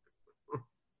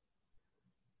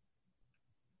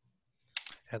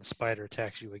 And the spider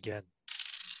attacks you again.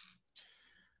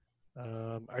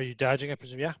 Are you dodging, I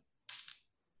presume? Yeah?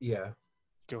 Yeah.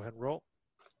 Go ahead and roll.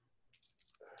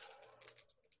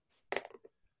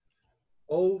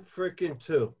 Oh, freaking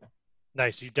 2.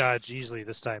 Nice, you dodge easily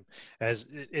this time. As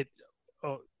it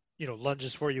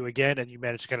lunges for you again, and you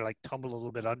manage to kind of like tumble a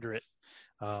little bit under it.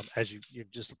 As you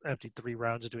just emptied 3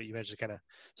 rounds into it, you manage to kind of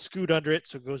scoot under it,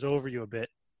 so it goes over you a bit.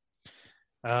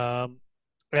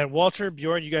 And Walter,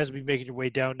 Bjorn, you guys will be making your way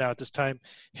down now at this time.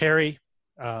 Harry,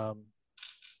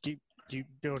 you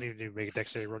don't even need to make a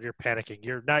dexterity roll. You're panicking.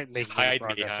 You're not making any Hide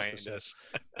progress at behind this us.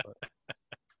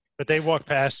 but they walk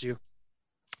past you,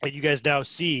 and you guys now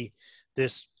see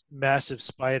this massive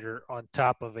spider on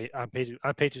top of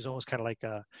Ampetu is almost kind of like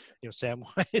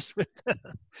Samwise, but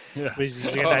he's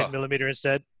using a 9mm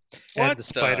instead. And the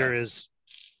spider is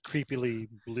creepily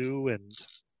blue and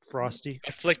frosty.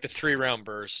 I flicked the 3-round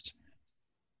burst.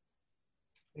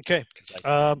 Okay.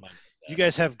 You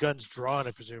guys have guns drawn,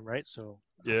 I presume, right? So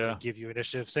yeah, give you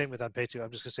initiative. Same with Ampetu.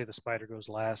 I'm just gonna say the spider goes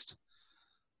last.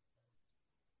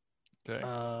 Okay.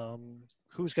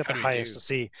 Who's got the highest? Let's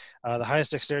see. The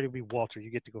highest dexterity will be Walter.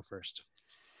 You get to go first.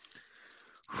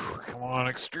 Come on,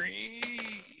 extreme.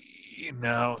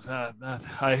 No, not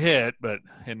I hit, but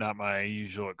not my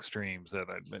usual extremes that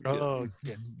I've been getting.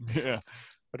 Yeah.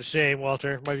 What a shame,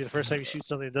 Walter. Might be the first time you shoot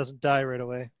something that doesn't die right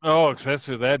away. Oh,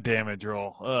 especially with that damage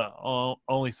roll.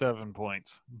 Only 7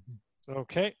 points.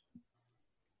 Okay.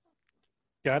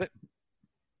 Got it.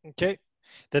 Okay.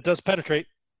 That does penetrate.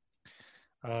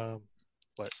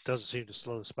 But doesn't seem to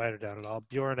slow the spider down at all.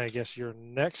 Bjorn, I guess you're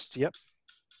next. Yep.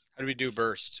 How do we do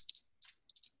burst?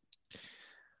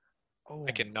 Oh,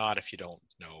 I can nod if you don't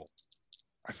know.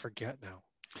 I forget now.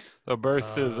 The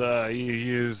burst is you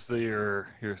use your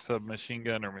submachine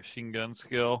gun or machine gun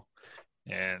skill,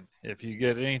 and if you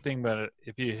get anything but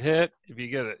if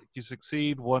you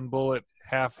succeed, 1 bullet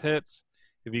half hits.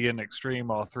 If you get an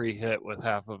extreme, all 3 hit with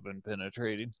half of them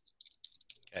penetrating.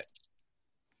 Okay.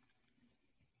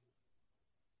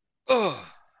 Oh,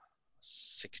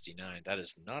 69. That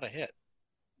is not a hit.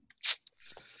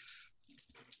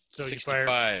 So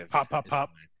 65. Pop, pop, pop.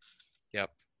 Yep.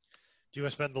 Do you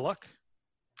want to spend the luck?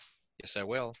 Yes, I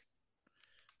will.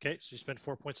 Okay, so you spend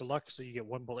 4 points of luck, so you get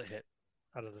 1 bullet hit.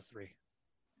 out of the 3.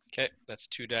 Okay, that's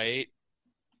 2 die 8.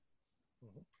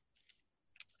 Mhm.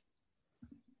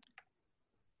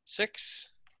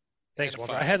 6. Thanks, and a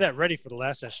Walter. 5. I had that ready for the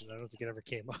last session. I don't think it ever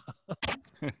came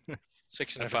up.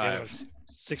 6 and a I forget 5. about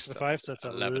 6 and a So 5, so that's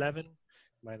 11. 11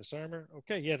 minus armor.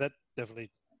 Okay, yeah, that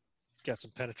definitely got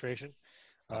some penetration.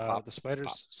 Pop, pop, The spider's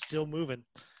pop. still moving.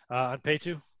 On pay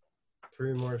 2.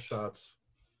 3 more shots.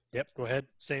 Yep, go ahead.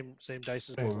 Same dice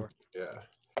as Same. before.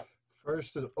 Yeah.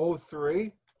 First is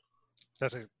 03.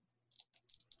 That's a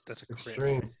crit.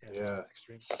 Extreme. Right? Yeah.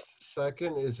 Extreme.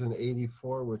 Second is an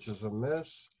 84, which is a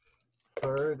miss.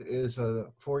 Third is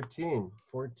a 14.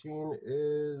 14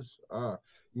 is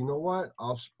you know what?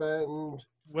 I'll spend.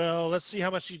 Well, let's see how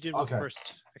much you did with Okay.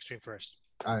 first extreme first.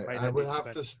 I would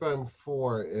have to spend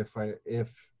 4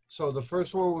 if so. The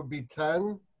first one would be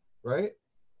 10, right?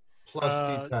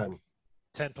 Plus D10.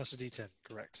 10 plus a D10,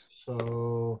 correct.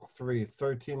 So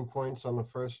 13 points on the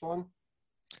first one.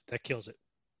 That kills it.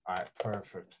 All right,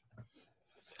 perfect.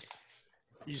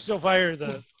 You still fire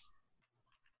the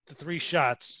 3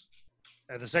 shots,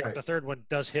 and Right. the third one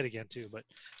does hit again too, but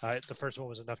the first one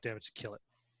was enough damage to kill it.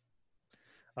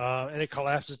 And it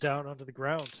collapses down onto the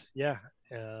ground. Yeah,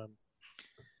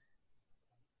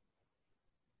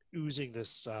 oozing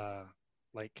this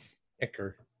like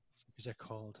Ichor. what is that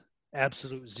called?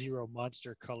 Absolute zero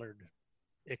monster colored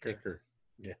ichor. Ichor.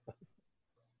 Yeah.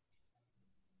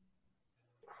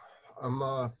 I'm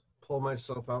pull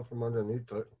myself out from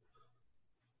underneath it.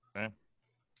 Okay.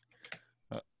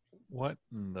 What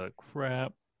in the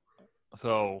crap?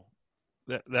 So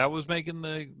that was making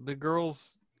the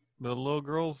little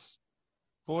girl's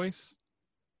voice?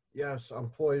 Yes, I'm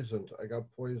poisoned. I got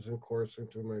poison coursing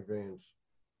through my veins.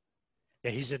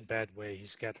 Yeah, he's in bad way.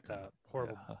 He's got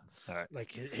horrible. Yeah. All right.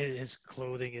 Like his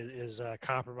clothing is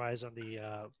compromised on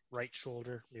the right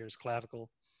shoulder near his clavicle.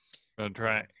 I'm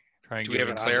gonna try and Do we give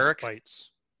have a him, cleric?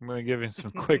 Bites. I'm gonna give him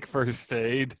some quick first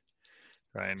aid.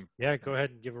 Try and Yeah, go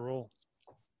ahead and give a roll.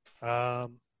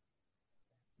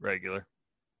 regular.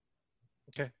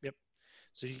 Okay, yep.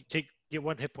 So you get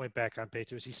 1 hit point back on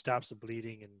Peter as he stops the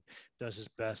bleeding and does his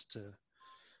best to.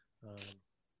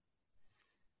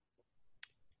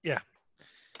 Yeah.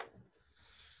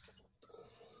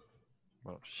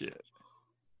 Oh shit.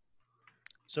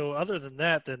 So other than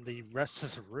that, then the rest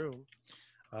of the room,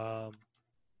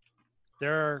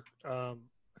 there are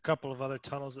a couple of other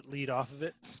tunnels that lead off of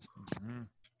it Mhm.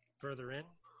 further in.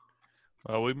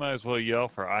 Well, we might as well yell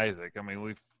for Isaac. I mean,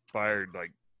 we fired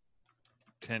like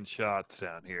 10 shots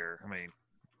down here. I mean,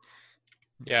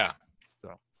 Yeah.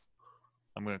 so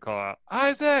I'm gonna call out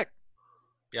Isaac.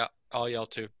 Yeah, I'll yell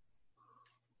too.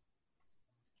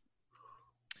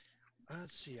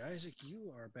 Let's see, Isaac,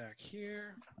 you are back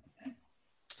here.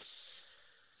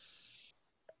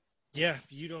 Yeah,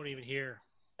 you don't even hear.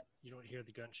 You don't hear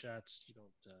the gunshots. You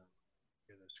don't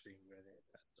hear the scream or anything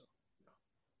like that. So,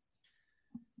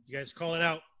 no. You guys calling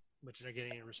out, but you're not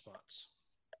getting any response.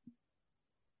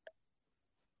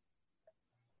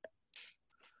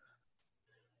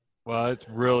 Well, it's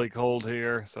really cold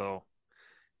here, so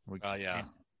Yeah.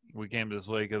 we came this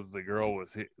way because the girl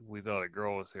was here. We thought a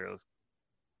girl was here.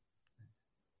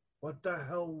 What the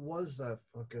hell was that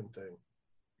fucking thing?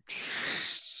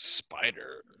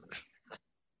 Spider.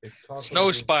 It talked Snow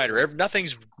like spider.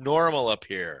 Nothing's normal up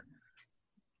here.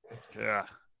 Yeah.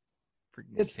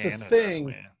 Freaking It's the Canada, thing.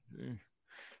 man.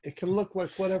 It can look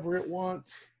like whatever it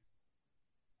wants.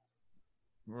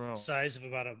 Well, Size of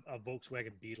about a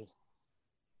Volkswagen Beetle.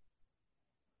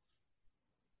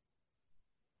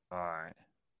 all right.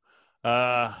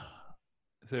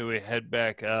 So we head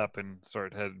back up and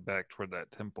start heading back toward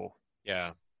that temple.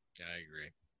 Yeah. Yeah, I agree.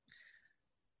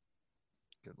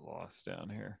 Get lost down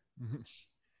here.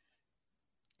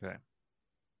 Okay.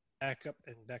 Back up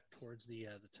and back towards the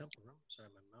temple room. Sorry,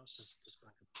 my mouse is just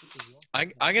gone completely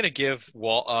wrong. I'm going to give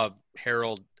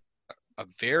Harold a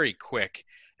very quick,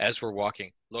 as we're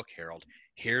walking, look, Harold,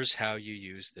 here's how you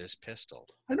use this pistol.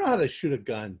 I know how to shoot a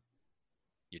gun.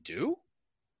 You do?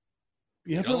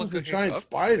 Yeah, don't it was look a like giant a-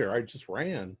 spider. I just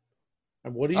ran.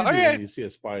 And what do you Oh, do yeah. when you see a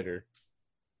spider?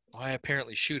 Well, I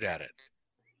apparently shoot at it.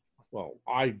 Well,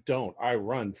 I don't. I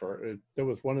run for it. There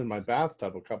was one in my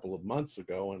bathtub a couple of months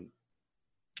ago, and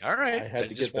All right. I had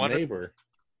to just get the wanted- neighbor.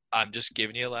 I'm just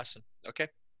giving you a lesson. Okay.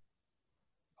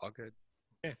 All good.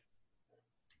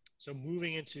 So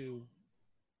moving into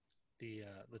the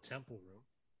temple room,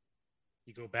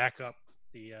 you go back up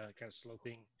the kind of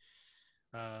sloping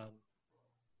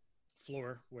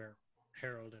floor where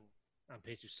Harold and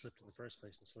Ampetu slipped in the first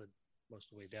place and slid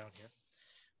most of the way down here.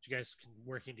 But you guys can,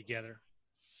 working together,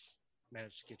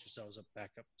 manage to get yourselves back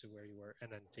up to where you were,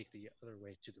 and then take the other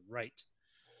way to the right.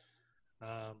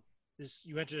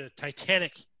 You enter a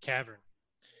titanic cavern,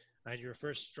 and you're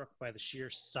first struck by the sheer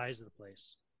size of the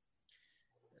place.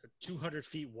 200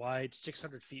 feet wide,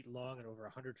 600 feet long, and over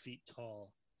 100 feet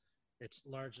tall. It's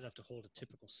large enough to hold a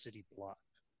typical city block.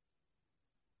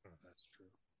 I don't know if that's true,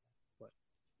 but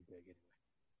big anyway.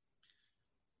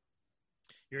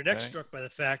 You're next struck by the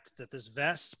fact that this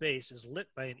vast space is lit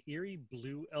by an eerie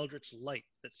blue eldritch light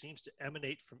that seems to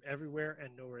emanate from everywhere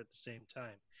and nowhere at the same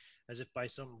time, as if by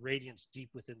some radiance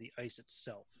deep within the ice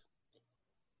itself.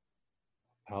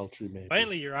 Paltry, maybe.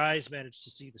 Finally, your eyes manage to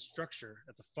see the structure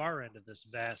at the far end of this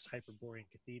vast Hyperborean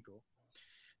cathedral.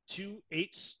 2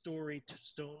 8-story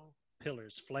stone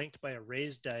pillars flanked by a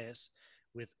raised dais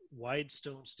with wide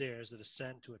stone stairs that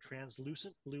ascend to a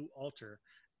translucent blue altar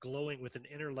glowing with an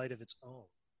inner light of its own.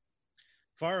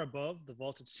 Far above, the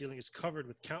vaulted ceiling is covered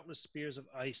with countless spears of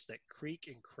ice that creak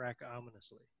and crack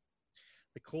ominously.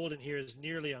 The cold in here is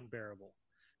nearly unbearable.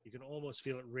 You can almost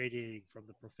feel it radiating from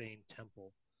the profane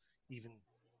temple, even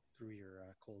through your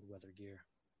cold weather gear.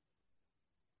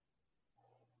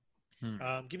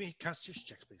 Give me Constitution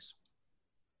checks, please.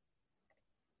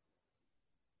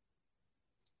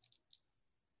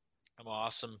 I'm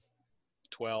awesome.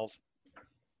 12.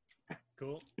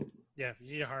 Cool. Yeah,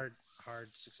 you need a hard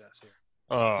success here.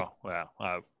 Oh, well,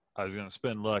 I was going to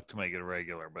spend luck to make it a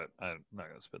regular, but I'm not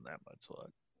going to spend that much luck.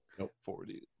 Nope.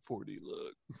 40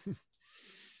 luck.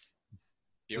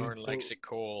 Bjorn likes it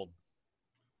cold.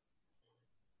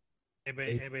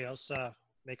 Anybody else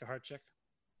make a hard check?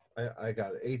 I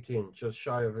got 18, just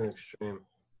shy of an extreme.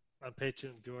 On Pay2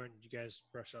 and Bjorn, you guys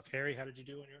brush off. Harry, how did you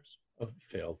do on yours? Oh,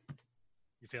 failed.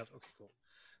 You failed? Okay, cool.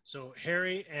 So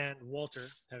Harry and Walter,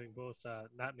 having both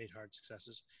not made hard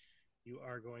successes, you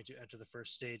are going to enter the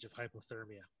first stage of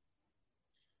hypothermia.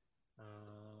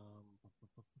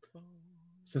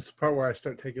 Is this the part where I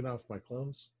start taking off my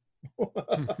clothes?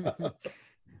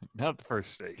 Not the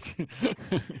first stage.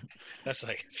 That's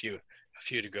like a few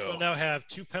to go. You'll now have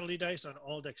 2 penalty dice on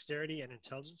all dexterity and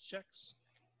intelligence checks.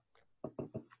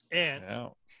 And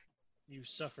you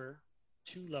suffer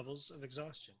 2 levels of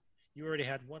exhaustion. You already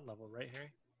had 1 level, right,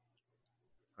 Harry?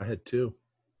 I had 2.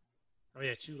 Oh,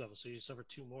 yeah, 2 levels. So you suffer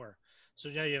 2 more. So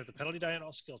now you have the penalty die on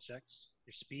all skill checks.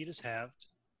 Your speed is halved.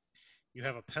 You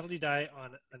have a penalty die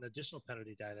on an additional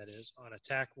penalty die, that is, on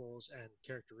attack rolls and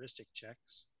characteristic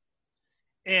checks.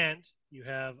 And you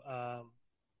have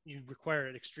you require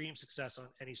an extreme success on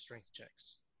any strength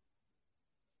checks.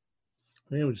 I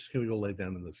think I'm just going to go lay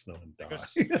down in the snow and die.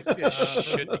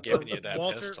 Shouldn't have given you that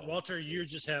pistol. Walter, you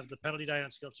just have the penalty die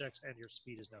on skill checks, and your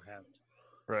speed is now halved.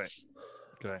 Right.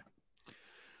 Okay.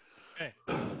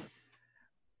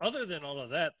 Other than all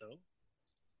of that, though,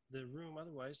 the room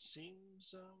otherwise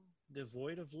seems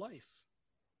devoid of life.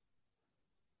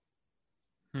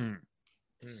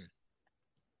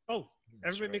 Oh,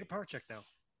 everybody make a power check now.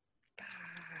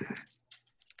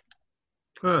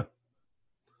 Huh.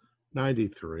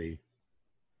 93.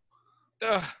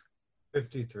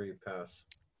 53 pass.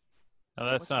 Now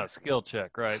that's not a skill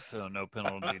check, right? So no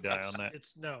penalty die on that.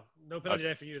 It's no penalty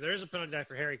die for you. There is a penalty die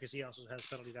for Harry because he also has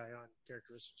penalty die on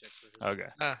characteristic checks. For his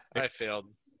Okay. I failed.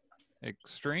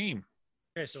 Extreme.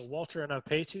 Okay, so Walter and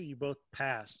Pay2, you both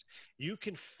passed. You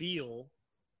can feel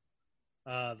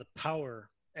the power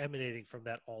emanating from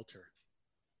that altar.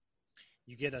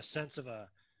 You get a sense of a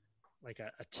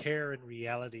tear in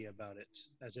reality about it,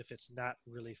 as if it's not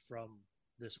really from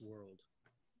this world,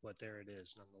 but there it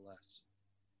is nonetheless.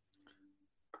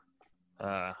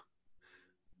 I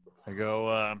go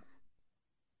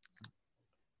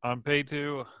on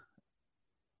Pay2.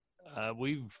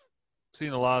 We've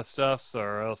seen a lot of stuff,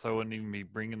 or else I wouldn't even be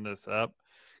bringing this up,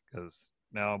 because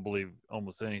now I believe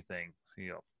almost anything. See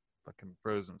a fucking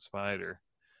frozen spider.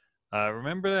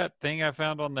 Remember that thing I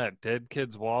found on that dead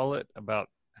kid's wallet about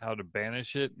how to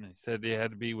banish it? And he said you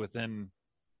had to be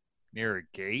near a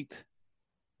gate.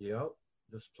 Yep,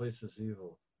 this place is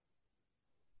evil.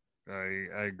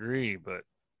 I agree, but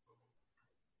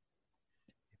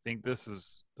you think this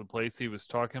is the place he was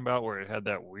talking about where it had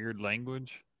that weird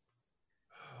language?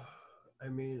 I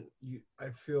mean, I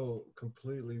feel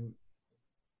completely...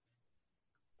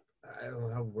 I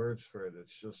don't have words for it.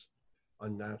 It's just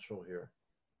unnatural here.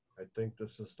 I think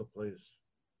this is the place.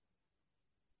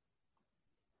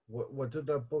 What did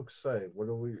that book say?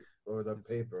 Or that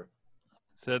paper? It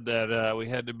said that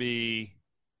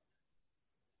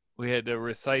we had to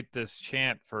recite this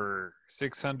chant for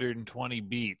 620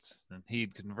 beats, and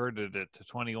he'd converted it to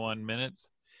 21 minutes.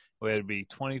 We had to be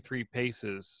 23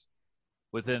 paces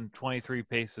within 23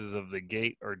 paces of the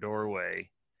gate or doorway.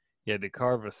 You had to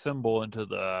carve a symbol into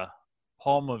the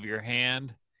palm of your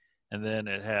hand, and then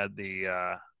it had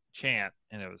the chant,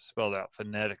 and it was spelled out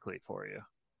phonetically for you.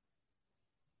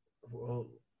 Well,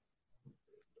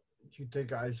 do you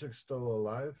think Isaac's still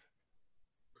alive?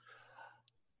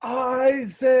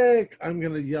 Isaac! I'm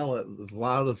going to yell it as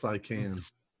loud as I can.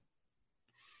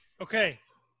 Okay.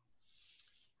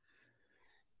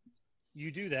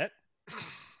 You do that.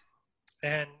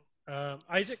 And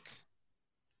Isaac,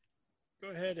 go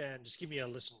ahead and just give me a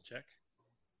listen check.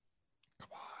 Come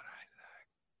on,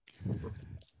 Isaac.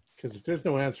 Because if there's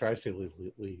no answer, I say leave.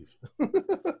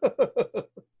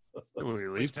 We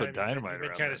at least put dynamite You've been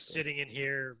around kind that of thing. sitting in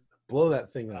here, Blow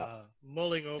that thing up.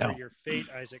 mulling over No. your fate,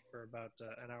 Isaac, for about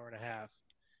an hour and a half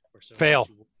or so. Fail.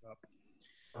 since you woke up.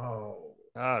 Oh,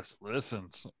 Gosh, listen.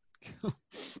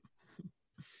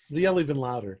 Yell even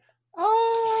louder.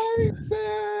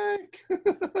 Isaac!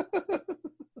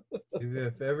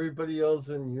 if everybody yells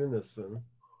in unison.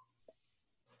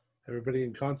 Everybody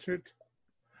in concert?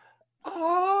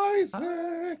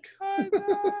 Isaac!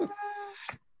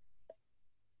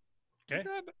 Okay.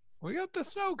 We got the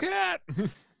snow cat.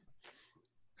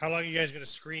 How long are you guys going to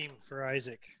scream for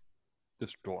Isaac?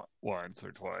 Just once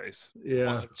or twice.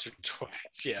 Yeah. Once or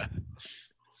twice, yeah.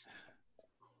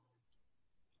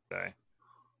 Okay.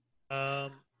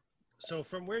 So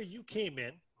from where you came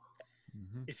in,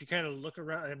 Mm-hmm. if you kind of look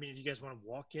around, I mean, do you guys want to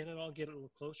walk in at all, get a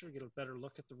little closer, get a better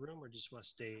look at the room, or just want to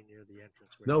stay near the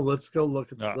entrance? No, let's go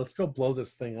look at. No. Let's go blow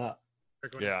this thing up.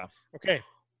 Yeah. Okay.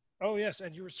 Oh yes,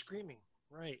 and you were screaming,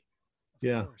 right? Of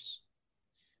Yeah. course.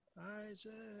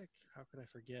 Isaac, how could I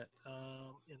forget?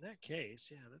 In that case,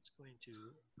 yeah, that's going to.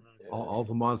 All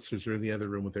the monsters are in the other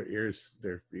room with their ears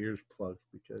plugged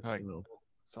because Right. you know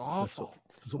It's awful.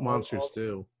 that's what monsters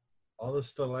do. All the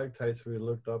stalactites we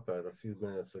looked up at a few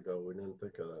minutes ago, we didn't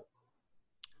think of that.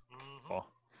 Mhm.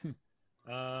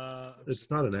 Oh. It's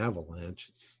not an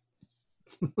avalanche. It's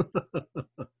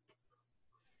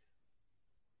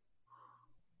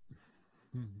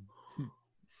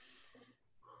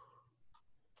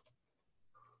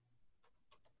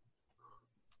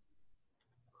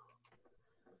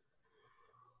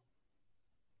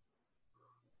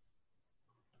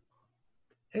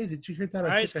Hey, did you hear that?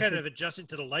 Eyes kind of adjusting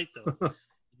to the light though.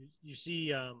 You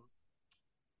see,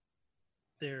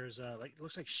 there's like it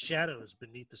looks like shadows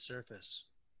beneath the surface.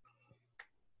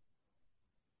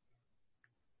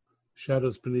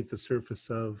 Shadows beneath the surface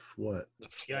of what? The The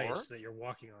floor? ice that you're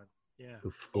walking on. Yeah.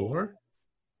 The floor?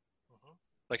 Mhm.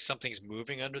 Like something's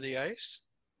moving under the ice?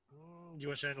 You want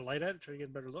to shine a light at it, try to get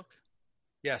a better look?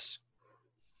 Yes.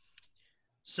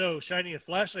 So, shining a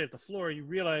flashlight at the floor, you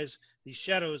realize these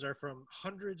shadows are from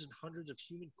hundreds and hundreds of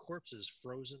human corpses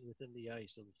frozen within the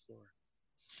ice of the floor.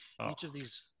 Oh. Each of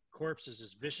these corpses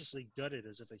is viciously gutted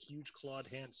as if a huge clawed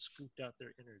hand scooped out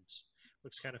their innards.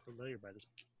 Looks kind of familiar by this.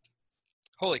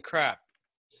 Holy crap.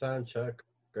 Sound check.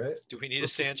 Great. Do we need a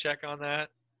sand check on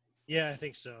that? Yeah, I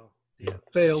think so. Yeah,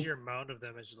 failed. Sheer amount of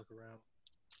them as you look around.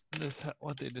 This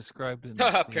what they described in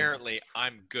Apparently,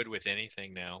 I'm good with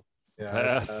anything now. Yeah.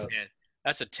 Pass. Man,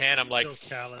 that's a 10. I'm like, So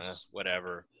callous.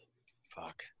 whatever.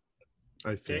 Fuck. I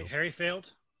Okay, failed Harry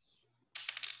failed.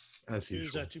 as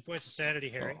Use usual. 2 points of sanity,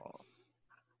 Harry. Oh.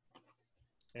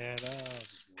 And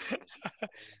let's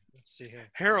see here.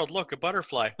 Harold, look, a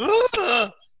butterfly. In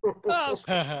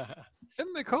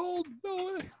the cold.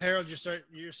 No way. Harold, you're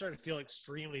starting to feel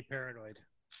extremely paranoid.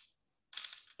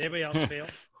 Anybody else fail?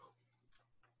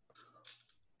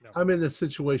 No. I'm in this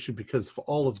situation because of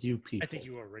all of you people. I think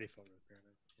you already felt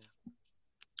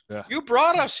paranoid. You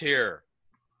brought us here.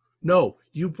 No,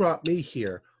 you brought me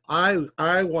here.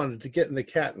 I wanted to get in the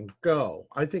cat and go.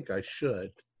 I think I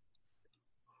should.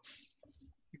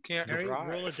 You can't Harry, drive.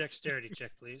 roll a dexterity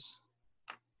check, please.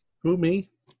 Who,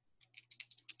 me?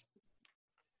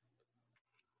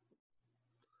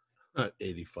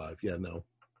 85. Yeah, no.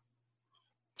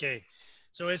 Okay.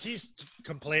 So as he's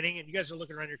complaining, and you guys are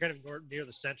looking around, you're kind of near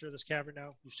the center of this cavern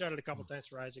now. You shouted a couple times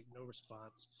for Isaac, no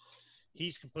response.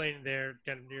 He's complaining there,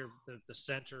 kind of near the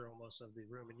center almost of the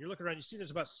room. And you're looking around, you see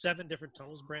there's about 7 different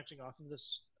tunnels branching off of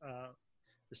this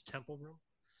this temple room,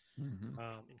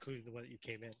 including the one that you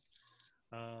came in.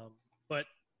 But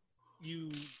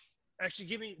you actually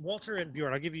give me, Walter and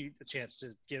Bjorn, I'll give you a chance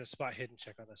to get a spot hidden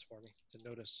check on this for me to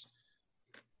notice.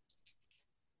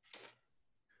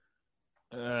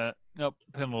 Nope.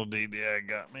 Penalty. Yeah,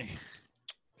 got me.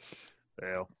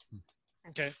 Fail.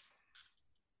 Okay.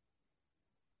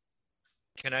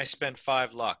 Can I spend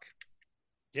 5 luck?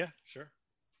 Yeah, sure.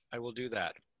 I will do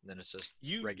that. And then it says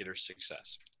You- regular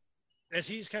success. As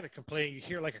he's kind of complaining, you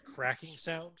hear like a cracking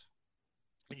sound,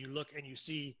 and you look and you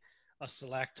see a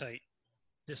stalactite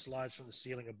dislodged from the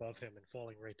ceiling above him and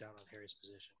falling right down on Harry's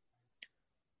position.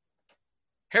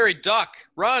 Harry, duck,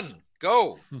 run,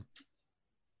 go.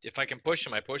 If I can push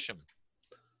him, I push him.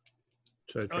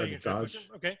 Should I try to you try to push dodge?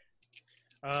 him? Okay.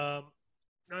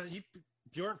 No,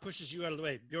 Bjorn pushes you out of the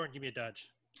way. Bjorn, give me a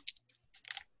dodge.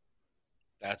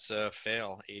 That's a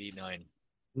fail, 89.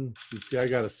 You see, I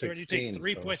got a Bjorn, 16. you take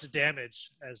 3 so- points of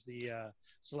damage as the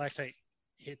stalactite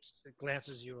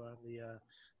glances you on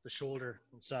the shoulder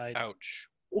and side. Ouch.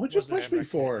 What'd you Wasn't push that me right?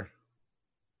 for?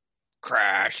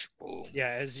 Crash. Boom. Yeah,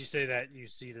 as you say that, you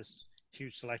see this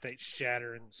huge stalactite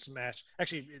shatter and smash.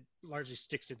 Actually, it largely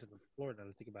sticks into the floor now that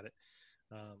I think about it.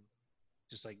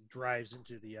 Just like drives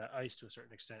into the ice to a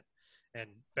certain extent and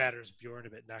batters Bjorn a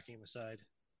bit, knocking him aside.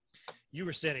 You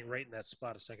were standing right in that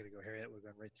spot a second ago, Harry. That would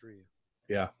have gone right through you.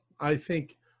 Yeah, I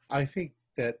think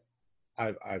that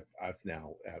I've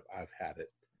had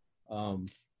it. I'm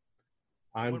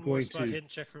One more going spot to. hidden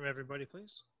check from everybody,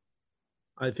 please.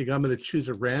 I think I'm going to choose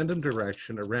a random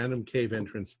direction, a random cave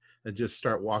entrance, and just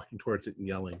start walking towards it and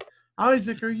yelling,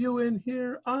 "Isaac, are you in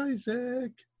here,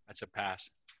 Isaac?" That's a pass.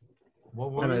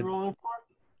 What were And we I- rolling for?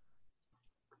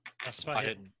 A spot Not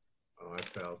hidden. hidden. Oh, I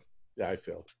failed. Yeah, I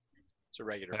failed. It's a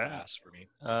regular Yeah. pass for me.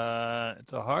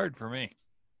 It's a hard for me.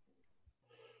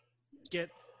 Get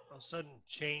a sudden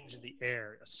change in the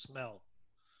air, a smell,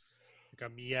 like a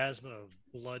miasma of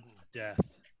blood and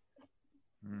death.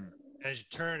 As you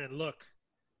turn and look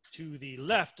to the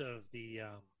left of the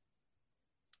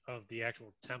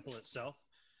actual temple itself,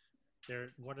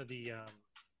 one of the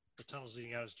tunnels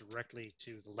leading out is directly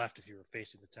to the left if you were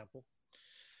facing the temple.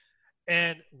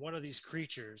 And one of these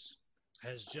creatures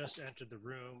has just entered the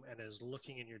room and is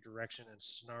looking in your direction and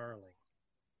snarling.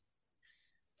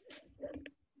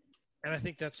 And I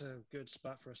think that's a good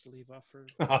spot for us to leave off for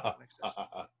the next session.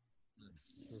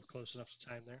 We're close enough to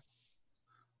time there.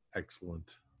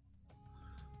 Excellent.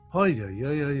 Oy, oy,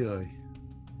 oy, oy, oy.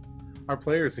 Our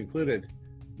players included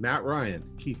Matt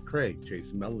Ryan, Keith Craig,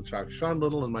 Jason Melanchok, Sean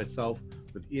Little, and myself,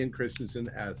 with Ian Christiansen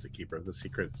as the Keeper of the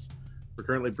Secrets. We're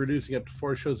currently producing up to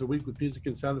 4 shows a week with music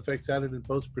and sound effects added in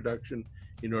post-production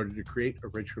in order to create a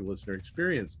richer listener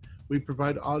experience. We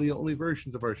provide audio-only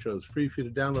versions of our shows free for you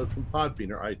to download from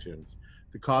Podbean or iTunes.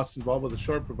 The costs involved with the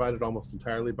show are provided almost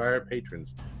entirely by our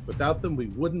patrons. Without them, we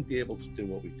wouldn't be able to do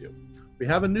what we do. We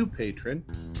have a new patron.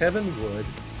 Kevin Wood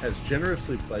has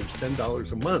generously pledged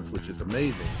 $10 a month, which is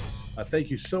amazing. Thank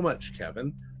you so much,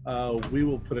 Kevin. We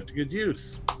will put it to good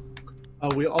use.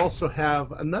 We also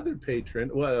have another patron,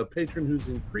 a patron who's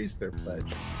increased their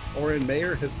pledge. Oren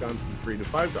Mayer has gone from $3 to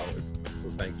 $5,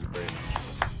 so thank you very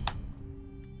much.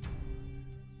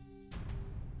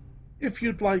 If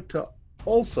you'd like to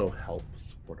also help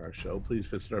support our show, please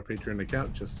visit our Patreon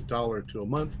account. Just $1 or $2 a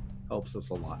month helps us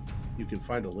a lot. You can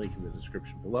find a link in the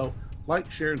description below.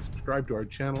 Like, share, and subscribe to our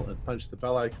channel, and punch the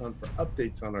bell icon for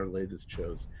updates on our latest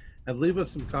shows. And leave us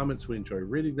some comments. We enjoy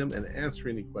reading them and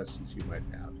answering any questions you might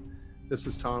have. This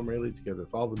is Tom Rayleigh, together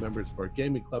with all the members of our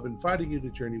gaming club, inviting you to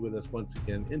journey with us once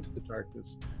again into the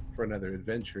darkness for another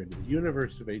adventure into the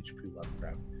universe of H.P.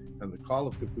 Lovecraft and the Call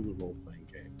of Cthulhu role-playing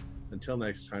game. Until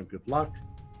next time, good luck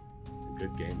and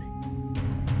good gaming.